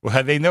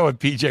 Well, they know what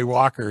PJ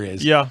Walker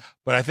is. Yeah,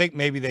 but I think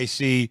maybe they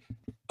see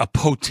a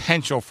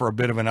potential for a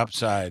bit of an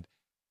upside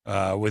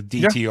with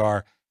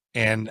DTR.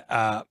 Yeah. And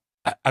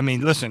I mean,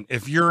 listen,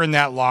 if you're in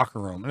that locker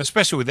room, and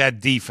especially with that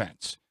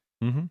defense,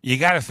 you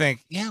got to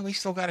think, we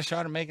still got a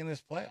shot of making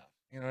this playoff.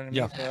 You know what I mean?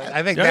 Yeah. So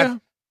I think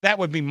that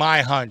would be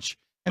my hunch.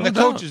 And the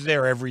coach is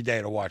there every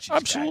day to watch these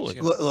Absolutely.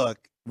 guys, Look,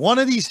 one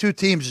of these two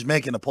teams is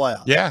making the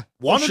playoffs. Yeah.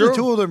 One of the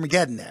two of them are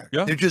getting there.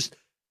 Yeah. They're just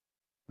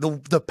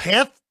the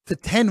path to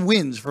 10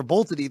 wins for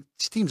both of these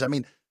teams. I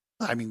mean,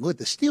 look,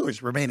 the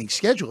Steelers' remaining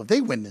schedule, if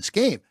they win this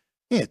game,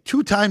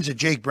 2 times at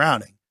Jake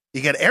Browning.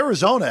 You get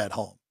Arizona at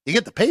home. You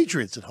get the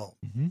Patriots at home.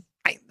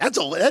 That's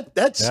 11.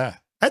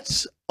 That's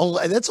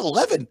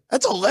 11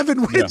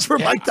 wins for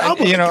Mike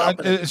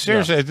Tomlin.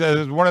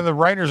 Seriously, one of the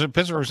writers at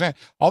Pittsburgh was saying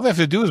all they have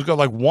to do is go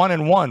like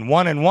 1-1,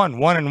 1-1,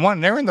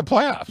 1-1. They're in the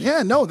playoffs.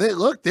 Yeah, no,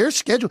 they're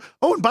scheduled.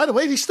 Oh, and by the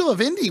way, they still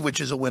have Indy, which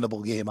is a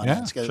winnable game on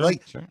that schedule.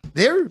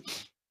 The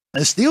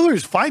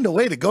Steelers find a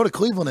way to go to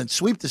Cleveland and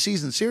sweep the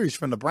season series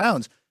from the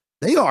Browns.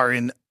 They are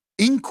in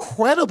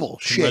incredible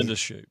Tremendous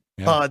shape.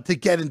 To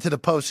get into the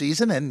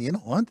postseason, and you know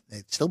what?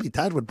 They'd still be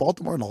tied with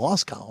Baltimore in the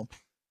loss column.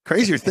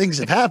 Crazier things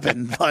have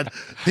happened, but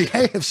the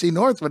AFC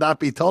North would not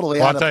be totally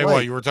out of play. I'll tell you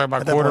what, you were talking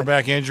about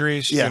quarterback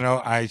injuries. Yeah.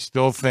 I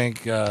still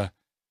think,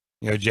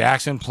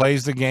 Jackson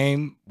plays the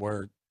game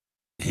where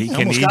he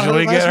can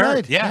easily get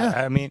hurt. Yeah.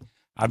 I mean,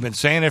 I've been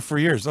saying it for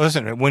years.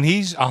 Listen, when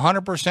he's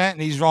 100% and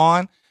he's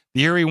on,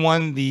 the year he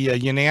won the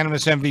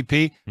unanimous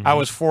MVP, I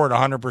was for it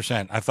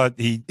 100%. I thought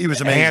he was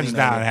amazing. Hands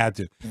down had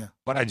to. Yeah.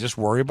 But I just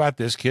worry about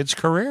this kid's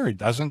career. He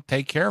doesn't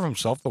take care of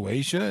himself the way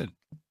he should.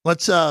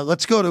 Let's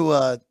go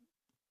to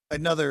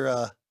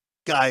another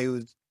guy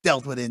who's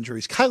dealt with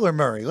injuries, Kyler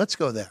Murray. Let's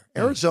go there.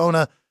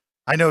 Arizona.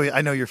 I know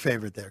your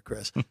favorite there,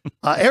 Chris.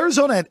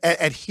 Arizona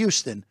at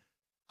Houston.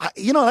 I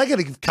got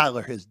to give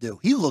Kyler his due.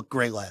 He looked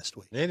great last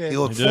week. He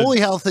looked fully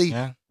healthy.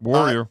 Yeah.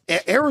 Warrior.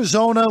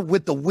 Arizona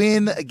with the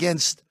win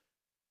against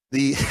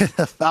the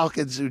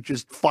Falcons, who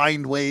just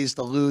find ways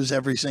to lose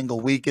every single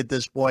week at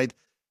this point.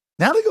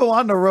 Now to go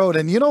on the road.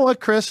 And you know what,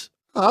 Chris?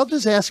 I'll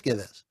just ask you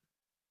this.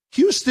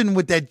 Houston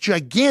with that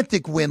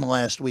gigantic win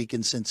last week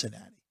in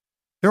Cincinnati.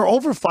 They're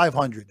over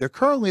 500. They're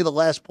currently the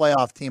last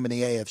playoff team in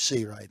the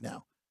AFC right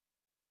now.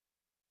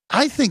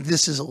 I think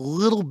this is a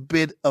little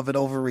bit of an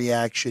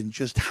overreaction,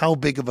 just how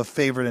big of a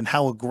favorite and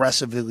how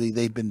aggressively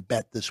they've been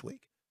bet this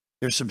week.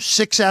 There's some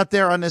 6 out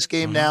there on this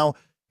game now.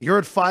 You're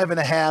at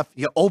 5.5.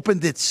 You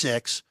opened at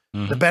 6.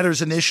 The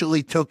bettors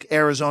initially took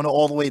Arizona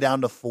all the way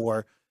down to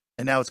 4,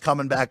 and now it's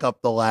coming back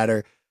up the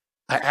ladder.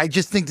 I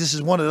just think this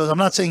is one of those. I'm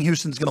not saying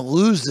Houston's going to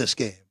lose this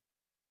game,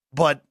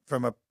 but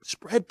from a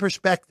spread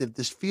perspective,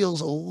 this feels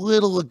a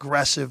little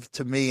aggressive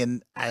to me,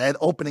 and that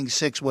opening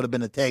 6 would have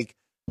been a take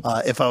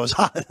if I was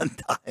on it on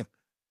time.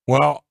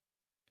 Well,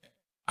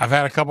 I've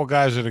had a couple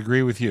guys that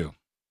agree with you,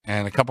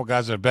 and a couple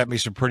guys that have bet me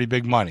some pretty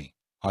big money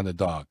on the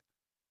dog.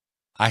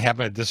 I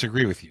happen to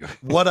disagree with you.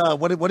 What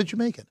did you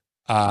make it?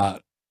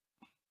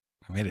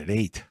 I made it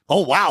 8.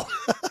 Oh, wow.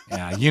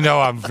 Yeah,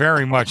 I'm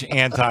very much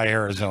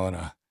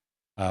anti-Arizona,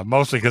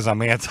 mostly because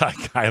I'm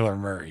anti-Kyler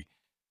Murray.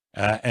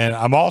 And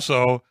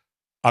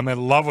I'm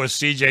in love with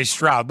C.J.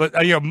 Stroud. But,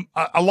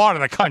 a lot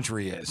of the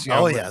country is.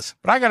 Yes.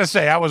 But I got to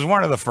say, I was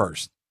one of the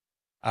first.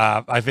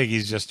 I think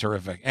he's just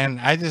terrific. And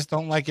I just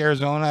don't like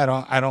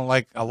Arizona. I don't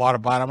like a lot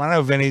about them. I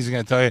know Vinny's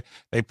going to tell you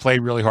they play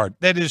really hard.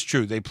 That is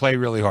true. They play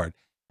really hard.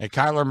 And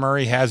Kyler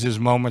Murray has his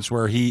moments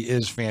where he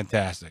is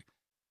fantastic.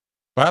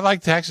 But I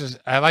like Texas.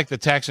 I like the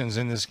Texans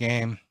in this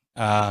game.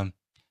 But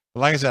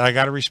like I said, I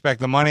got to respect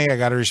the money. I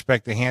got to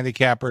respect the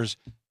handicappers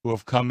who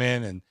have come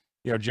in. And,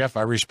 Jeff,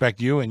 I respect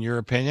you and your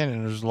opinion.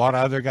 And there's a lot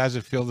of other guys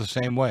that feel the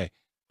same way.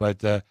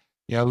 But,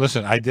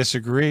 listen, I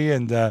disagree.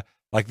 And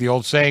like the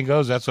old saying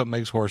goes, that's what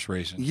makes horse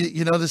racing.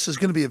 This is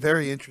going to be a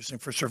very interesting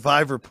for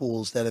survivor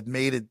pools that have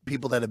made it,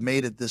 people that have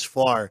made it this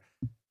far.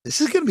 This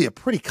is going to be a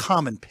pretty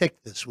common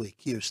pick this week,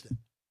 Houston.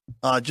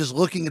 Just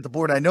looking at the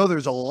board, I know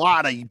there's a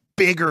lot of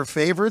bigger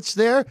favorites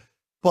there,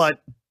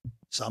 but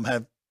some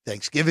have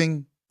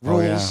Thanksgiving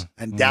rules,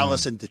 and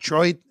Dallas and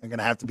Detroit are going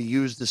to have to be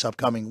used this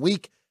upcoming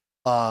week.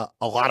 A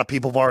lot of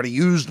people have already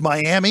used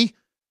Miami,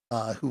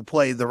 who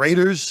play the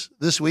Raiders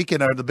this week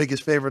and are the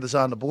biggest favorites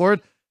on the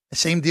board.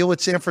 Same deal with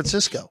San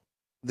Francisco.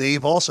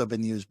 They've also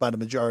been used by the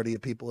majority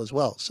of people as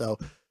well. So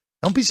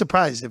don't be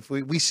surprised if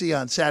we see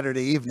on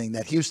Saturday evening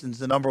that Houston's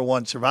the number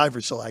one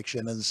survivor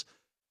selection.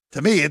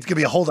 To me, it's going to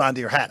be a hold on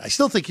to your hat. I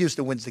still think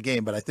Houston wins the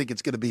game, but I think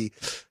it's going to be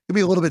a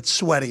little bit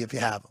sweaty if you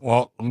have them.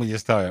 Well, let me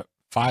just tell you,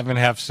 5.5,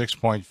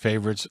 6-point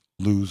favorites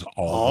lose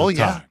all the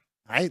time.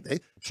 Right?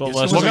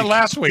 Look at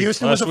last week.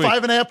 Houston was a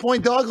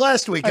 5.5-point dog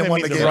last week and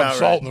won the game outright.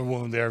 Salt in the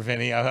wound there,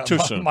 Vinny. Too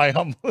soon. My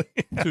humble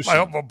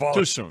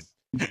Too soon.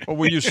 Well,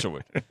 we're used to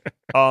it.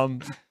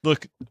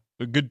 Look,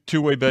 a good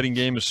two-way betting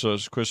game,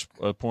 as Chris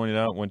pointed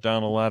out, went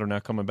down the ladder, now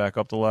coming back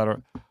up the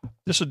ladder.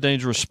 This is a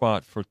dangerous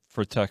spot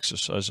for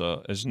Texas.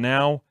 As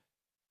now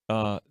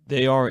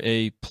they are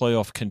a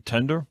playoff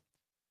contender.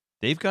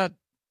 They've got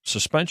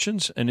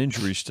suspensions and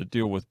injuries to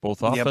deal with,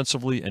 both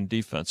offensively and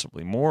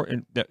defensively.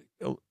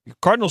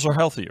 Cardinals are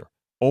healthier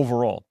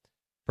overall,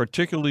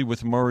 particularly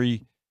with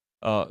Murray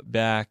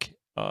back,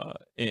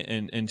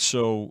 and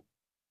so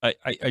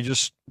I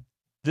just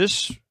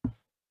this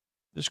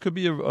could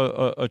be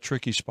a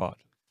tricky spot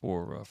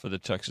for the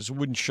Texans. It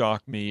wouldn't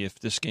shock me if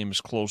this game is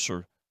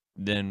closer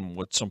than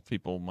what some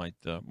people might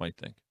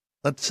think.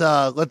 Let's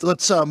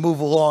move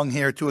along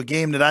here to a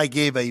game that I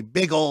gave a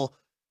big ol'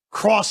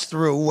 cross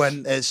through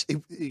when as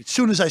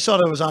soon as I saw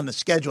that it was on the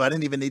schedule. I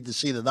didn't even need to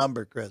see the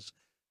number, Chris,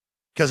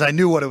 because I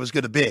knew what it was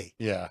going to be.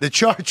 Yeah, the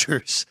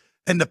Chargers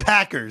and the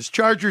Packers.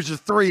 Chargers are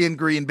 3 in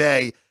Green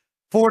Bay,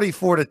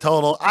 44 to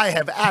total. I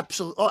have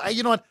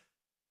you know what?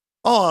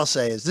 All I'll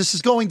say is this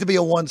is going to be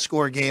a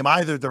one-score game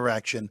either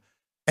direction,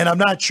 and I'm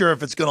not sure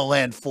if it's going to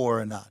land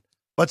 4 or not.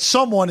 But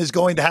someone is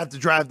going to have to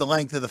drive the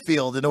length of the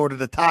field in order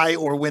to tie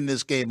or win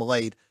this game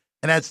late,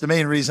 and that's the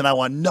main reason I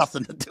want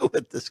nothing to do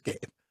with this game.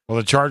 Well,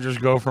 the Chargers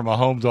go from a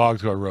home dog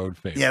to a road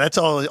favorite. Yeah, that's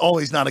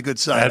always not a good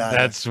sign.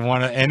 That's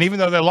one, and even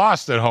though they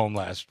lost at home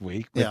last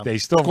week, but they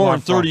still scored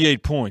won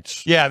 38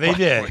 points. Yeah, they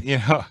did.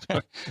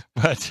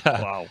 But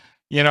wow.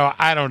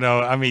 I don't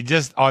know. I mean,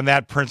 just on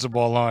that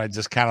principle alone, I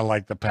just kind of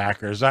like the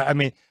Packers. I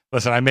mean,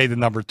 listen, I made the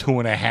number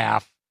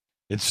 2.5.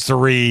 It's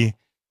 3,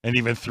 and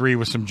even 3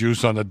 with some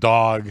juice on the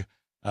dog.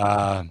 So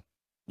I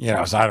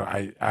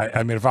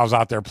mean, if I was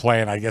out there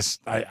playing, I guess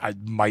I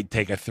might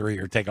take a 3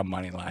 or take a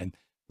money line,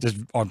 just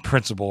on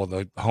principle of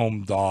the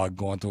home dog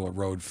going to a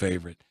road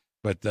favorite.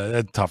 But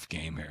a tough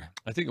game here.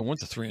 I think it went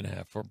to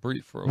 3.5 for a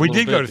brief. We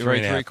did go to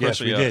 3.5. Yes,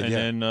 we did.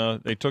 And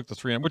then they took the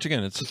 3.5, which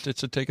again, it's a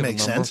take of the number.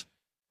 Makes sense.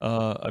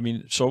 I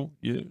mean, it's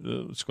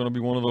going to be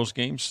one of those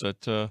games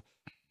that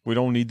we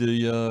don't need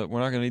we're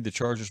not going to need the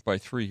Chargers by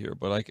 3 here.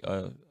 But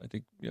I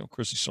think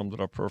Chrissy summed it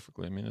up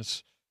perfectly. I mean,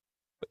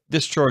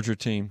 this Charger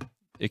team,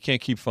 it can't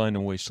keep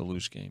finding ways to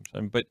lose games.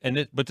 But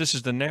this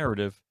is the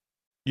narrative.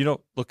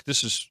 Look,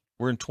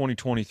 we're in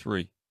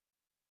 2023.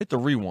 Hit the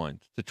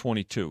rewind to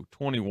 22,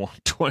 21,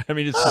 20. I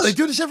mean, they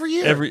do this every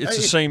year. It's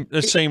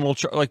the same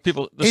old like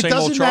people. The it same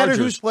old doesn't Chargers.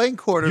 matter who's playing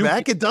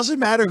quarterback. It doesn't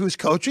matter who's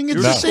coaching.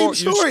 It's the same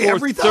story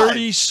every time.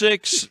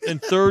 36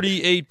 and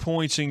 38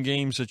 points in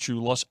games that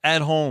you lost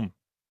at home.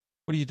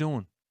 What are you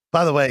doing?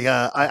 By the way,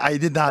 I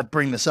did not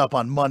bring this up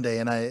on Monday,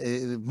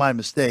 and my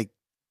mistake.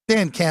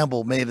 Dan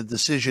Campbell made a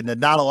decision that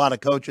not a lot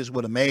of coaches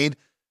would have made,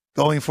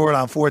 going for it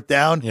on 4th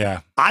down.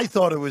 Yeah, I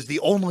thought it was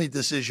the only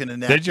decision in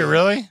that. Did you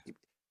really?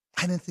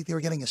 I didn't think they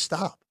were getting a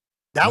stop.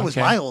 That was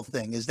my whole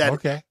thing. Is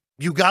that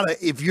you gotta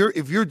if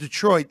you're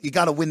Detroit, you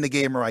gotta win the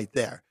game right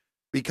there,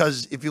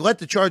 because if you let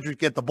the Chargers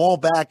get the ball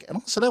back, and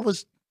also that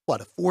was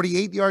a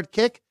 48-yard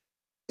kick.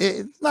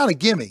 It's not a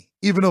gimme,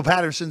 even though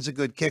Patterson's a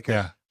good kicker.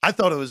 Yeah. I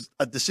thought it was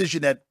a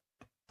decision that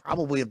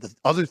probably of the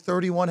other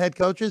 31 head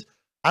coaches,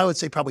 I would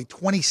say probably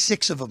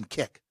 26 of them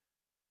kick.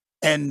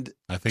 And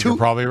I think you're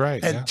probably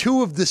right. And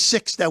 2 of the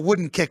 6 that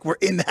wouldn't kick were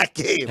in that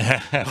game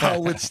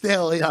with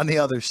Staley on the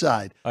other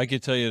side. I can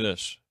tell you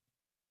this.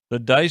 The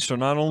dice are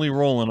not only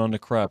rolling on the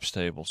craps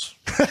tables.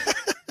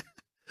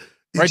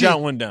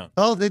 Down, went down.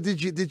 Oh,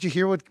 did you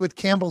hear what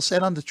Campbell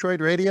said on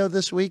Detroit radio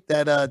this week?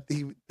 That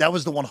that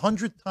was the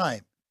 100th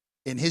time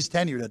in his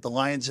tenure that the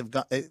Lions have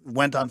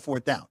went on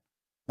 4th down.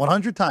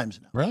 100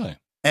 times now. Really?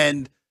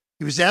 And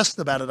he was asked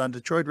about it on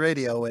Detroit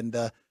radio,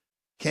 and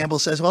Campbell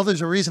says, well,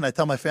 there's a reason I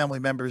tell my family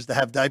members to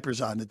have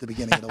diapers on at the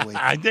beginning of the week.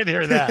 I did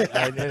hear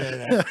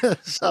that.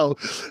 So,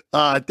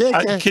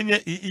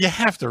 you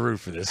have to root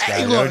for this guy,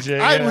 hey, look, don't you?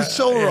 I was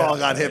so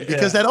wrong on him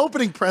because that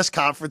opening press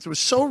conference was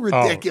so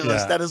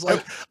ridiculous that is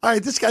like, all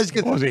right, this guy's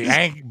going to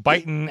be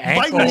biting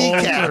ankles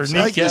kneecaps. Or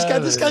like this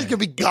guy's going to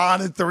be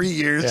gone in 3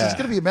 years. It's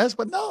going to be a mess.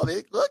 But no,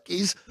 look,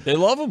 they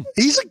love him.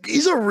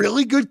 He's a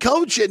really good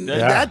coach, and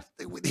that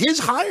his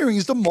hiring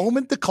is the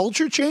moment the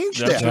culture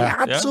changed there. Yeah.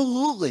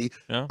 Absolutely.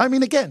 Yeah. I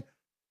mean, again,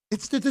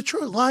 it's the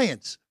Detroit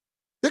Lions.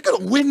 They're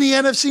going to win the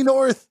NFC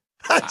North.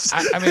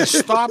 I mean,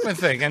 stop and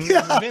think. And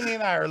Vinny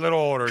and I are a little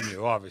older than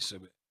you, obviously.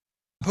 But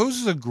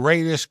who's the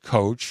greatest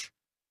coach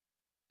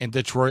in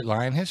Detroit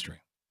Lion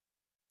history?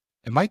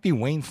 It might be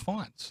Wayne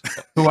Fonts,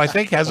 who I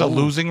think has a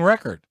losing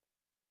record.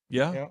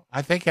 Yeah. You know,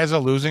 I think has a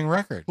losing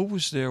record. Who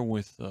was there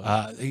with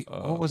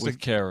What was with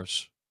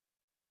Karras?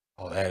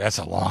 Oh, that's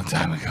a long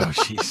time ago.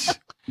 Jeez.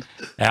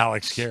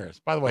 Alex Karras.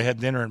 By the way, I had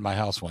dinner in my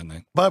house one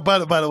night. By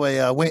the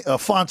way,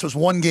 Fonts was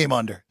one game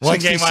under. One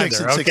game 66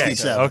 under. and Okay.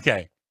 67.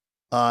 Okay.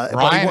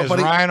 Ryan,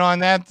 Ryan on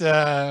that?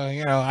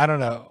 I don't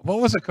know.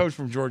 What was the coach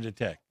from Georgia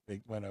Tech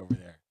that went over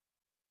there?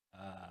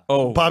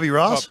 Bobby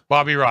Ross?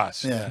 Bobby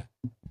Ross. Yeah.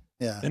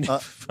 And he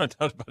found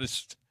out about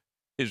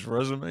his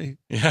resume.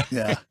 Yeah.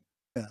 Yeah.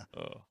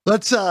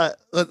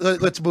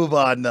 Let's move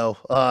on though.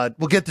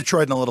 We'll get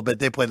Detroit in a little bit.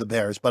 They play the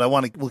Bears, but I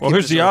want to. Well,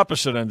 here's the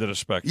opposite end of the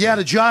spectrum. Yeah,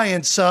 the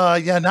Giants.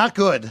 Not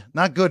good.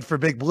 Not good for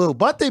Big Blue.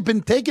 But they've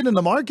been taken in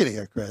the market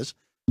here, Chris.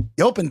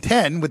 You opened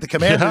 10 with the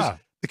Commanders. Yeah.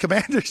 The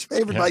Commanders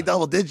favored by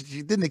double digits.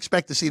 You didn't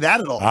expect to see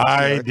that at all.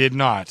 I did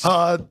not.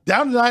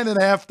 Down to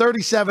 9.5,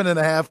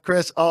 37.5.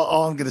 Chris,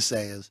 all I'm going to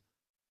say is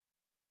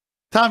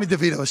Tommy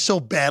DeVito is so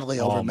badly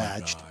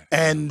overmatched,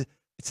 and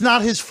it's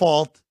not his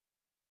fault.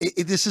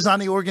 This is on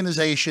the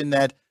organization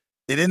that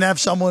they didn't have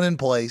someone in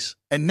place.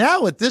 And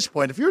now at this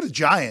point, if you're the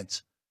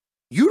Giants,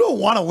 you don't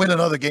want to win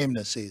another game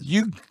this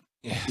season.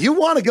 You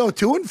want to go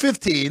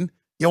 2-15.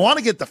 You want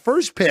to get the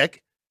first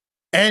pick,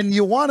 and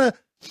you want to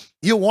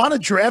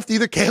draft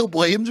either Caleb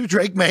Williams or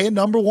Drake May in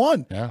number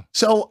 1. Yeah.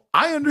 So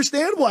I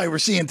understand why we're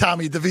seeing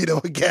Tommy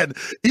DeVito again,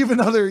 even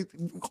though there's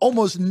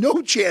almost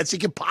no chance he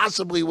could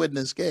possibly win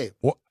this game.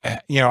 Well,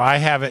 I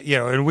have it,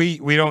 and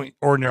we don't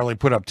ordinarily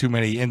put up too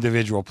many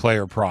individual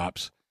player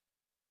props.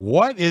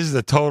 What is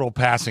the total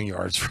passing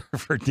yards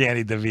for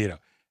Danny DeVito?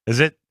 Is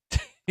it,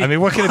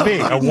 what could it be?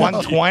 A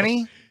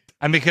 120?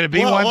 Could it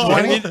be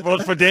 120? Well,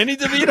 for Danny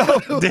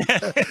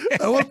DeVito?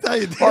 I won't tell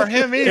you. Or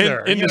him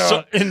either.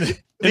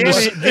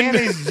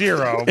 Danny's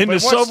zero. In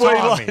the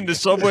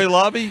subway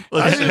lobby?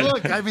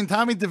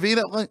 Tommy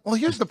DeVito, well,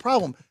 here's the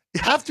problem. You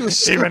have to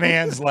assume. Even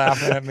Ann's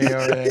laughing at me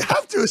over there. You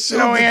have to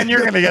assume. Ann, you're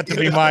going to get to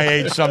be my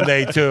age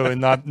someday, too,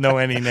 and not know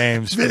any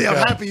names. Vinny, I'm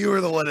happy you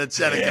were the one that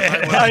said it.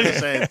 I wanted to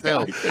say it,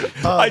 too.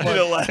 I did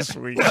it last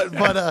week.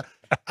 But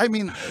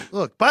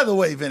look, by the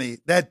way, Vinny,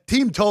 that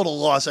team total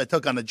loss I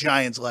took on the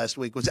Giants last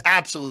week was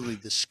absolutely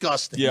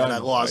disgusting when I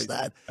lost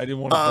that. I didn't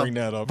want to bring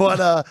that up.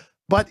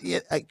 But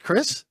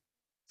Chris,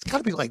 it's got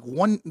to be like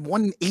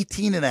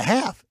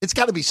 118.5. It's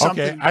got to be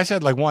something. Okay, I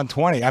said like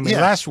 120.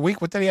 Last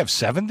week, what did he have,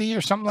 70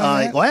 or something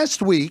like that?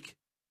 Last week,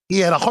 he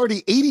had a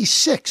hearty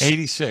 86.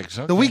 86,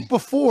 okay. The week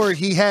before,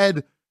 he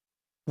had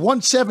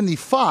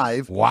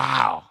 175.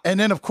 Wow. And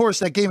then, of course,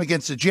 that game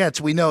against the Jets,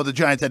 we know the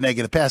Giants had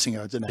negative passing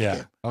yards in that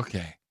game.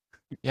 Okay.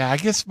 Yeah, I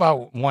guess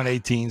about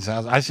 118.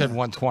 I said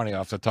 120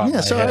 off the top of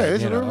my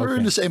head. We're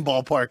in the same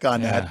ballpark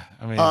on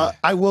that.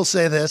 I will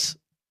say this.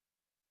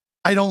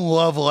 I don't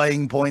love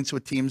laying points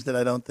with teams that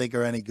I don't think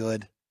are any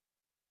good.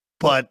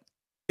 But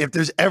if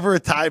there's ever a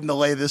time to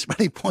lay this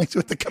many points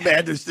with the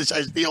Commanders, this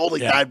is the only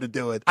time to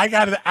do it.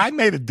 I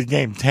made it the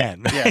game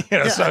 10.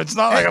 So it's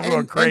not like I'm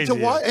going crazy.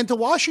 And to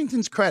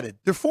Washington's credit,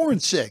 they're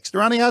 4-6.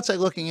 They're on the outside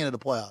looking into the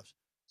playoffs.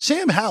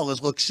 Sam Howell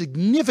has looked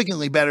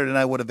significantly better than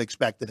I would have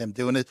expected him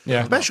to. And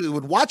especially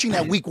with watching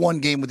that week 1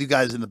 game with you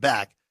guys in the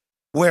back,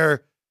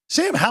 where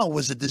Sam Howell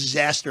was a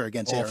disaster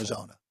against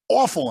Arizona.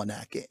 Awful in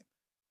that game.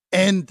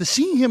 And to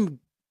see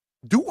him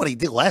do what he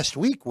did last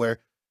week, where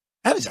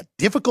that is a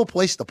difficult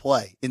place to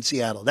play in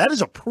Seattle. That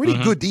is a pretty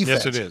good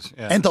defense. Yes, it is.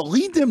 Yeah. And to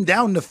lead them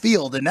down the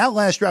field in that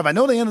last drive, I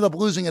know they ended up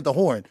losing at the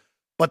horn,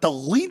 but to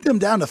lead them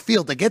down the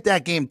field to get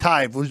that game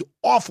tied was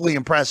awfully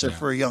impressive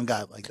for a young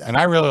guy like that. And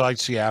I really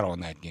liked Seattle in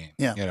that game.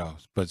 Yeah.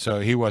 But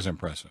so he was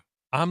impressive.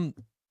 I'm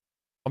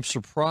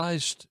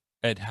surprised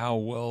at how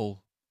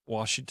well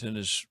Washington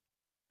is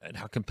and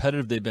how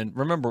competitive they've been.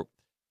 Remember,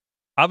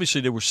 obviously,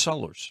 they were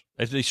sellers.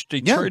 They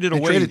traded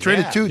away.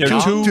 Traded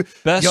two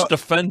best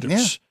defenders.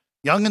 Yeah.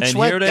 Young and And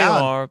Sweat. here they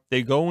are.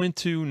 They go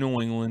into New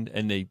England,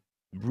 and they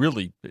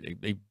really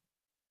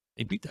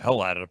they beat the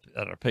hell out of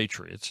the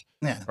Patriots.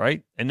 Yeah.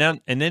 Right? And then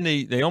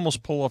they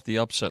almost pull off the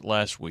upset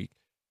last week.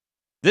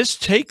 This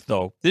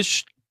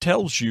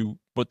tells you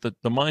what the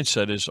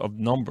mindset is of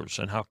numbers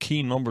and how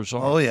key numbers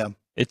are. Oh, yeah.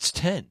 It's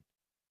 10.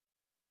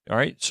 All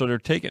right? So they're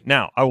taking.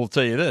 Now, I will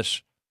tell you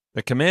this.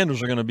 The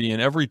Commanders are going to be in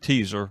every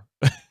teaser.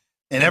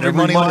 And every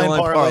money line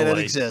parlay that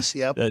exists.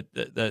 Yep.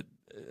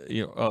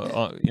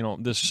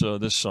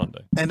 This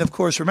Sunday. And of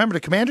course, remember the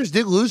Commanders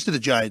did lose to the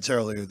Giants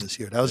earlier this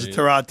year. That was a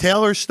Tyrod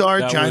Taylor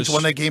start. Giants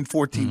won that game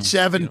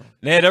 14-7.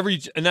 They had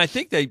I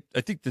think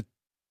that.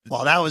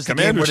 Well, that was the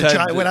game where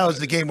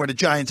the game where the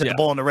Giants had the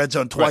ball in the red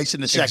zone twice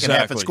in the second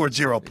half and scored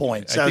 0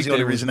 points. That was the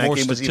only reason that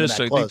game was even that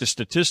close. I think the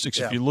statistics,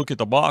 if you look at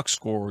the box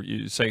score,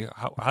 you say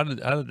how did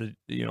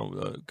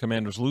the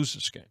Commanders lose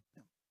this game?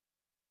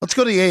 Let's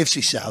go to the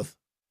AFC South.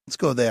 Let's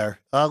go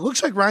there.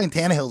 Looks like Ryan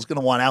Tannehill is going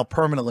to want out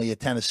permanently at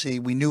Tennessee.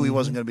 We knew he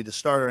wasn't going to be the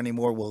starter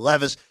anymore. Will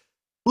Levis,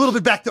 a little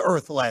bit back to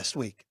earth last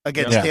week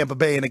against Tampa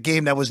Bay in a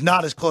game that was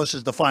not as close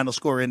as the final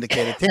score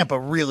indicated. Tampa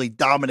really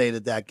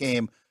dominated that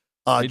game.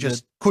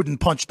 Couldn't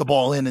punch the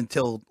ball in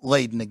until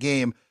late in the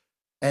game.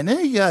 And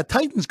then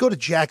Titans go to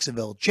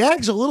Jacksonville.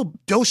 Jags a little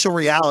dose of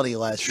reality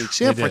last week.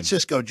 San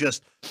Francisco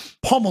just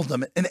pummeled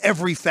them in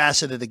every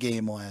facet of the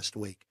game last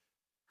week.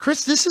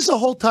 Chris, this is a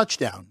whole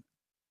touchdown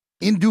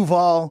in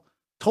Duval.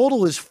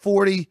 Total is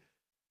 40.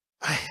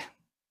 I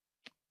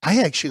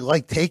actually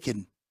like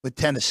taking with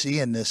Tennessee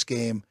in this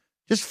game.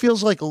 Just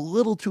feels like a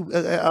little too,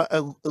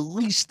 at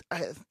least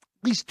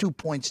 2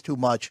 points too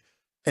much.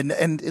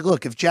 And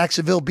look, if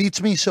Jacksonville beats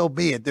me, so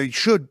be it. They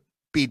should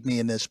beat me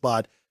in this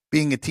spot,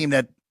 being a team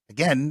that,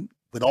 again,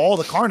 with all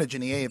the carnage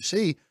in the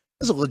AFC,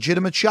 has a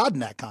legitimate shot in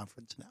that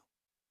conference now.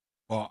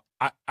 Well,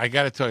 I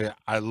got to tell you,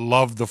 I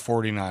loved the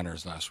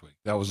 49ers last week.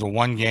 That was the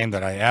one game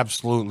that I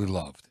absolutely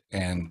loved.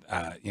 And,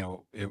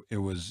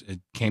 it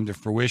came to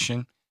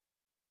fruition.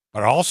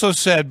 But I also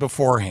said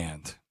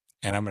beforehand,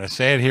 and I'm going to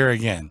say it here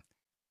again,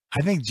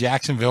 I think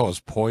Jacksonville is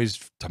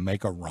poised to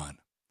make a run.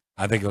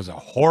 I think it was a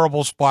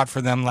horrible spot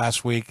for them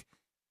last week,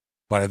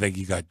 but I think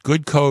you got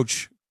good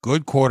coach,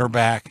 good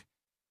quarterback,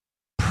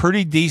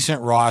 pretty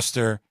decent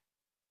roster,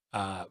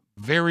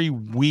 very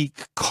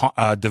weak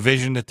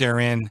division that they're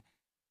in.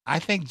 I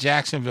think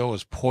Jacksonville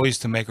is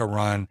poised to make a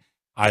run.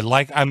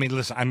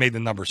 Listen, I made the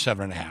number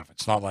 7.5.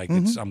 It's not like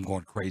I'm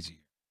going crazy.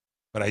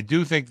 But I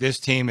do think this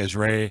team is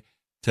ready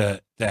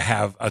to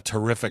have a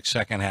terrific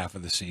second half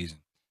of the season.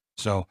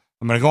 So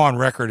I'm going to go on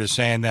record as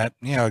saying that,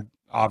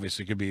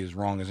 obviously could be as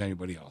wrong as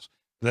anybody else.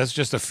 But that's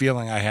just a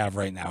feeling I have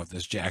right now with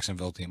this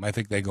Jacksonville team. I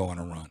think they go on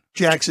a run.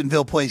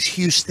 Jacksonville plays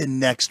Houston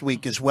next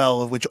week as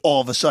well, which all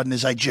of a sudden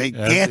is a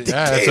gigantic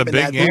game. It's a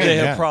big game. They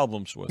have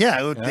problems with.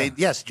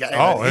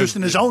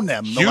 Houston has owned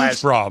them the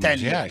last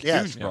problems. 10 years.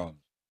 Huge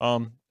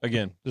problems.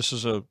 Again, this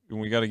is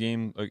we got a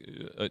game,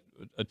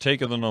 a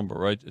take of the number,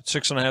 right? At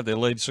 6.5, they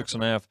laid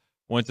 6.5,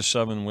 went to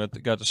 7,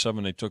 got to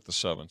 7, they took the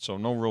 7. So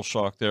no real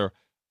shock there.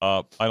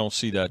 I don't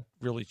see that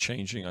really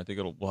changing. I think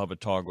we'll have a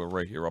toggle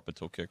right here up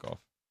until kickoff.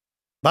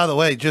 By the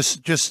way,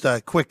 just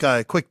a quick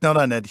note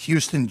on that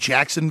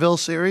Houston-Jacksonville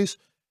series.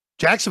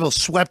 Jacksonville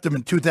swept them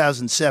in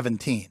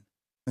 2017.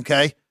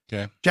 Okay.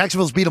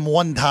 Jacksonville's beat them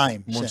one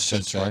time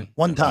since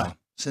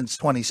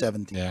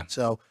 2017. Yeah.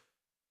 So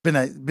been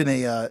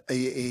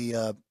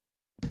a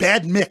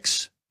bad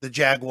mix. The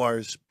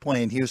Jaguars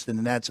playing Houston,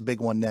 and that's a big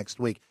one next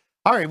week.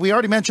 All right, we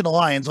already mentioned the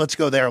Lions. Let's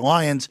go there.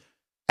 Lions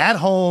at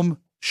home.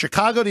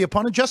 Chicago, the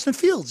opponent. Justin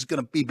Fields is going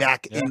to be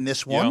back in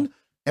this one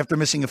after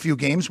missing a few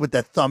games with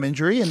that thumb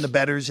injury, and the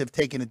bettors have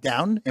taken it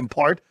down in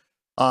part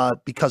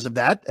because of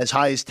that. As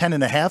high as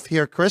 10.5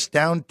 here, Chris,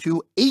 down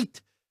to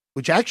 8,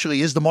 which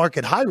actually is the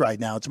market high right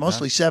now. It's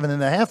mostly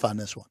 7.5 on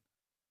this one.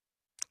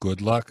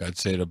 Good luck, I'd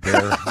say to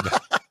Bear.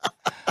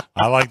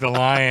 I like the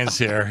Lions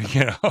here.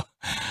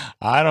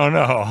 I don't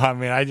know. I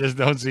mean, I just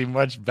don't see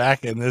much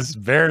back in this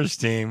Bears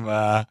team.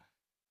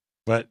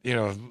 But,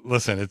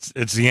 listen, it's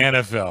the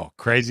NFL.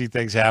 Crazy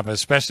things happen,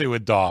 especially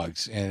with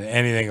dogs, and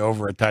anything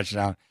over a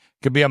touchdown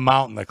could be a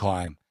mountain to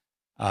climb.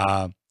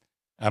 I'm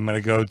going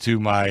to go to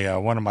my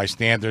one of my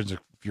standards. If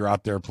you're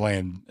out there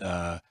playing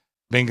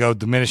bingo,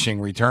 diminishing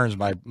returns,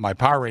 my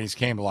power ratings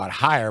came a lot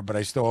higher, but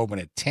I still open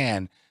at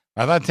 10.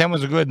 I thought 10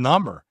 was a good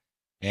number.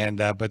 And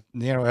but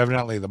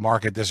evidently the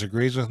market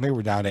disagrees with me.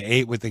 We're down to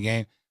 8 with the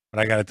game, but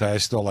I got to tell you, I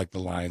still like the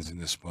Lions in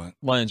this spot.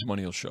 Lions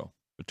money will show.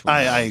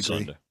 I agree.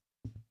 Sunday.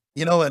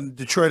 And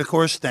Detroit, of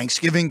course,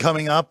 Thanksgiving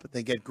coming up.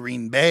 They get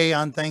Green Bay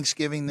on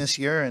Thanksgiving this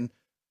year, and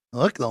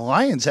look, the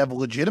Lions have a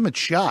legitimate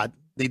shot.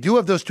 They do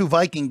have those 2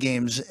 Viking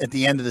games at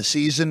the end of the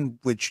season,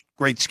 which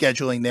great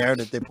scheduling there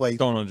that they play.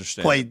 Don't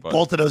understand. Played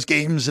both of those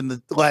games in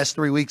the last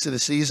 3 weeks of the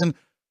season,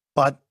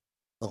 but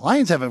the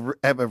Lions have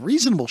a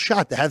reasonable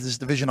shot to have this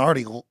division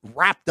already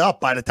wrapped up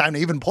by the time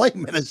they even play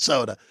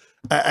Minnesota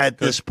at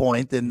this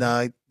point. And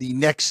the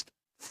next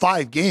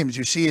 5 games,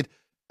 you see it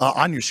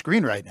on your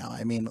screen right now.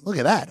 I mean, look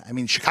at that. I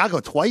mean, Chicago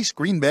twice,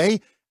 Green Bay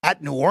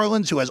at New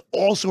Orleans, who has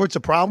all sorts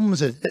of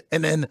problems.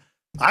 And then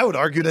I would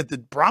argue that the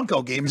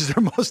Bronco game is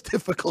their most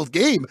difficult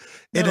game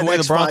in the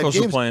next 5 games.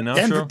 Are playing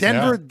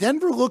now,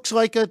 Denver looks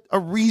like a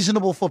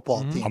reasonable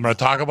football team. I'm going to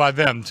talk about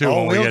them, too,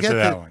 when we get to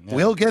that one. Yeah.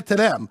 We'll get to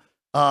them.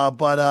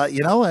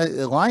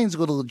 The Lions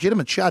with a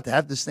legitimate shot to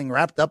have this thing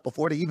wrapped up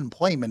before they even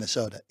play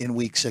Minnesota in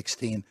Week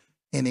 16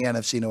 in the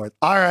NFC North.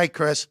 All right,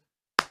 Chris.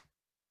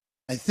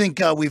 I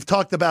think we've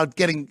talked about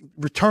getting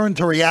returned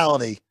to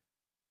reality.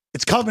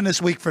 It's coming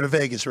this week for the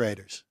Vegas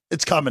Raiders.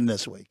 It's coming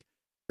this week.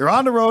 You're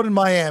on the road in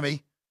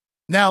Miami.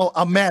 Now,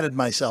 I'm mad at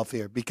myself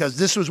here because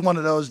this was one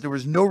of those, there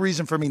was no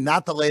reason for me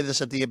not to lay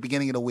this at the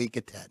beginning of the week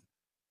at 10.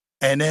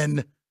 And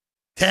then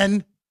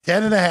 10,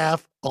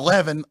 10.5,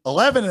 11,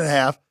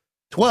 11.5,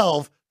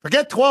 12.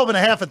 Forget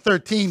 12.5 and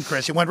 13,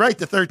 Chris. You went right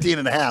to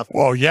 13.5.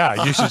 Well,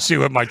 yeah, you should see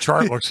what my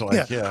chart looks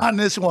like. Yeah. On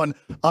this one,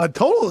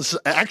 totals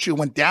actually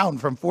went down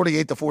from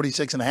 48 to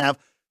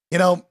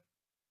 46.5.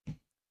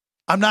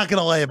 I'm not going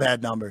to lay a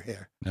bad number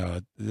here. No,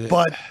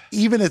 but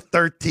even at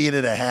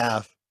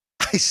 13.5,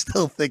 I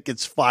still think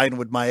it's fine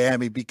with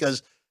Miami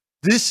because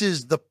this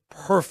is the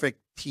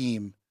perfect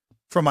team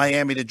for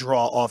Miami to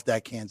draw off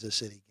that Kansas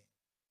City game.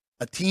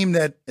 A team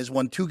that has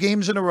won 2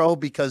 games in a row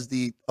because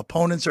the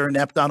opponents are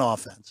inept on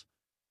offense.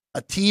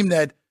 A team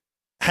that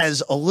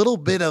has a little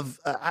bit of,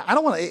 I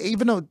don't want to,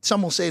 even though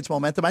some will say it's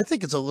momentum, I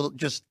think it's a little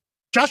just,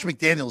 Josh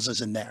McDaniels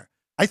isn't there.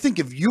 I think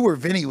if you or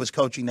Vinny was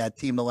coaching that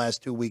team the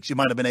last 2 weeks, you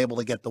might have been able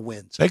to get the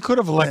wins. They could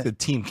have elected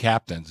team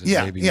captains. And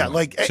maybe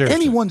like seriously.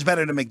 Anyone's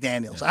better than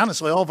McDaniels. Yeah.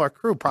 Honestly, all of our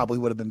crew probably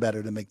would have been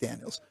better than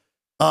McDaniels.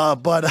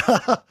 But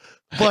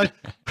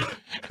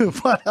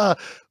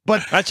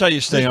that's how you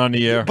stay on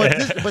the air.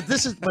 But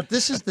this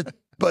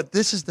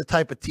is the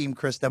type of team,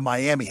 Chris, that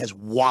Miami has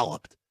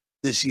walloped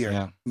this year.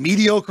 Yeah.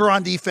 Mediocre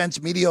on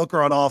defense,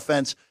 mediocre on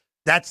offense.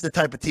 That's the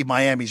type of team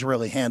Miami's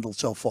really handled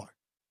so far.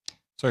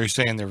 So you're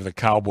saying they were the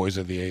Cowboys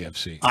of the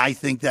AFC? I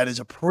think that is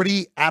a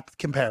pretty apt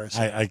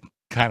comparison. I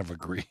kind of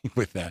agree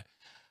with that.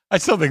 I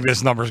still think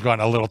this number's gone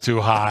a little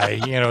too high,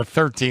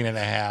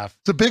 13.5.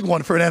 It's a big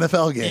one for an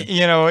NFL game.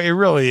 It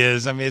really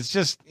is. I mean, it's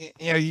just,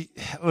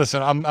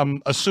 listen,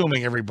 I'm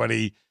assuming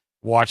everybody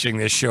watching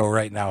this show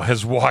right now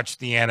has watched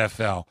the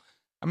NFL.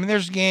 I mean,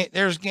 there's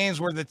games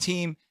where the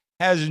team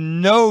has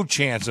no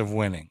chance of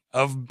winning,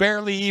 of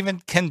barely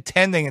even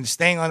contending and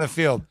staying on the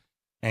field,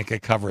 and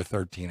could cover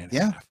 13.5.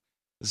 Yeah.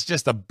 It's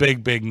just a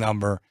big, big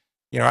number.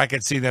 I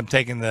could see them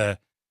taking the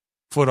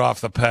foot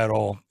off the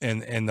pedal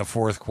in the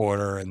fourth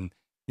quarter and,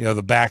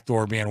 the back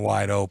door being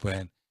wide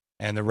open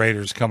and the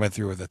Raiders coming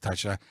through with a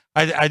touchdown.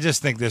 I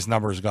just think this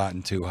number has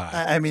gotten too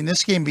high. I mean,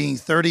 this game being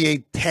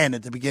 38-10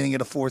 at the beginning of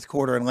the fourth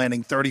quarter and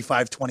landing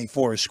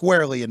 35-24 is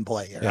squarely in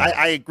play here. Yeah.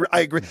 I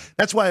agree.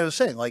 That's why I was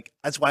saying,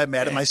 that's why I'm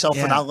mad at myself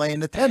for not laying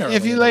the 10 earlier.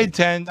 If you laid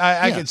 10,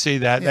 I can see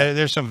that. Yeah.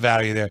 There's some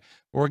value there.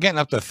 We're getting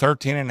up to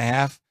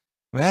 13.5.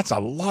 I mean, that's a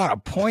lot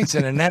of points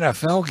in an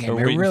NFL game.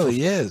 It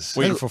really is.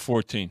 Waiting for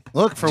 14.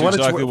 Look, for what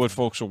exactly it's what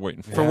folks are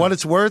waiting for. For what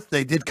it's worth,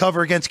 they did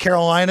cover against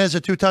Carolina as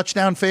a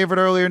 2-touchdown favorite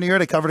earlier in the year.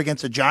 They covered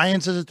against the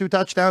Giants as a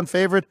 2-touchdown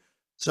favorite.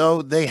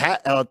 So they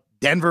had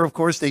Denver, of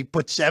course, they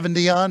put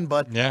 70 on,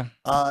 but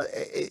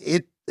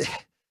it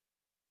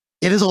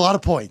is a lot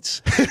of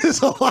points. It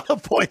is a lot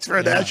of points for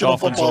a National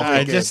Football League.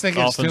 I just think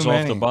it's too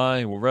many. Off the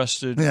bye, we're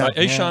rested. Yeah.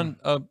 Hey, Sean.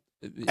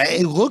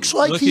 It looks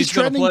like he's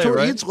trending play, toward.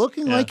 Right? It's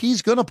looking like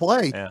he's going to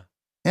play. Yeah.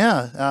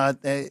 Yeah,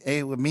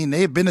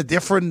 they've been a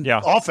different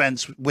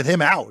offense with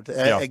him out.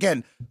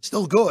 Again,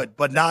 still good,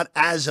 but not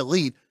as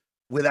elite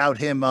without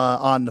him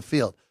on the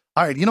field.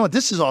 All right, you know what?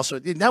 This is also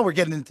now we're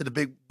getting into the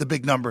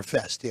big number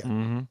fest here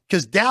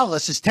because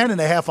Dallas is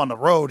 10.5 on the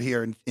road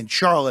here in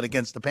Charlotte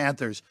against the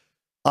Panthers.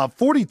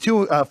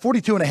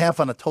 42.5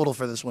 on the total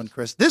for this one,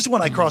 Chris. This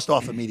one I crossed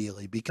off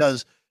immediately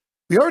because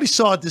we already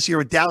saw it this year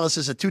with Dallas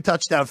as a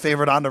 2-touchdown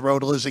favorite on the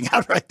road, losing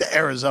outright to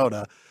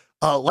Arizona.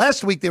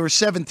 Last week, they were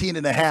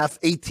 17.5,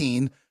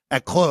 18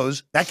 at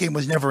close. That game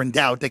was never in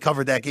doubt. They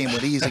covered that game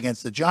with ease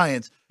against the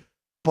Giants.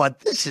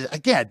 But this is,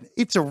 again,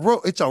 it's a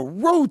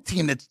road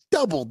team that's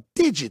double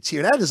digits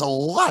here. That is a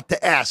lot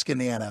to ask in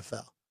the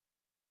NFL.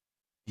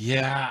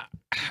 Yeah,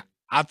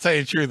 I'll tell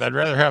you the truth. I'd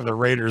rather have the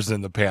Raiders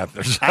than the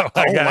Panthers. So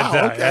I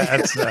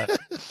gotta tell you,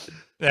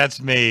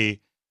 that's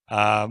me.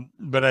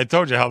 But I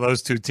told you how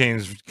those two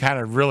teams kind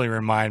of really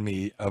remind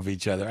me of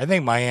each other. I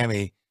think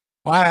Miami.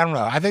 Well, I don't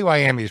know. I think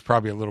Miami is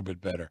probably a little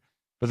bit better.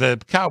 But the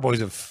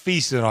Cowboys have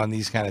feasted on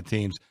these kind of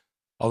teams,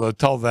 although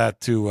told that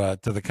to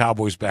the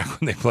Cowboys back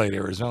when they played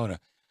Arizona.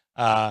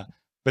 But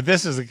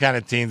this is the kind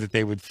of team that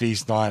they would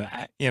feast on.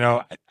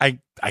 I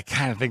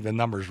kind of think the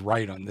number's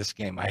right on this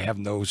game. I have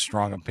no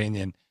strong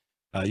opinion.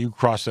 You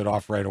crossed it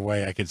off right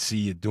away. I could see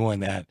you doing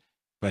that.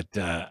 But,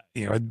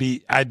 I'd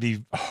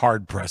be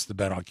hard-pressed to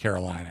bet on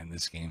Carolina in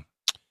this game.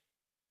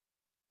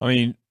 I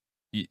mean,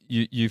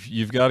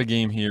 You've got a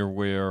game here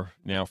where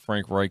now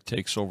Frank Reich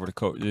takes over the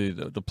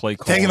play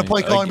calling. Taking the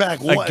play calling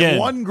back.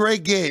 One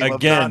great game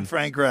of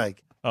non-Frank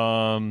Reich.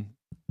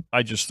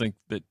 I just think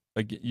that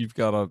you've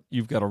got a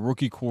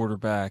rookie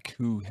quarterback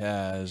who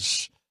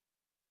has,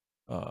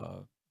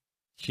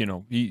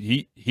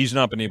 he's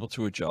not been able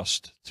to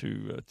adjust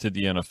to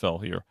the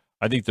NFL here.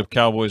 I think the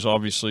Cowboys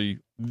obviously.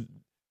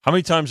 How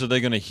many times are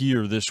they going to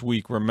hear this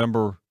week?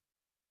 Remember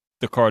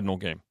the Cardinal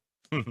game.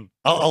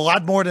 A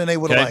lot more than they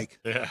would like.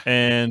 Yeah.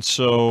 And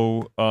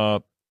so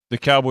the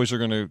Cowboys they're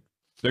going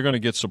to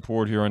get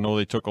support here. I know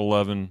they took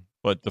 11,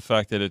 but the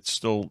fact that it's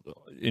still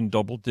in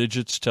double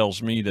digits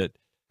tells me that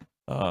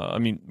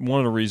one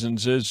of the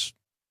reasons is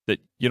that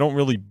you don't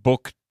really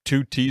book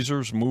two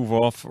teasers, move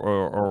off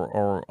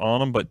or on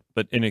them,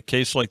 but in a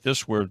case like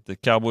this where the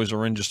Cowboys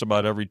are in just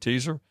about every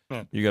teaser,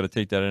 you got to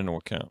take that into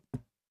account.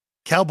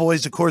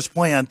 Cowboys, of course,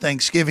 play on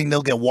Thanksgiving.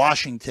 They'll get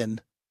Washington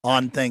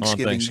on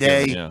Thanksgiving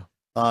Day. Yeah.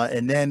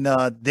 And then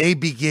they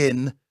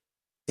begin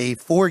a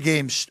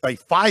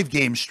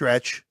 5-game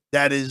stretch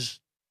that is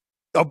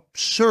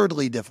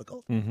absurdly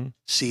difficult. Mm-hmm.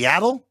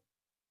 Seattle,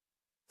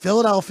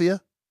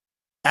 Philadelphia,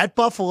 at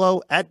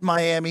Buffalo, at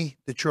Miami,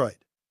 Detroit.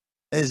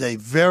 It is a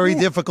very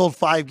difficult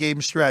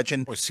 5-game stretch.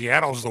 And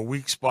Seattle's the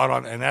weak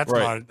spot and that's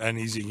not an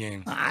easy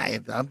game.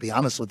 I'll be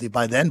honest with you.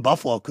 By then,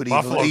 Buffalo could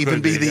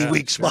even be the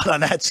weak spot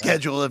on that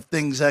schedule if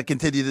things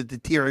continue to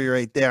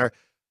deteriorate there.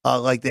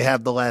 Like they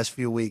have the last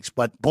few weeks.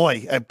 But,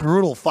 boy, a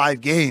brutal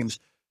 5 games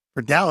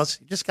for Dallas.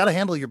 You just got to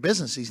handle your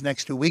business these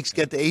next 2 weeks.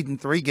 Get to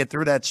 8-3, get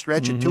through that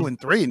stretch at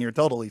 2-3, and you're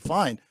totally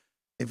fine.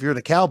 if you're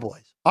the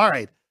Cowboys. All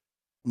right,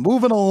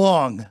 moving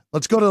along.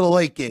 Let's go to the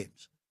late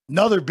games.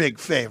 Another big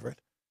favorite.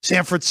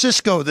 San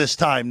Francisco this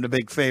time, the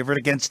big favorite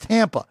against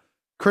Tampa.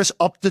 Chris,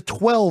 up to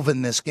 12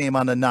 in this game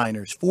on the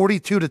Niners,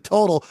 42 to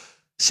total.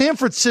 San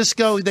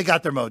Francisco, they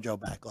got their mojo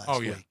back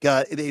last week.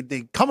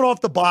 They coming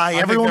off the bye.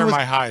 I think they're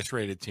my highest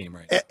rated team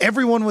right now.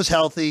 Everyone was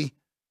healthy.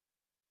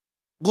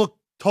 Looked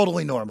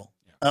totally normal.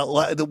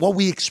 What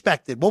we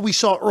expected, what we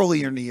saw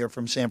earlier in the year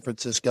from San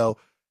Francisco.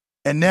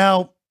 And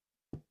now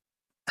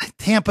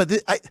Tampa,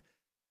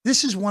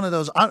 this is one of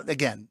those,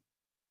 again,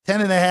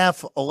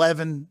 10.5,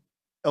 11,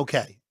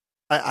 okay.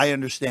 I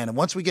understand. And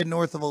once we get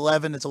north of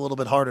 11, it's a little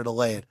bit harder to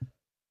lay it.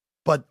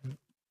 But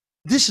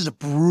this is a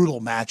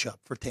brutal matchup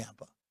for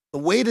Tampa. The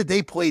way that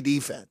they play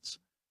defense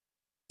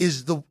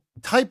is the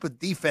type of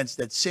defense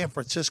that San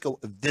Francisco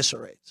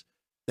eviscerates.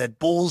 That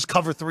Bulls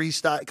cover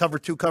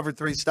 2, cover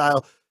 3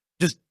 style,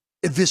 just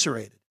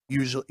eviscerated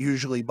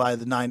usually by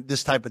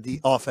this type of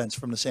offense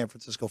from the San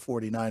Francisco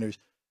 49ers.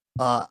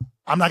 I'm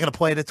not going to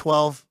play it at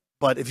 12,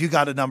 but if you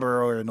got a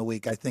number earlier in the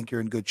week, I think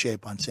you're in good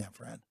shape on San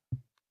Fran.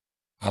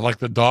 I like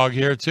the dog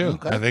here, too.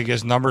 Okay. I think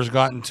his number's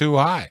gotten too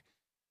high.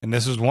 And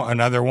this is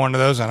another one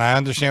of those, and I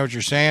understand what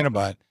you're saying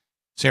about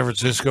San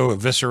Francisco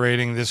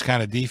eviscerating this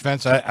kind of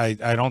defense. I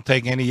don't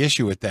take any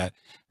issue with that.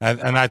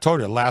 And I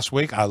told you last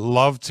week, I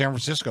loved San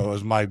Francisco. It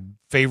was my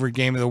favorite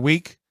game of the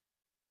week.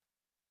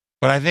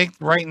 But I think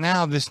right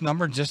now this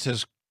number just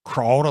has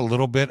crawled a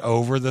little bit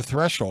over the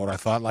threshold. I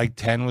thought like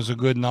 10 was a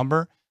good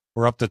number.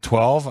 We're up to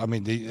 12. I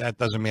mean, that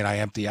doesn't mean I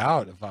empty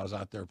out if I was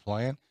out there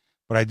playing.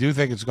 But I do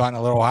think it's gotten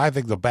a little high. I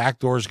think the back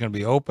door is going to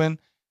be open.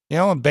 You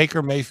know, and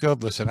Baker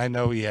Mayfield, listen, I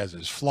know he has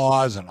his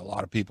flaws and a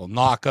lot of people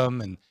knock him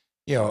and,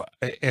 you know,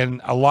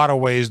 in a lot of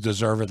ways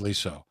deservedly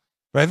so.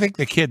 But I think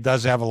the kid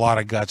does have a lot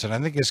of guts, and I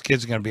think this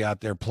kid's going to be out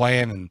there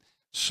playing and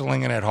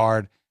slinging it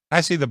hard.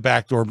 I see the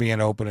back door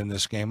being open in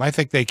this game. I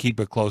think they keep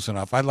it close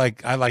enough. I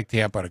like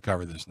Tampa to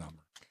cover this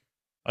number.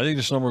 I think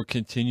this number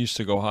continues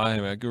to go high.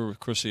 I agree with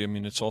Chrissy. I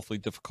mean, it's awfully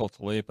difficult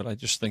to lay it, but I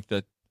just think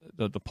that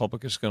the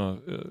public is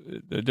going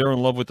to they're in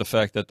love with the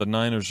fact that the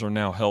Niners are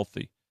now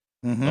healthy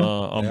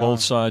on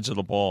both sides of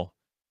the ball.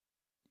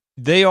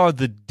 They are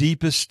the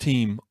deepest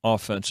team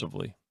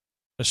offensively,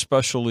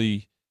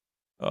 especially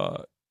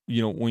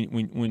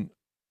when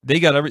they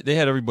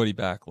had everybody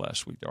back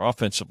last week. Their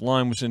offensive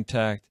line was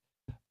intact.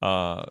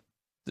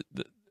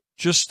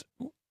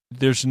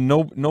 There's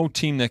no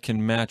team that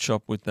can match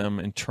up with them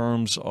in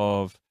terms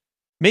of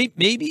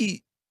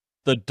maybe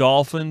the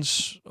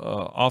Dolphins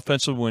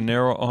offensive when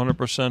they're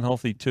 100%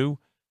 healthy too,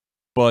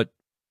 but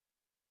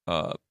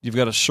you've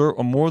got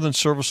a more than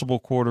serviceable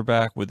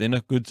quarterback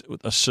within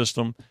a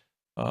system.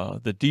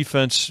 The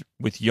defense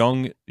with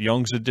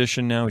Young's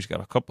addition now, he's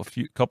got a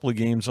couple of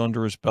games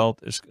under his belt.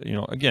 Is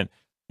again,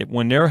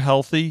 when they're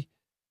healthy,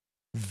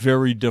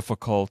 very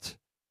difficult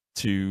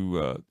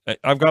to.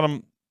 I've got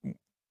them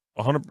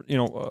 100.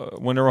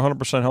 When they're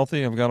 100%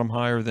 healthy, I've got them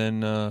higher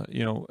than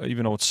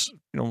even though it's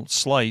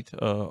slight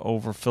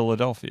over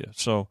Philadelphia.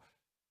 So,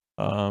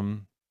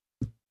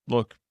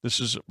 look, this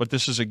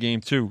is a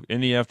game too.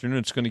 In the afternoon,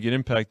 it's going to get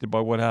impacted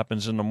by what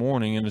happens in the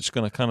morning, and it's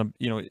going to kind of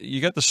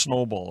you got the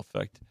snowball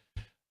effect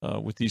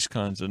with these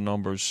kinds of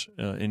numbers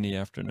in the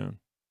afternoon.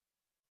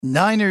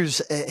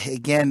 Niners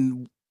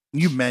again.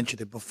 You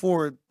mentioned it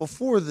before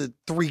the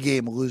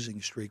 3-game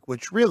losing streak,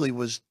 which really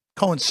was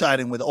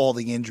coinciding with all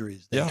the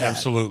injuries.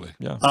 Absolutely.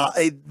 Yeah,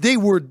 they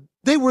were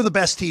the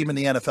best team in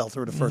the NFL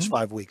through the first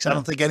 5 weeks. I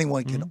don't think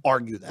anyone can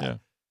argue that.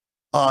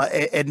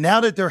 Yeah. And now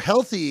that they're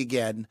healthy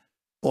again,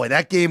 boy,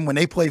 that game when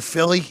they play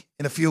Philly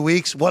in a few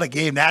weeks, what a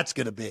game that's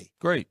going to be.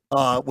 Great.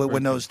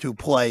 When those two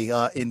play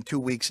in 2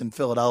 weeks in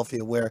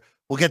Philadelphia, where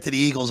we'll get to the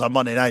Eagles on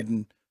Monday night,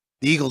 and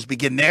the Eagles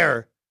begin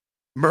their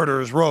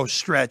murderer's row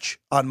stretch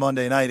on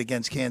Monday night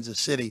against Kansas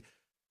City.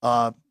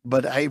 But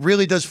it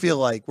really does feel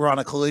like we're on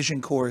a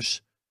collision course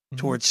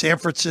towards San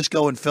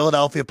Francisco and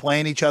Philadelphia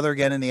playing each other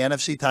again in the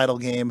NFC title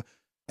game,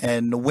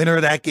 and the winner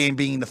of that game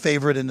being the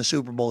favorite in the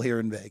Super Bowl here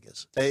in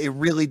Vegas. It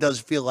really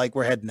does feel like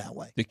we're heading that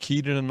way. The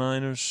key to the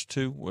Niners,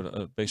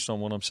 too, based on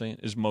what I'm saying,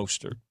 is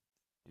Mostert.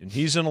 And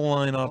he's in a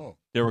lineup.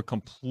 They're a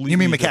completely You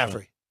mean different.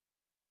 McCaffrey?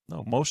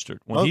 No, Mostert.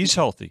 When he's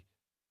healthy.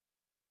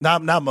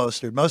 Not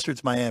Mostert.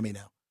 Mostert's Miami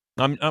now.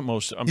 I'm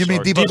Mostert. I'm you sorry.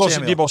 mean Debo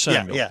Samuel? Debo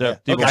Samuel. Yeah.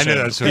 I knew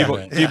that's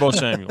Debo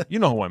Samuel. You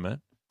know who I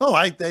meant. Oh,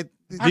 How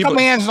come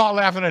man's not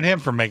laughing at him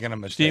for making a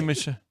mistake?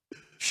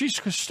 She's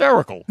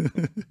hysterical.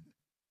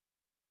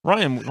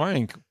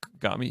 Ryan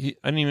got me.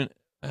 I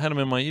had him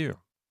in my ear.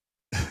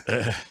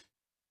 The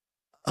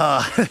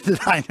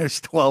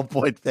Niners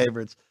 12-point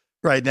favorites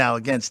right now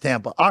against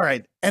Tampa. All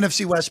right,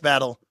 NFC West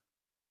battle.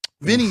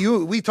 Vinny,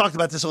 we talked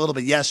about this a little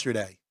bit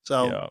yesterday.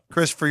 So,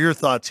 Chris, for your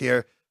thoughts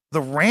here,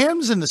 the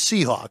Rams and the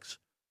Seahawks.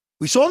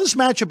 We saw this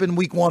matchup in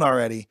Week 1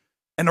 already,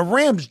 and the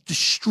Rams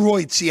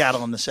destroyed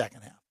Seattle in the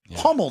second half,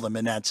 pummeled them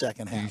in that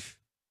second half.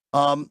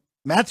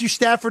 Matthew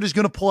Stafford is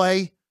going to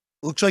play.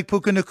 Looks like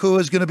Puka Nacua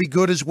is going to be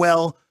good as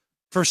well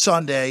for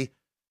Sunday.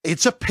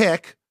 It's a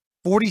pick,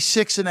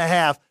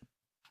 46.5.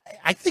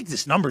 I think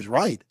this number's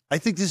right. I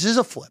think this is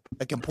a flip,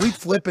 a complete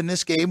flip in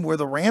this game where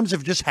the Rams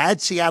have just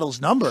had Seattle's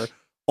number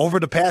over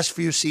the past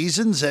few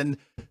seasons, and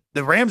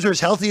the Rams are as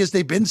healthy as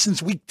they've been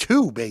since week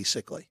 2,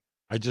 basically.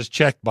 I just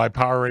checked. My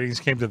power ratings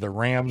came to the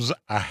Rams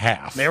a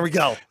half. There we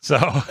go. So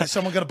is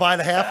someone going to buy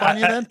the half on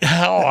you then?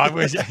 I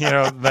wish,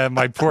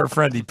 my poor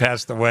friend, he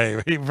passed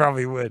away. He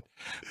probably would.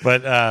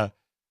 But, I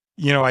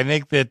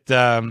think that,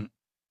 the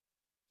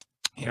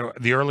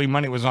early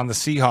money was on the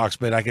Seahawks,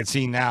 but I can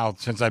see now,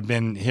 since I've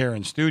been here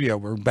in studio,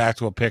 we're back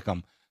to a pick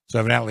 'em. So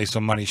evidently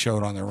some money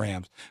showed on the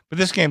Rams. But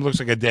this game looks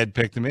like a dead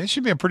pick to me. It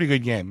should be a pretty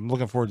good game. I'm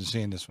looking forward to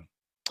seeing this one.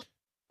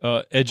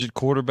 Edge at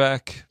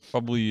quarterback,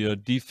 probably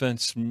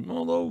defense.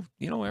 Although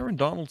Aaron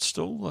Donald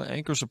still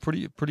anchors a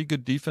pretty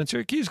good defense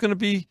here. He's going to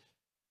be,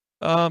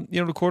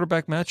 the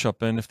quarterback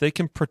matchup, and if they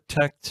can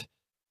protect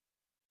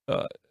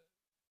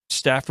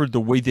Stafford the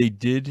way they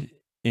did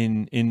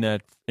in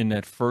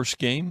that first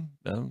game,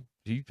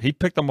 he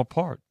picked them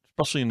apart,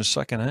 especially in the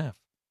second half.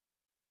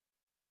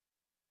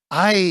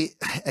 I'm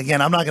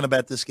not going to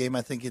bet this game.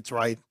 I think it's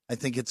right. I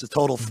think it's a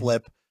total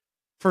flip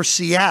for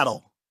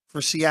Seattle.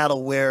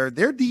 Where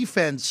their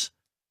defense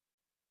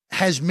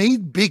has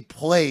made big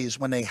plays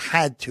when they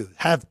have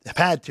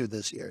had to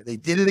this year. They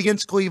did it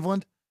against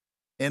Cleveland,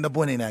 end up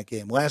winning that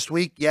game. Last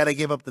week, they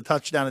gave up the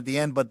touchdown at the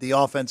end, but the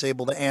offense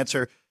able to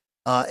answer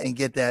and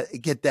get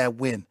that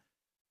win.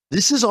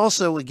 This is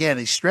also, again,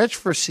 a stretch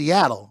for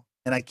Seattle,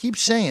 and I keep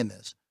saying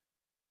this,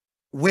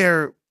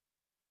 where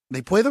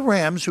they play the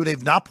Rams, who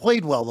they've not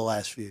played well the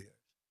last few years.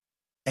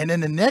 And in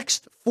the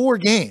next 4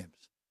 games,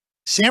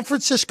 San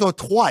Francisco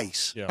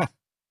twice,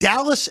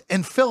 Dallas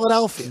and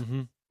Philadelphia.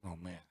 Mm-hmm. Oh,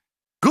 man.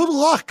 Good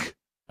luck.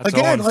 That's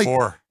again,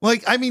 0-4.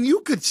 You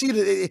could see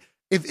that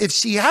if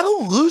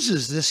Seattle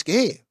loses this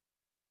game,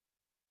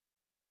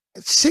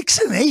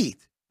 6-8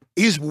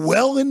 is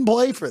well in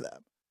play for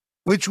them,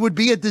 which would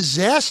be a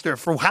disaster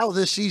for how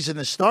this season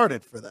has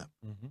started for them.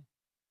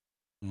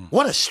 Mm-hmm.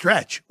 What a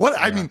stretch.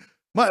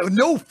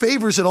 No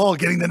favors at all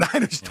getting the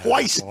Niners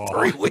twice in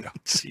 3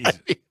 weeks.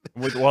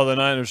 While the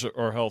Niners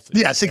are healthy.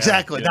 Yes,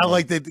 exactly. Not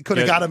like they could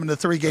have got them in the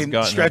 3-game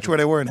stretch where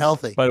they weren't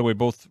healthy. By the way,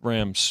 both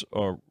Rams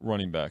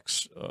running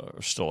backs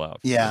are still out.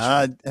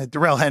 Yeah,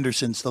 Darrell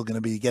Henderson's still going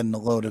to be getting a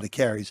load of the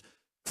carries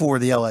for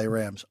the LA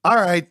Rams. All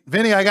right,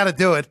 Vinny, I got to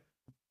do it.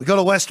 We go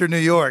to Western New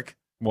York.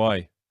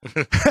 Why?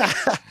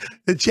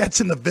 The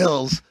Jets and the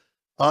Bills.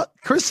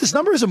 Chris, this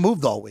number hasn't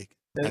moved all week.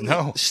 I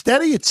know.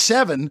 Steady at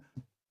 7.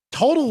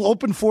 Total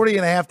open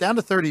 40.5 down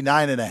to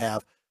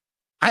 39.5.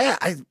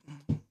 I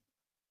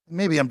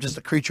maybe I'm just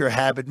a creature of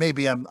habit.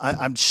 Maybe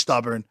I'm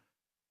stubborn.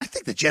 I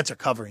think the Jets are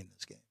covering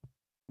this game.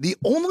 The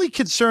only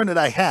concern that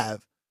I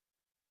have,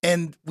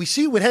 and we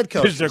see with head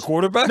coaches, is their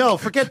quarterback? No,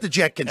 forget the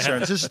Jet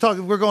concerns. This is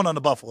talking. We're going on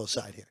the Buffalo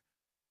side here.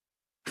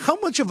 How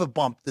much of a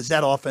bump does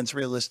that offense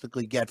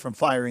realistically get from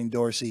firing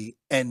Dorsey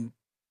and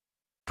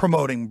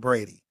promoting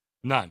Brady?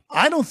 None.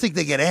 I don't think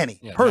they get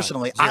any,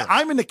 personally.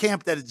 I'm in the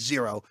camp that it's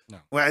 0. No.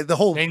 Where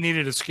they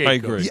needed a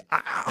scapegoat. I agree.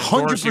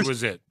 100% Dorsey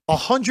was it.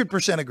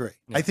 100% agree.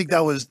 Yeah. I think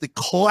that was the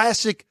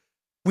classic,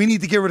 we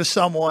need to get rid of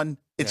someone.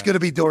 It's going to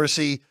be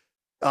Dorsey.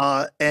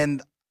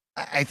 And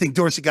I think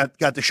Dorsey got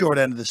the short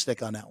end of the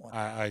stick on that one.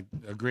 I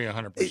agree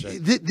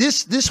 100%.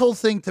 This whole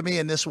thing to me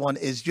in this one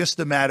is just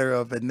a matter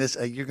of, and this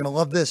you're going to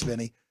love this,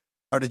 Vinny,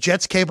 are the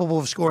Jets capable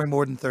of scoring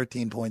more than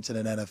 13 points in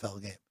an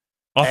NFL game?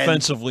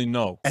 Offensively,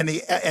 no. And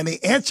the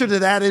answer to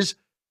that is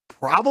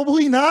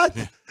probably not.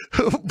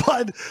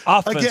 But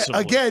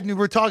again,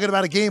 we're talking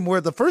about a game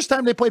where the first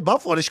time they played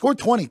Buffalo, they scored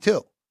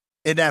 22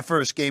 in that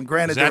first game.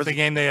 Granted, is that the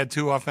game they had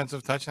 2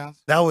 offensive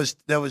touchdowns? That was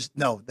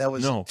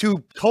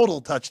 2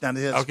 total touchdowns.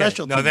 They had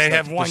special teams. No, they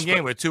have one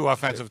game with 2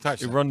 offensive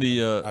touchdowns. They run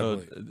the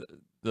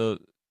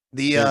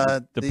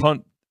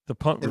punt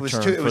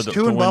return. It was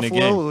 2 in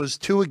Buffalo. It was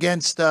 2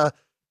 against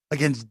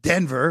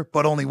Denver,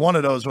 but only one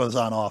of those was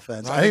on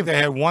offense. I think they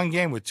had one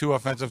game with 2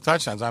 offensive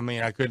touchdowns. I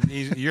mean, I could.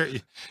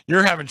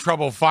 You're having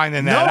trouble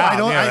finding that out. I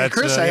don't.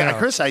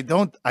 Chris, I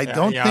don't think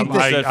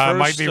that. I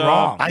might be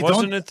wrong.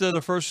 Wasn't it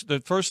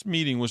the first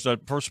meeting was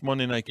that first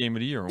Monday night game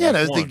of the year? Yeah,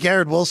 it was the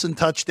Garrett Wilson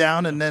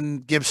touchdown, and then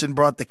Gibson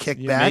brought the kick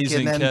back.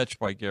 Amazing catch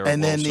by Garrett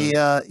Wilson. And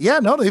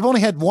then they've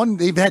only had one.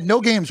 They've had no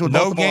games with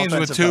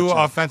 2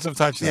 offensive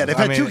touchdowns. Yeah, they've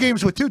had 2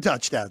 games with 2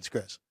 touchdowns,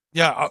 Chris.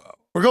 Yeah.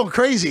 We're going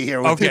crazy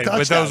here. With 2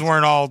 touchdowns. But those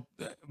weren't all.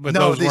 But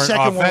no, those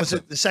weren't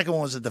offensive. The second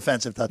one was a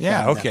defensive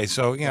touchdown. Yeah. Okay.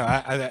 So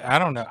I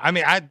don't know. I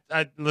mean, I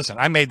listen.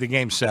 I made the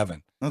game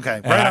 7.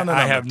 Okay. Right on the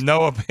I have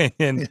no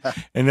opinion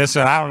in this,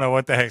 and I don't know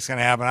what the heck's going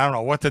to happen. I don't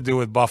know what to do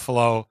with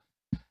Buffalo.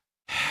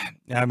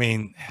 I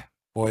mean,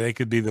 boy, they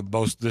could be the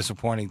most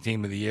disappointing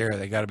team of the year.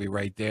 They got to be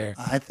right there.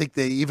 I think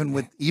they even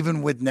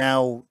with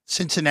now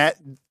Cincinnati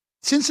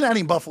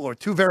and Buffalo are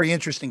 2 very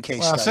interesting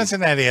case studies.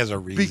 Cincinnati has a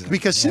reason.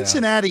 Because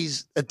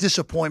Cincinnati's a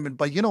disappointment,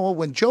 but you know what?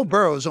 When Joe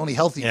Burrow is only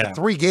healthy for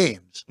 3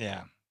 games,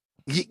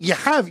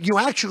 you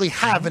actually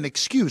have an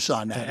excuse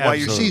on that why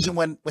your season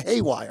went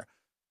haywire.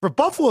 For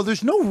Buffalo,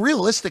 there's no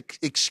realistic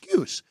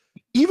excuse.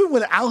 Even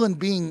with Allen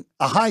being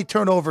a high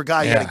turnover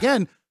guy yet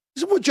again,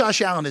 this is what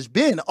Josh Allen has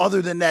been,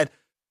 other than that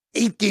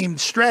 8-game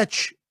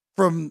stretch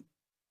from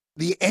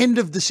the end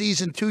of the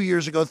season 2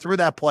 years ago through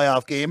that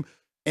playoff game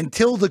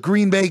until the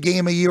Green Bay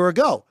game a year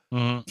ago.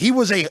 Mm-hmm.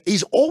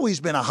 He's always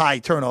been a high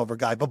turnover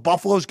guy, but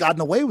Buffalo's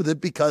gotten away with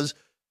it because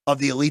of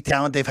the elite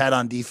talent they've had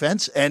on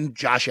defense and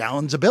Josh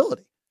Allen's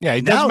ability. Yeah,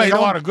 he does make a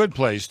lot of good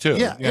plays too.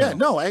 Yeah, yeah.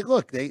 No,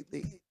 look, they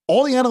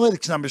all the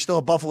analytics numbers still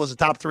have Buffalo as a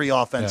top 3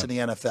 offense in the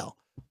NFL.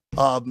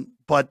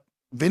 But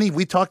Vinny,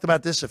 we talked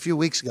about this a few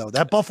weeks ago.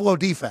 That Buffalo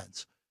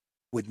defense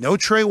with no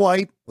Trey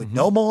White, with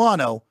no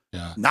Milano,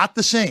 not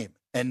the same.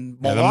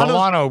 And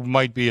Milano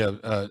might be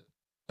an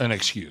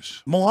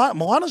excuse.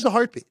 Milano's the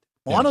heartbeat.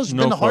 Milano's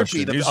been the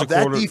heartbeat of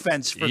that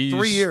defense for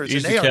 3 years,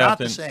 and they are not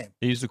the same.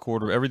 He's the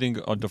quarterback. Everything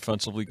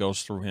defensively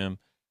goes through him.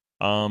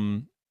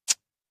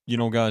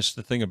 Guys,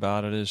 the thing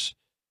about it is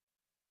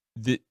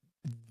the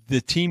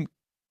team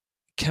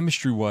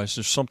chemistry-wise,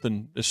 there's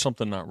something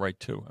not right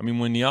too. I mean,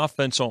 when the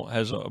offense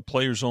has a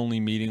players-only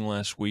meeting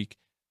last week,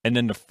 and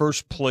then the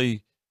first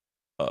play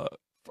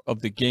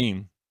of the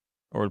game,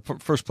 or the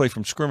first play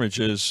from scrimmage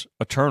is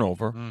a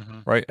turnover,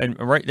 right? And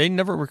they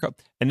never recover,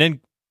 and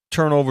then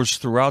turnovers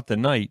throughout the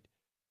night.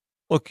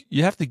 Look,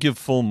 you have to give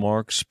full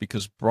marks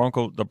because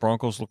the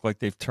Broncos look like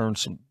they've turned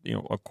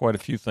quite a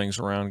few things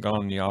around,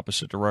 gone in the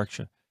opposite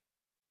direction.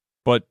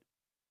 But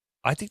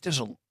I think there's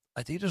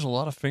a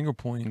lot of finger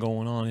pointing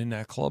going on in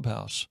that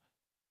clubhouse,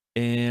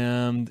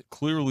 and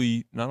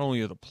clearly not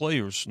only are the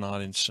players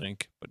not in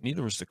sync, but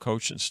neither is the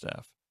coaching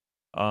staff.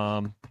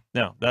 Now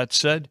that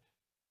said,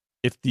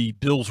 if the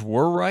Bills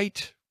were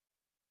right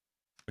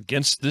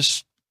against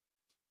this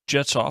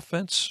Jets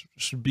offense,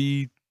 this would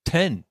be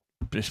 10.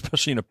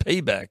 Especially in a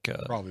payback,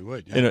 probably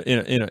would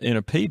in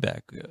a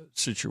payback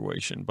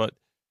situation. But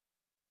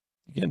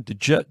again, the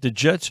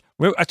Jets.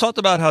 I talked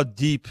about how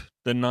deep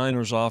the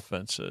Niners'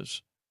 offense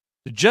is.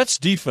 The Jets'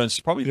 defense is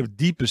probably the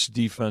deepest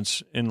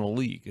defense in the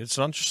league. It's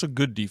not just a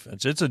good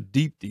defense; it's a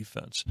deep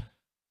defense.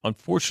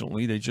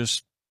 Unfortunately,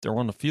 they're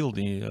on the field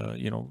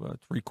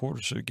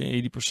 3/4 of the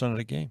game, 80% of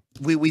the game.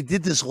 We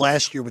did this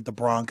last year with the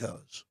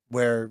Broncos,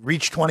 where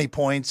reach 20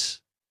 points,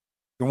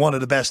 you're one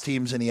of the best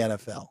teams in the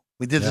NFL.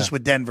 We did this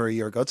with Denver a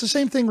year ago. It's the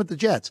same thing with the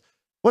Jets.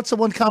 What's the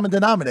one common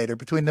denominator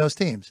between those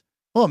teams?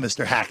 Well,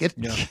 Mr. Hackett,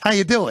 how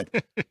you doing?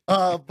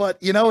 But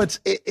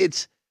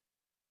it's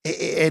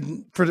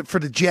for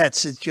the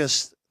Jets, it's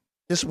just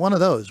one of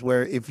those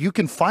where if you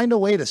can find a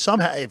way to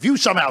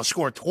somehow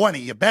score 20,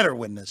 you better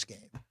win this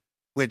game.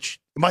 Which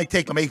it might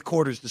take them 8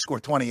 quarters to score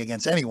 20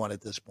 against anyone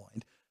at this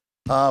point.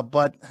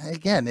 But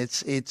again,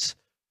 it's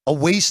a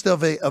waste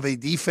of a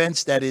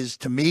defense that is,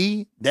 to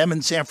me, them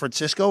and San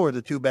Francisco are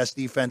the 2 best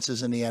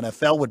defenses in the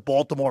NFL, with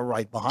Baltimore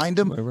right behind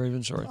them.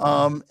 Ravens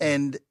right.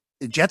 And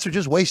the Jets are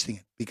just wasting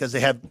it because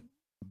they have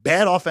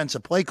bad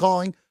offensive play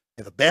calling,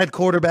 they have a bad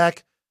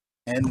quarterback,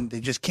 and they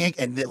just can't.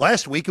 And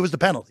last week it was the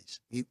penalties.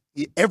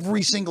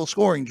 Every single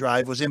scoring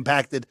drive was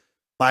impacted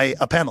by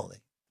a penalty.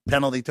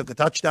 Penalty took a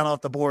touchdown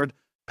off the board.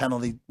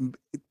 Penalty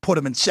put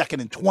them in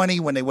 2nd and 20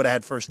 when they would have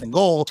had 1st and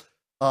goal.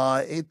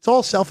 It's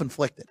all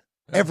self-inflicted.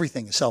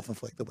 Everything is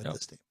self-inflicted with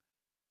this team.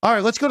 All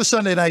right, let's go to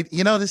Sunday night.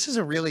 This is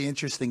a really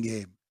interesting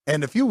game.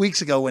 And a few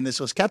weeks ago when this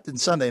was kept in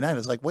Sunday night, I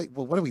was like, wait,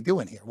 well, what are we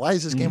doing here? Why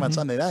is this game on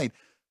Sunday night?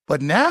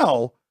 But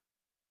now,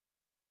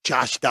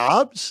 Josh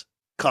Dobbs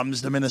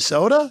comes to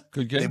Minnesota.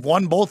 Good game. They've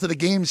won both of the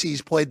games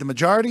he's played the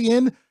majority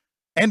in.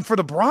 And for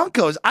the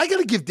Broncos, I got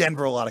to give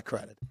Denver a lot of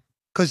credit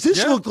because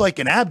this looked like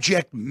an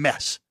abject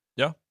mess.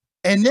 Yeah.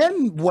 And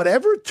then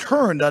whatever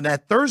turned on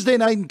that Thursday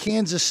night in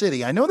Kansas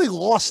City, I know they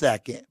lost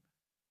that game.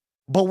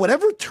 But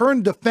whatever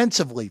turned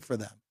defensively for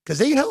them, because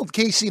they held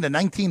KC to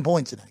 19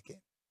 points in that game.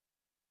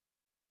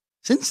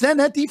 Since then,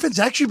 that defense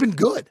has actually been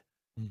good.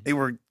 They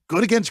were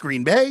good against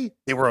Green Bay.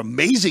 They were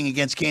amazing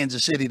against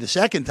Kansas City the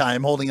second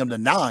time, holding them to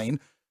 9.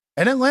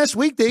 And then last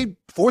week, they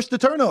forced the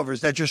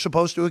turnovers that you're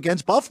supposed to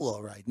against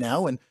Buffalo right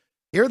now. And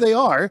here they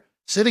are,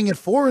 sitting at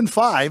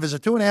 4-5 as a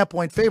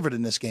 2.5-point favorite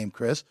in this game,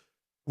 Chris,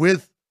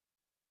 with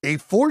a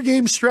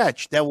 4-game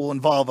stretch that will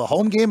involve a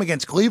home game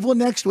against Cleveland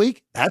next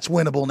week. That's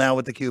winnable now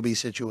with the QB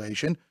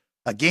situation.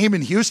 A game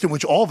in Houston,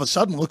 which all of a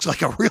sudden looks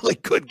like a really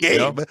good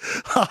game.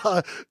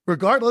 Yep.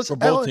 Regardless. For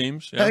both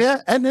teams.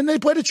 Yeah. And then they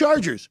play the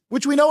Chargers,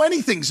 which we know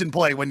anything's in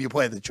play when you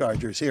play the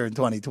Chargers here in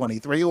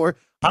 2023, or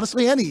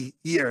honestly any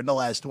year in the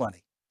last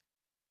 20.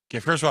 Okay,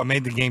 first of all, I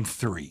made the game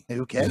 3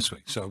 this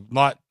week. So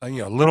not a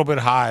little bit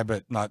high,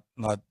 but not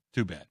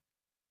too bad.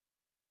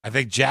 I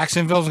think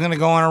Jacksonville's going to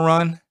go on a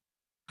run.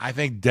 I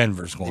think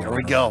Denver's going. Here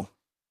we go.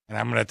 And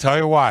I'm going to tell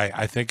you why.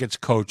 I think it's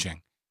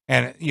coaching.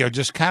 And,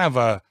 just kind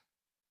of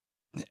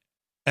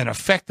an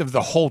effect of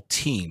the whole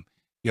team.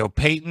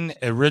 Peyton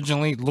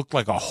originally looked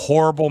like a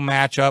horrible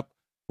matchup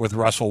with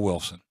Russell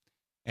Wilson.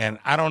 And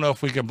I don't know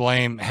if we can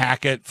blame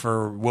Hackett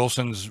for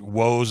Wilson's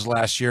woes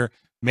last year.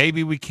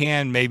 Maybe we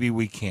can, maybe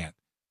we can't.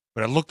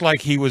 But it looked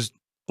like he was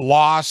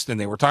lost, and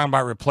they were talking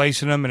about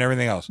replacing him and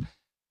everything else.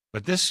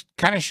 But this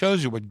kind of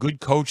shows you what good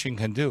coaching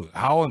can do,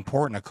 how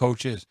important a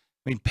coach is.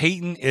 I mean,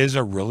 Peyton is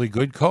a really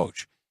good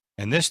coach.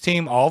 And this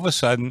team, all of a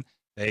sudden,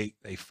 they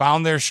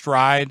found their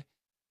stride.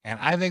 And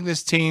I think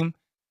this team,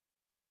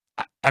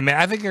 I mean,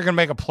 I think they're going to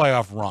make a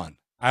playoff run.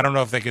 I don't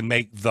know if they can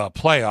make the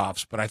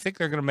playoffs, but I think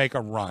they're going to make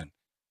a run.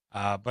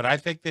 But I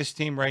think this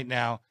team right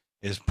now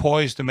is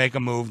poised to make a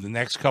move the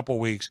next couple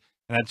weeks.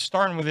 And that's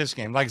starting with this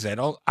game. Like I said,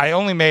 I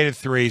only made it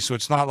 3, so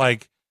it's not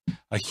like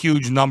a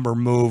huge number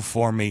move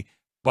for me.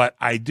 But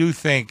I do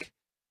think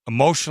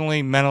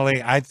emotionally,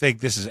 mentally, I think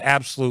this is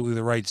absolutely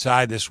the right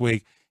side this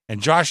week.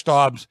 And Josh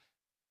Dobbs,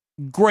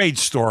 great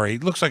story.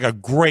 Looks like a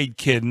great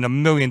kid in a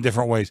million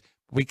different ways.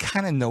 We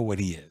kind of know what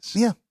he is.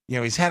 Yeah. You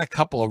know, he's had a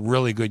couple of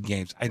really good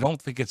games. I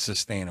don't think it's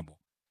sustainable.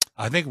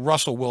 I think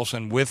Russell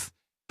Wilson with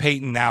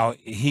Peyton now,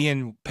 he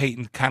and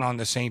Peyton kind of on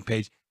the same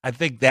page. I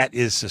think that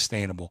is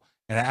sustainable.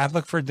 And I'd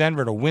look for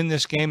Denver to win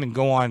this game and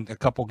go on a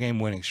couple game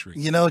winning streak.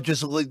 You know,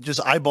 just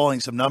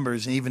eyeballing some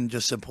numbers, and even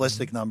just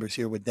simplistic numbers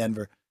here with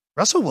Denver.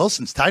 Russell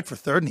Wilson's tied for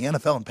 3rd in the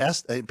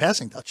NFL in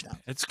passing touchdown.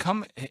 It's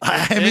coming.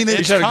 I mean,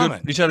 he's had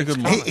a good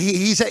month.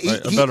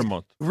 A better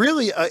month.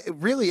 Really,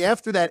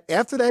 after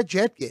that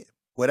Jet game,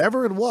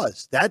 whatever it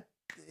was,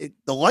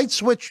 the light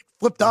switch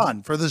flipped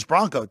on for this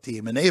Bronco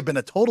team, and they have been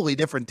a totally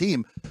different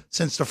team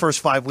since the first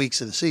 5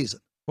 weeks of the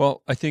season.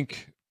 Well, I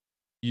think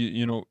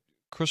you know,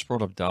 Chris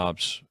brought up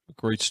Dobbs.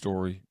 Great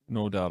story,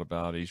 no doubt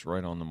about it. He's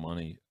right on the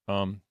money.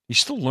 He's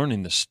still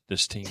learning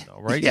this team, though,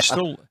 right? Yeah. He's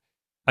still,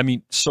 I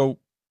mean, so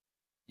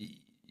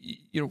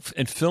you know,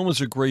 and film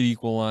is a great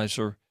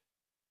equalizer.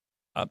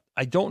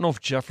 I don't know if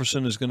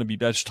Jefferson is going to be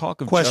bad. There's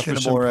talk of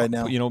Questionable Jefferson, right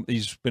now. You know,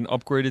 he's been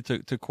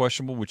upgraded to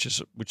questionable, which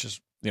is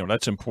you know,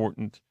 that's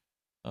important.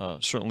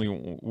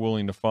 Certainly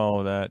willing to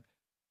follow that.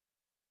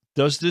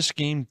 Does this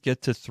game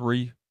get to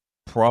 3?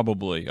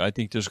 Probably. I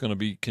think there's going to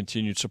be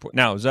continued support.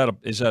 Now, is that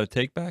a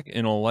take back?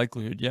 In all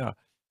likelihood, yeah.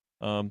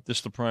 This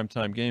is the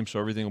primetime game, so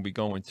everything will be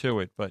going to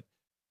it. But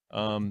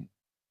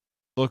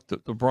look,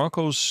 the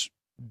Broncos,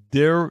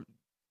 they're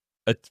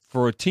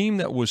for a team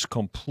that was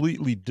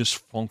completely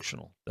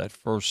dysfunctional that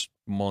first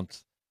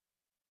month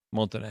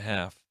and a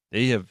half.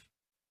 They're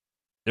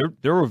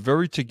a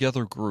very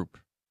together group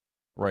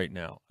right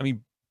now. I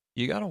mean,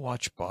 you got to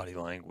watch body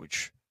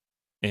language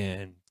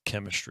and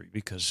chemistry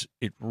because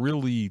it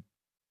really.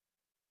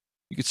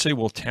 You could say,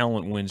 well,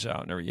 talent wins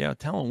out. And yeah,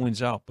 talent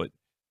wins out, but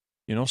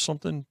you know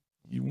something.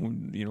 You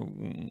know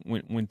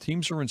when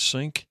teams are in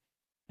sync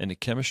and the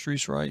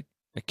chemistry's right,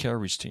 it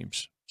carries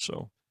teams.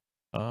 So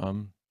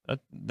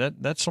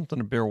that's something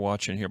to bear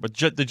watching here. But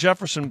the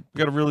Jefferson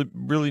got to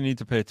really need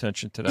to pay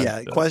attention to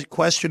that. Yeah,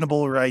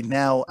 questionable right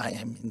now. I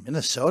am in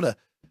Minnesota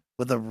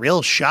with a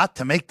real shot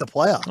to make the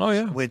playoffs. Oh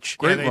yeah, which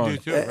Great they do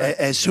too, right?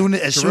 As soon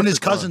as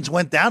Cousins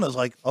went down, I was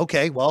like,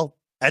 okay, well,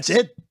 that's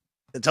it.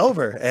 It's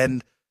over.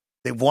 And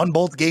they've won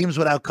both games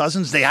without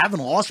Cousins. They haven't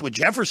lost with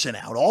Jefferson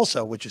out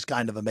also, which is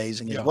kind of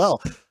amazing as well.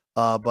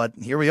 But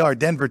here we are,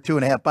 Denver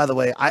 2.5. By the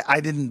way, I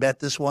didn't bet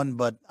this one,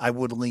 but I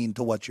would lean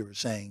to what you were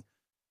saying.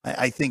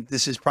 I think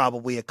this is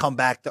probably a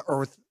comeback to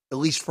earth, at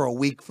least for a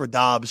week for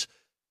Dobbs.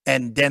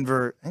 And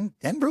Denver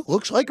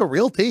looks like a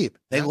real team.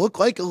 They look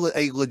like a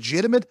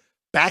legitimate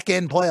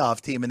back-end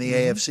playoff team in the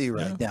AFC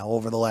right now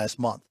over the last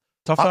month.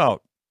 Tough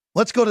out.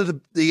 Let's go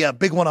to the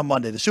big one on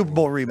Monday, the Super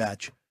Bowl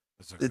rematch.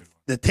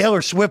 The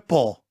Taylor Swift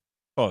Bowl.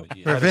 Oh,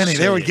 yeah. For Vinny,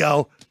 there we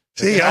go.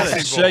 See,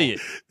 say it.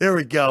 There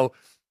we go.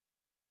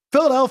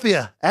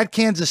 Philadelphia at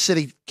Kansas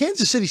City.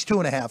 Kansas City's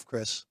 2.5,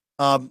 Chris.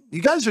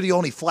 You guys are the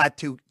only flat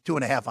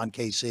 2.5 on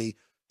KC.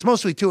 It's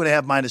mostly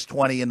 2.5 minus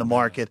 20 in the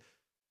market.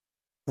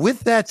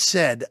 With that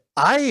said,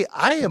 I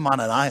am on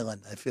an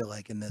island, I feel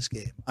like, in this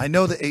game. I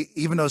know that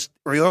even though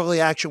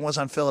early action was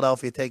on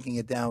Philadelphia taking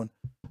it down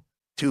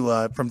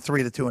to from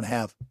 3 to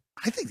 2.5,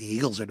 I think the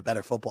Eagles are the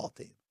better football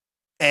team.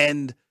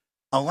 And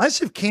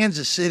unless if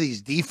Kansas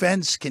City's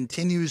defense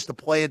continues to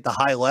play at the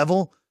high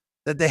level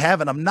that they have,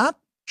 and I'm not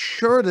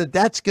sure that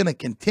that's going to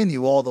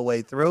continue all the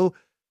way through,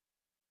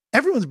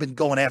 everyone's been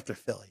going after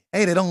Philly.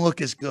 Hey, they don't look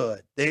as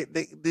good. This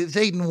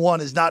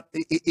 8-1 is not.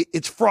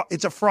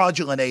 It's a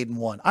fraudulent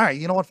 8-1. All right,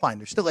 you know what? Fine,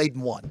 they're still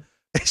 8-1.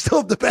 They still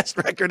have the best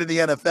record in the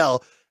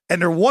NFL,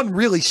 and they're one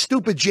really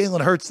stupid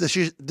Jalen Hurts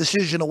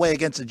decision away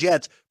against the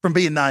Jets from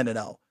being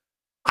 9-0.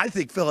 I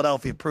think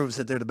Philadelphia proves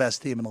that they're the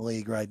best team in the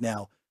league right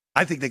now.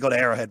 I think they go to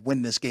Arrowhead,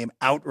 win this game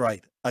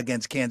outright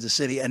against Kansas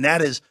City, and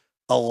that is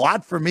a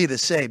lot for me to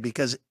say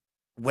because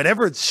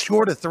whenever it's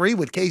short of 3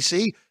 with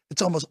KC,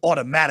 it's almost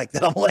automatic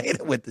that I'm laying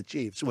it with the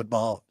Chiefs with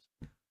Mahomes.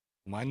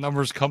 My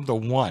numbers come to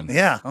 1.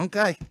 Yeah,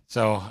 okay.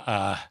 So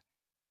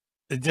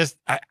it just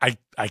I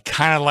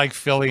kind of like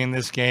Philly in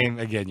this game.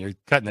 Again, you're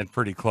cutting it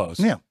pretty close.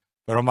 Yeah.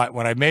 But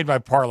when I made my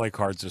parlay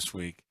cards this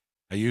week,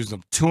 I used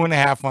them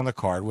 2.5 on the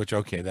card, which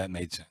okay, that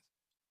made sense.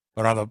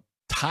 But on the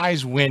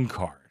ties win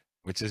card,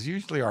 which is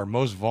usually our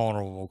most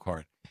vulnerable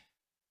card,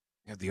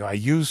 I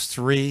used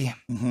 3,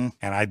 and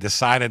I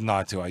decided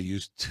not to. I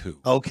used 2.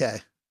 Okay.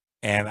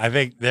 And I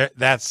think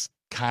that's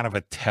kind of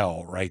a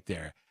tell right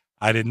there.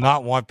 I did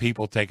not want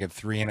people taking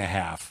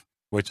 3.5,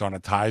 which on a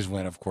ties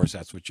win, of course,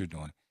 that's what you're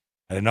doing.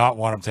 I did not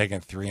want them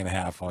taking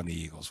 3.5 on the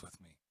Eagles with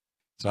me.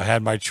 So I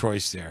had my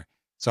choice there.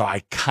 So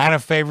I kind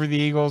of favor the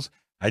Eagles.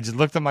 I just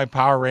looked at my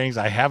power ratings.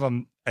 I have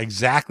them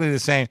exactly the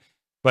same.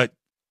 But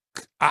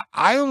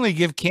I only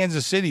give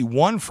Kansas City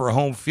 1 for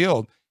home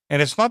field,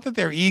 and it's not that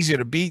they're easy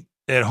to beat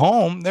at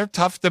home; they're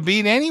tough to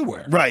beat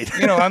anywhere. Right.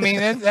 I mean,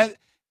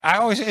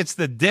 it's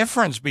the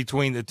difference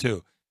between the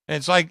two. And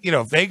it's like,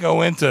 if they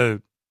go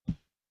into,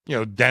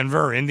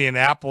 Denver,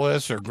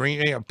 Indianapolis, or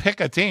Green, pick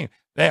a team.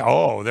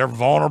 They're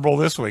vulnerable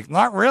this week.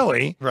 Not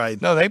really.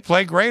 Right. No, they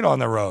play great on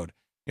the road.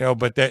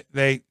 But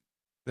they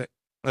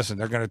listen.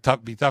 They're going to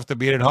be tough to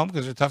beat at home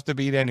because they're tough to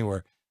beat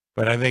anywhere.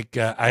 But I think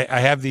I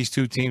have these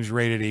two teams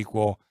rated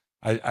equal.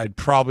 I'd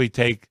probably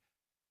take,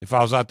 if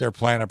I was out there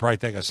playing, I'd probably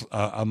take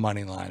a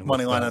money line.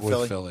 Money line on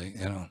with Philly.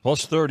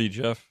 Plus 30,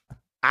 Jeff.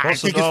 I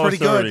think it's pretty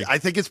good. I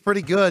think it's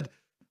pretty good.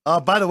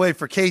 By the way,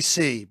 for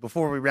KC,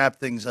 before we wrap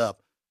things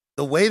up,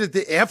 the way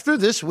that after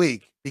this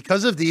week,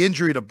 because of the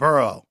injury to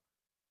Burrow,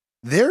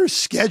 their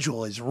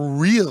schedule is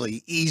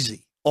really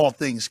easy, all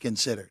things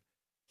considered.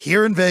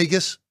 Here in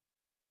Vegas,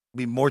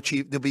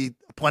 there'll be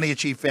plenty of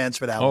Chief fans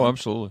for that one. Oh,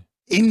 absolutely.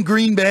 In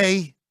Green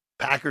Bay,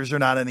 Packers are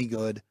not any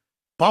good.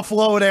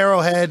 Buffalo at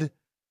Arrowhead,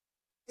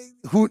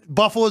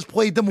 Buffalo's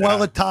played them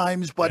well at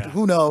times, but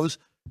who knows?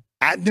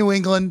 At New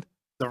England,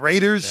 the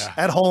Raiders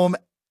at home,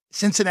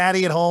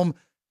 Cincinnati at home,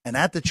 and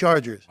at the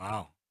Chargers.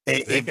 Wow.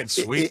 They can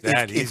sweep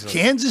that easily. If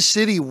Kansas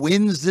City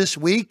wins this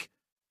week,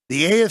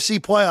 the AFC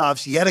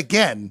playoffs, yet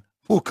again,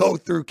 will go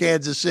through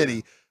Kansas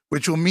City,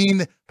 which will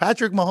mean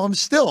Patrick Mahomes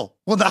still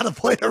will not have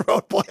played a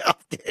road playoff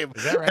game.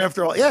 Is that right?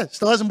 After all,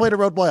 still hasn't played a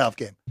road playoff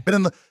game.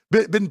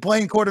 Been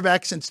playing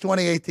quarterback since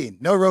 2018.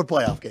 No road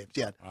playoff games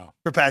yet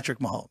for Patrick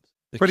Mahomes.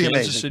 The Pretty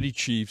Kansas amazing. City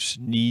Chiefs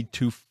need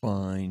to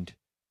find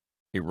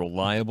a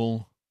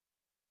reliable,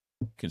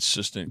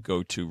 consistent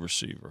go-to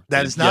receiver.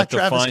 That is not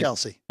Travis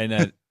Kelce.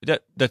 And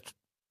that's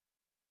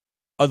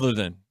other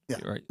than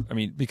right. I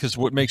mean, because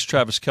what makes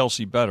Travis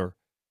Kelce better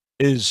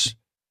is,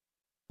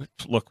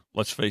 look,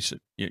 let's face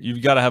it,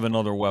 you've got to have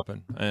another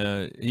weapon.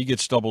 He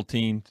gets double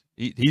teamed.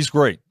 He's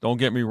great. Don't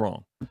get me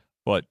wrong,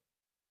 but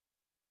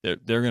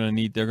they're going to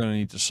need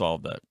to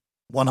solve that.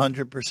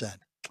 100%.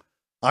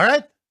 All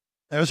right,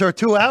 there's our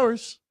 2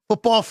 hours.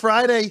 Football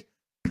Friday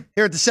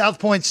here at the South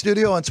Point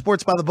studio on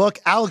Sports by the Book.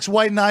 Alex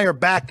White and I are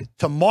back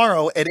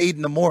tomorrow at 8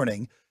 in the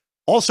morning.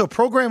 Also,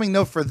 programming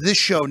note for this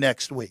show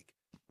next week.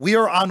 We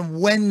are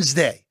on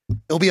Wednesday.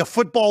 It'll be a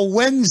Football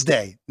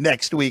Wednesday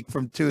next week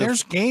from 2 to...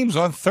 There's games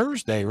on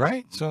Thursday,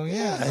 right? So,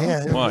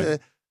 Why?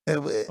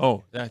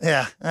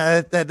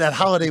 That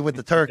holiday with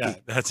the turkey. Yeah,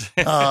 that's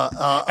it. And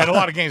a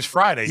lot of games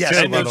Friday, yes,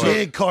 too. and a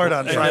big card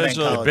on Friday.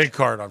 A big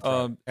card on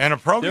Friday. And a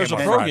pro game There's a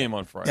pro game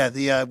on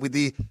Friday. Yeah,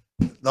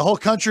 the whole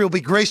country will be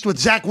graced with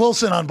Zach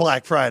Wilson on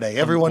Black Friday.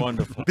 Everyone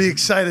Wonderful. Be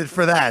excited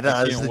for that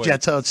as the wait.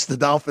 Jets host the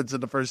Dolphins in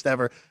the first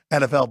ever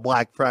NFL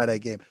Black Friday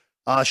game.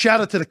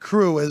 Shout out to the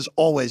crew as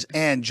always,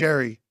 Ann,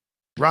 Jerry,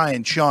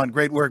 Ryan, Sean.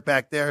 Great work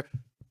back there.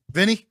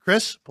 Vinny,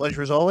 Chris,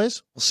 pleasure as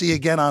always. We'll see you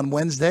again on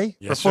Wednesday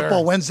for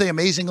Football Wednesday.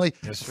 Amazingly,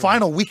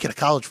 final week of the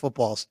college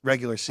football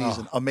regular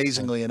season.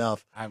 Amazingly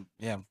enough.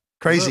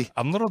 Crazy.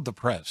 I'm a little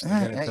depressed.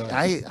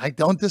 I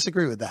don't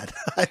disagree with that.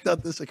 I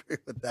don't disagree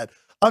with that.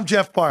 I'm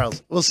Jeff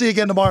Parles. We'll see you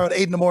again tomorrow at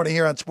 8 in the morning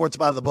here on Sports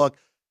by the Book.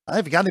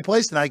 If you got any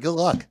plays tonight, good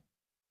luck.